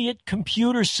Soviet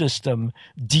computer system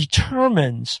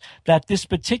determines that this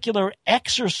particular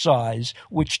exercise,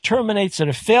 which terminates at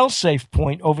a fail-safe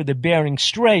point over the Bering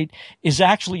Strait, is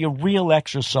actually a real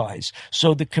exercise.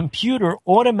 So the computer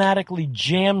automatically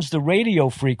jams the radio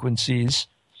frequencies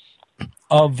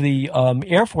of the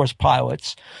Air Force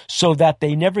pilots so that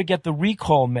they never get the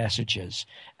recall messages.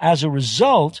 As a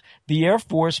result, the Air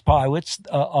Force pilots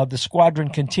of the squadron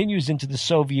continues into the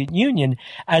Soviet Union.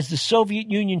 As the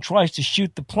Soviet Union tries to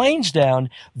shoot the planes down,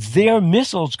 their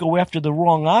missiles go after the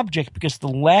wrong object, because the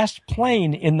last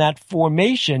plane in that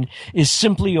formation is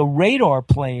simply a radar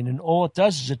plane, and all it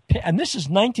does is and this is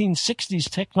 1960s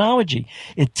technology.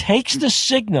 It takes the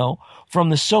signal from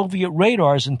the Soviet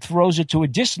radars and throws it to a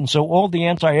distance, so all the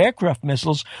anti-aircraft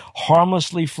missiles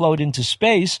harmlessly float into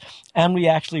space, and we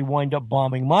actually wind up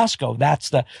bombing Moscow. That's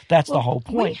the whole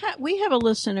point. We have a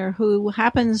listener who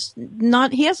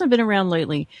he hasn't been around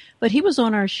lately, but he was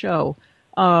on our show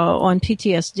on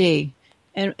PTSD,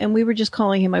 and we were just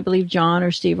calling him, I believe, John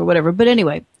or Steve or whatever. But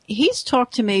anyway, he's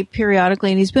talked to me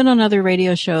periodically, and he's been on other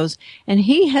radio shows, and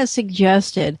he has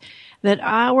suggested that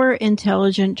our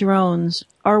intelligent drones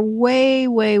are way,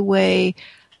 way, way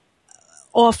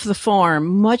off the farm,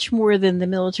 much more than the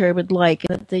military would like.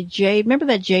 Remember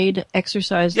that Jade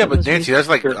exercise? Yeah, but Nancy, that's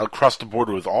like across the board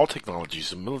with all technologies.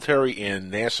 The military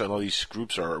and NASA and all these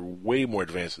groups are way more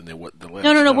advanced than what the last.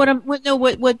 No.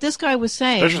 What this guy was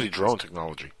saying, especially drone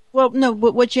technology. Well, no,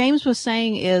 what James was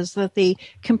saying is that the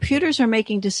computers are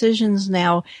making decisions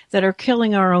now that are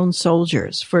killing our own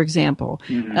soldiers, for example.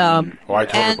 Mm-hmm. I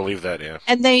totally believe that, yeah.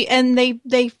 And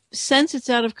they sense it's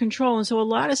out of control. And so a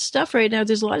lot of stuff right now,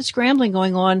 there's a lot of scrambling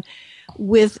going on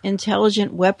with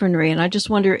intelligent weaponry. And I just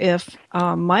wonder if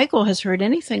Michael has heard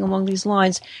anything along these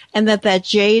lines, and that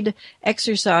Jade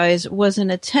exercise was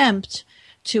an attempt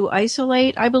to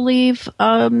isolate, I believe,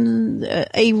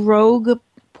 a rogue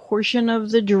portion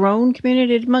of the drone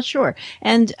community. I'm not sure.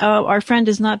 And our friend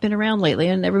has not been around lately,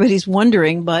 and everybody's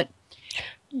wondering, but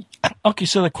okay,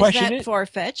 so the question is that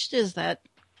far-fetched? Is that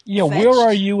fetched? Where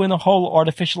are you in the whole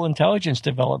artificial intelligence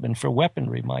development for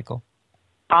weaponry, Michael?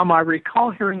 I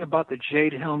recall hearing about the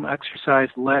Jade Helm exercise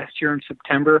last year in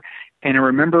September, and I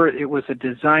remember it was a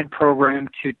design program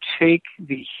to take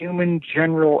the human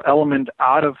general element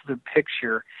out of the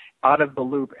picture, out of the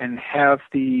loop, and have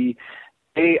the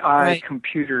AI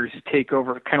computers take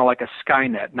over, kind of like a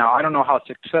Skynet. Now, I don't know how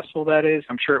successful that is.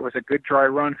 I'm sure it was a good dry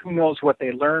run. Who knows what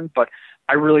they learned, but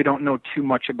I really don't know too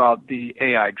much about the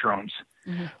AI drones.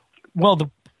 Mm-hmm. Well,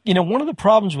 one of the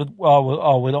problems with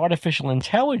artificial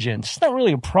intelligence, it's not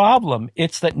really a problem.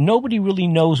 It's that nobody really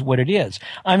knows what it is.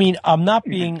 I mean, I'm not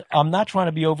trying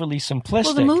to be overly simplistic.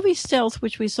 Well, the movie Stealth,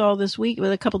 which we saw this week,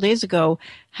 a couple days ago,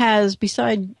 has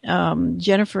beside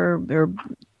Jennifer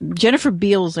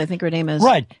Beals, I think her name is,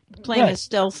 playing a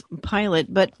stealth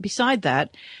pilot. But beside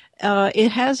that,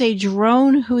 it has a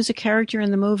drone who's a character in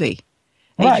the movie,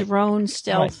 a drone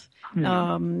stealth.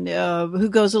 Who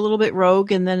goes a little bit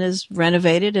rogue and then is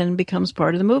renovated and becomes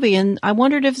part of the movie. And I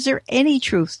wondered if there any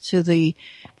truth to the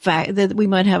fact that we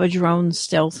might have a drone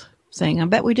stealth thing. I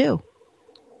bet we do.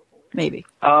 Maybe.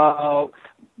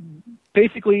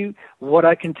 Basically, what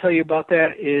I can tell you about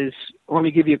that is, let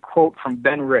me give you a quote from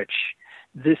Ben Rich.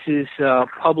 This is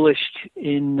published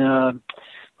in,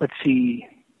 this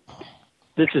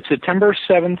is September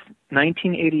 7th,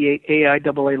 1988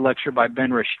 AIAA lecture by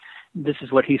Ben Rich. This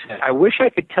is what he said. I wish I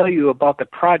could tell you about the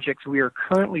projects we are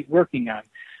currently working on.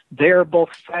 They are both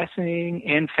fascinating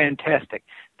and fantastic.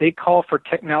 They call for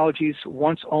technologies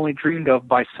once only dreamed of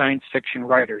by science fiction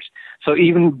writers. So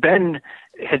even Ben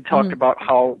had talked about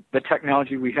how the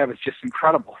technology we have is just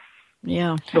incredible.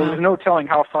 Yeah. So there's no telling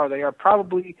how far they are.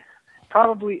 Probably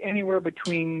anywhere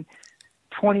between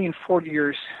 20 and 40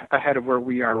 years ahead of where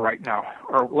we are right now.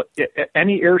 Or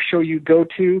any air show you go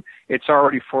to, it's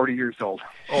already 40 years old.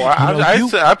 Oh,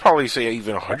 I'd probably say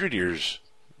even 100 years.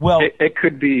 Well, it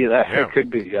could be that. Yeah. It could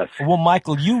be, yes. Well,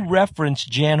 Michael, you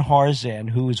referenced Jan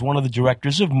Harzan, who is one of the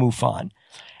directors of MUFON.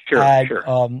 Sure.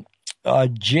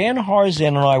 Jan Harzan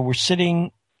and I were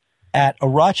sitting at a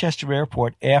Rochester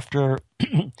airport after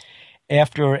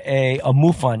a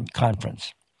MUFON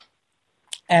conference.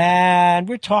 And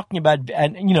we're talking about,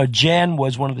 Jan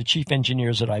was one of the chief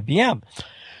engineers at IBM.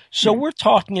 So we're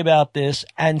talking about this.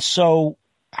 And so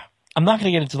I'm not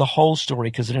going to get into the whole story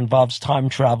because it involves time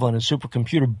travel and a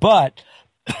supercomputer. But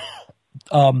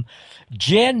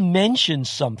Jan mentioned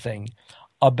something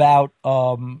about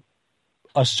a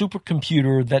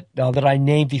supercomputer that I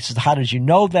named. He says, "How did you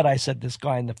know that?" I said, "This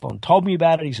guy on the phone told me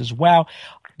about it." He says, "Wow,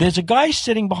 there's a guy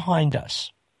sitting behind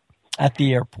us at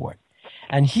the airport."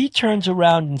 And he turns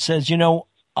around and says,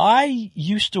 I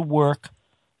used to work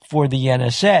for the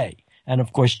NSA. And,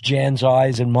 of course, Jan's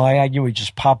eyes and my eye, we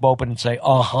just pop open and say,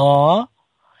 uh-huh.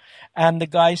 And the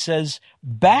guy says,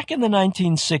 back in the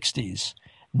 1960s,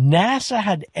 NASA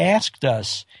had asked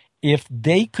us if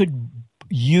they could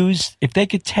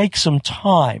take some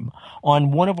time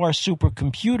on one of our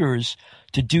supercomputers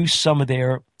to do some of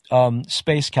their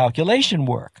space calculation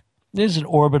work. This is an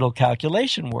orbital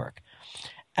calculation work.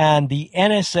 And the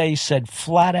NSA said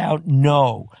flat out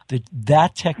no,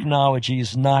 that technology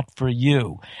is not for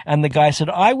you. And the guy said,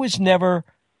 I was never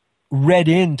read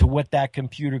into what that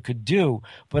computer could do,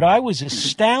 but I was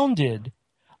astounded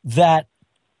that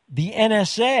the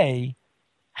NSA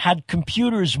had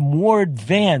computers more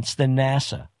advanced than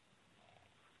NASA.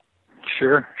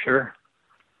 Sure.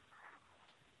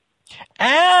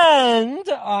 And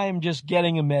I'm just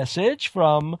getting a message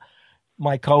from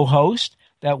my co-host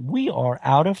that we are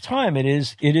out of time. It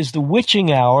is the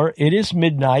witching hour. It is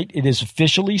midnight. It is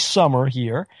officially summer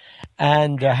here.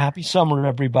 And happy summer,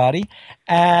 everybody.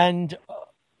 And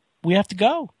we have to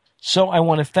go. So I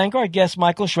want to thank our guest,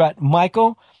 Michael Schratt.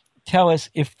 Michael, tell us,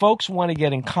 if folks want to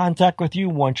get in contact with you,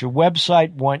 want your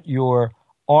website, want your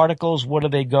articles, where do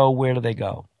they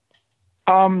go?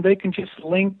 They can just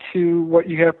link to what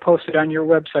you have posted on your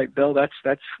website, Bill.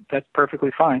 That's perfectly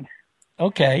fine.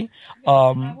 Okay. I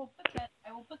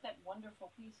will put that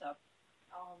wonderful piece up.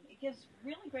 It gives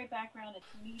really great background.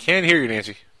 Can't hear you,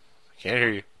 Nancy. Can't hear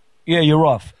you. Yeah, you're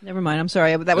off. Never mind. I'm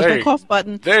sorry. That was my cough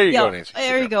button. There you go, Nancy.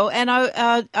 There you go. And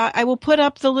I will put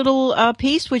up the little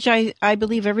piece, which I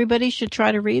believe everybody should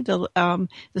try to read, the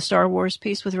Star Wars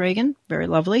piece with Reagan. Very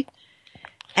lovely.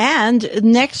 And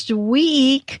next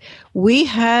week we're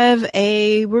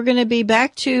going to be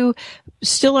back to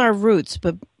still our roots,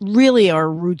 but really our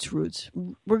roots.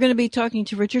 We're going to be talking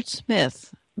to Richard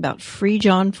Smith about Free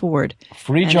John Ford.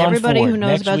 Everybody who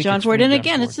knows about John Ford. And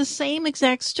again, it's the same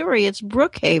exact story. It's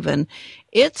Brookhaven.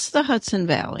 It's the Hudson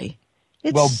Valley.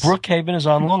 Brookhaven is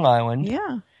on Long Island.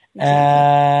 Yeah. Exactly.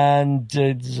 And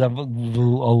there's a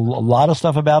lot of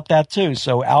stuff about that, too.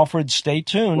 So, Alfred, stay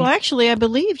tuned. Well, actually, I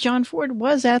believe John Ford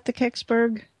was at the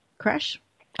Kecksburg crash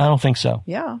I don't think so.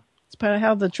 Yeah. It's part of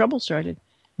how the trouble started.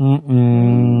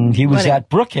 He was at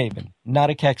Brookhaven, not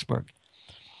at Kecksburg.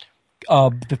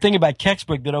 The thing about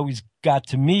Kecksburg that always got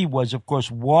to me was, of course,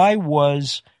 why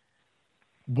was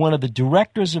one of the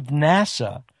directors of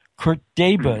NASA, Kurt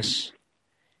Debus,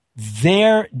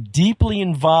 there deeply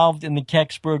involved in the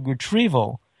Kecksburg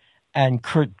retrieval, and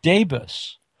Kurt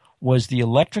Debus was the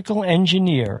electrical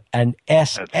engineer and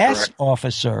SS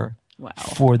officer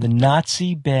for the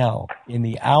Nazi Bell in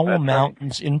the Owl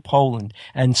Mountains in Poland.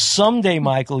 And someday,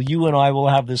 Michael, you and I will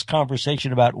have this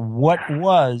conversation about what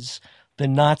was the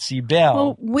Nazi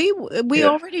Bell. Well, we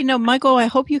already know, Michael. I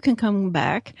hope you can come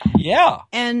back. Yeah.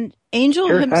 And Angel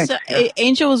himself,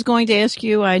 Angel is going to ask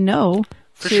you. I know.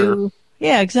 For sure.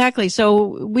 Yeah, exactly.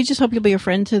 So we just hope you'll be a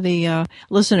friend to the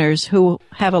listeners who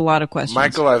have a lot of questions.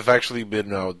 Michael, I've actually been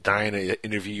dying to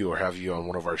interview you or have you on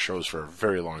one of our shows for a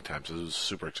very long time, so it was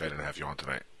super exciting to have you on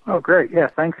tonight. Oh, great. Yeah,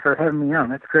 thanks for having me on.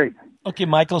 That's great. Okay,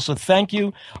 Michael, so thank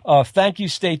you. Thank you.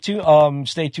 Stay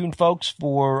tuned, folks,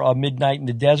 for Midnight in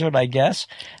the Desert, I guess.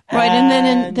 Right,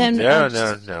 and then No,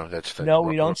 that's the... No,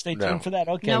 we don't stay tuned for that.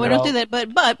 Okay. No, we don't do that.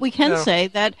 But we can say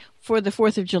that for the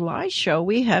 4th of July show,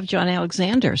 we have John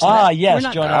Alexander. So yes,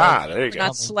 John Alexander. There you go.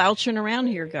 Not slouching around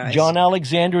here, guys. John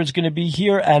Alexander is going to be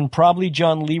here, and probably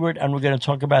John Liebert, and we're going to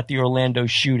talk about the Orlando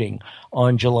shooting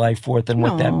on July 4th and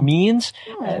what that means.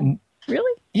 And,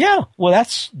 really? yeah. Well,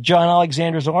 that's John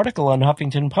Alexander's article on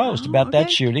Huffington Post about that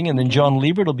shooting, and then John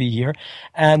Liebert will be here,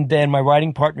 and then my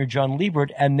writing partner, John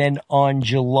Liebert, and then on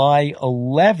July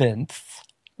 11th...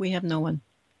 We have no one.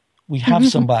 We have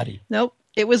somebody. Nope.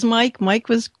 It was Mike. Mike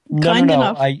was kind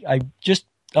enough.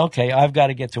 Okay, I've got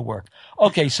to get to work.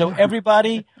 Okay, so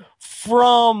everybody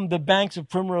from the banks of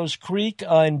Primrose Creek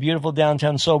in beautiful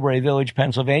downtown Salisbury Village,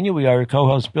 Pennsylvania, we are your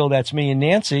co-host, Bill, that's me, and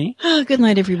Nancy. Good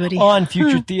night, everybody. On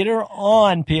Future Theater,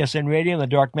 on PSN Radio, and the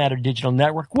Dark Matter Digital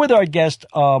Network, with our guest,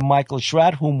 Michael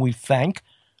Schratt, whom we thank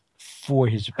for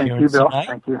his appearance tonight.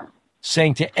 Thank you.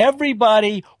 Saying to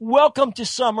everybody, welcome to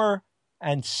summer,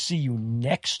 and see you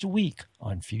next week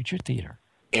on Future Theater.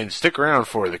 And stick around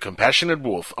for The Compassionate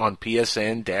Wolf on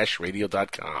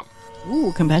PSN-radio.com.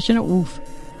 Ooh, Compassionate Wolf.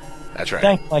 That's right.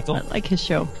 Thanks, Michael. I like his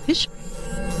show.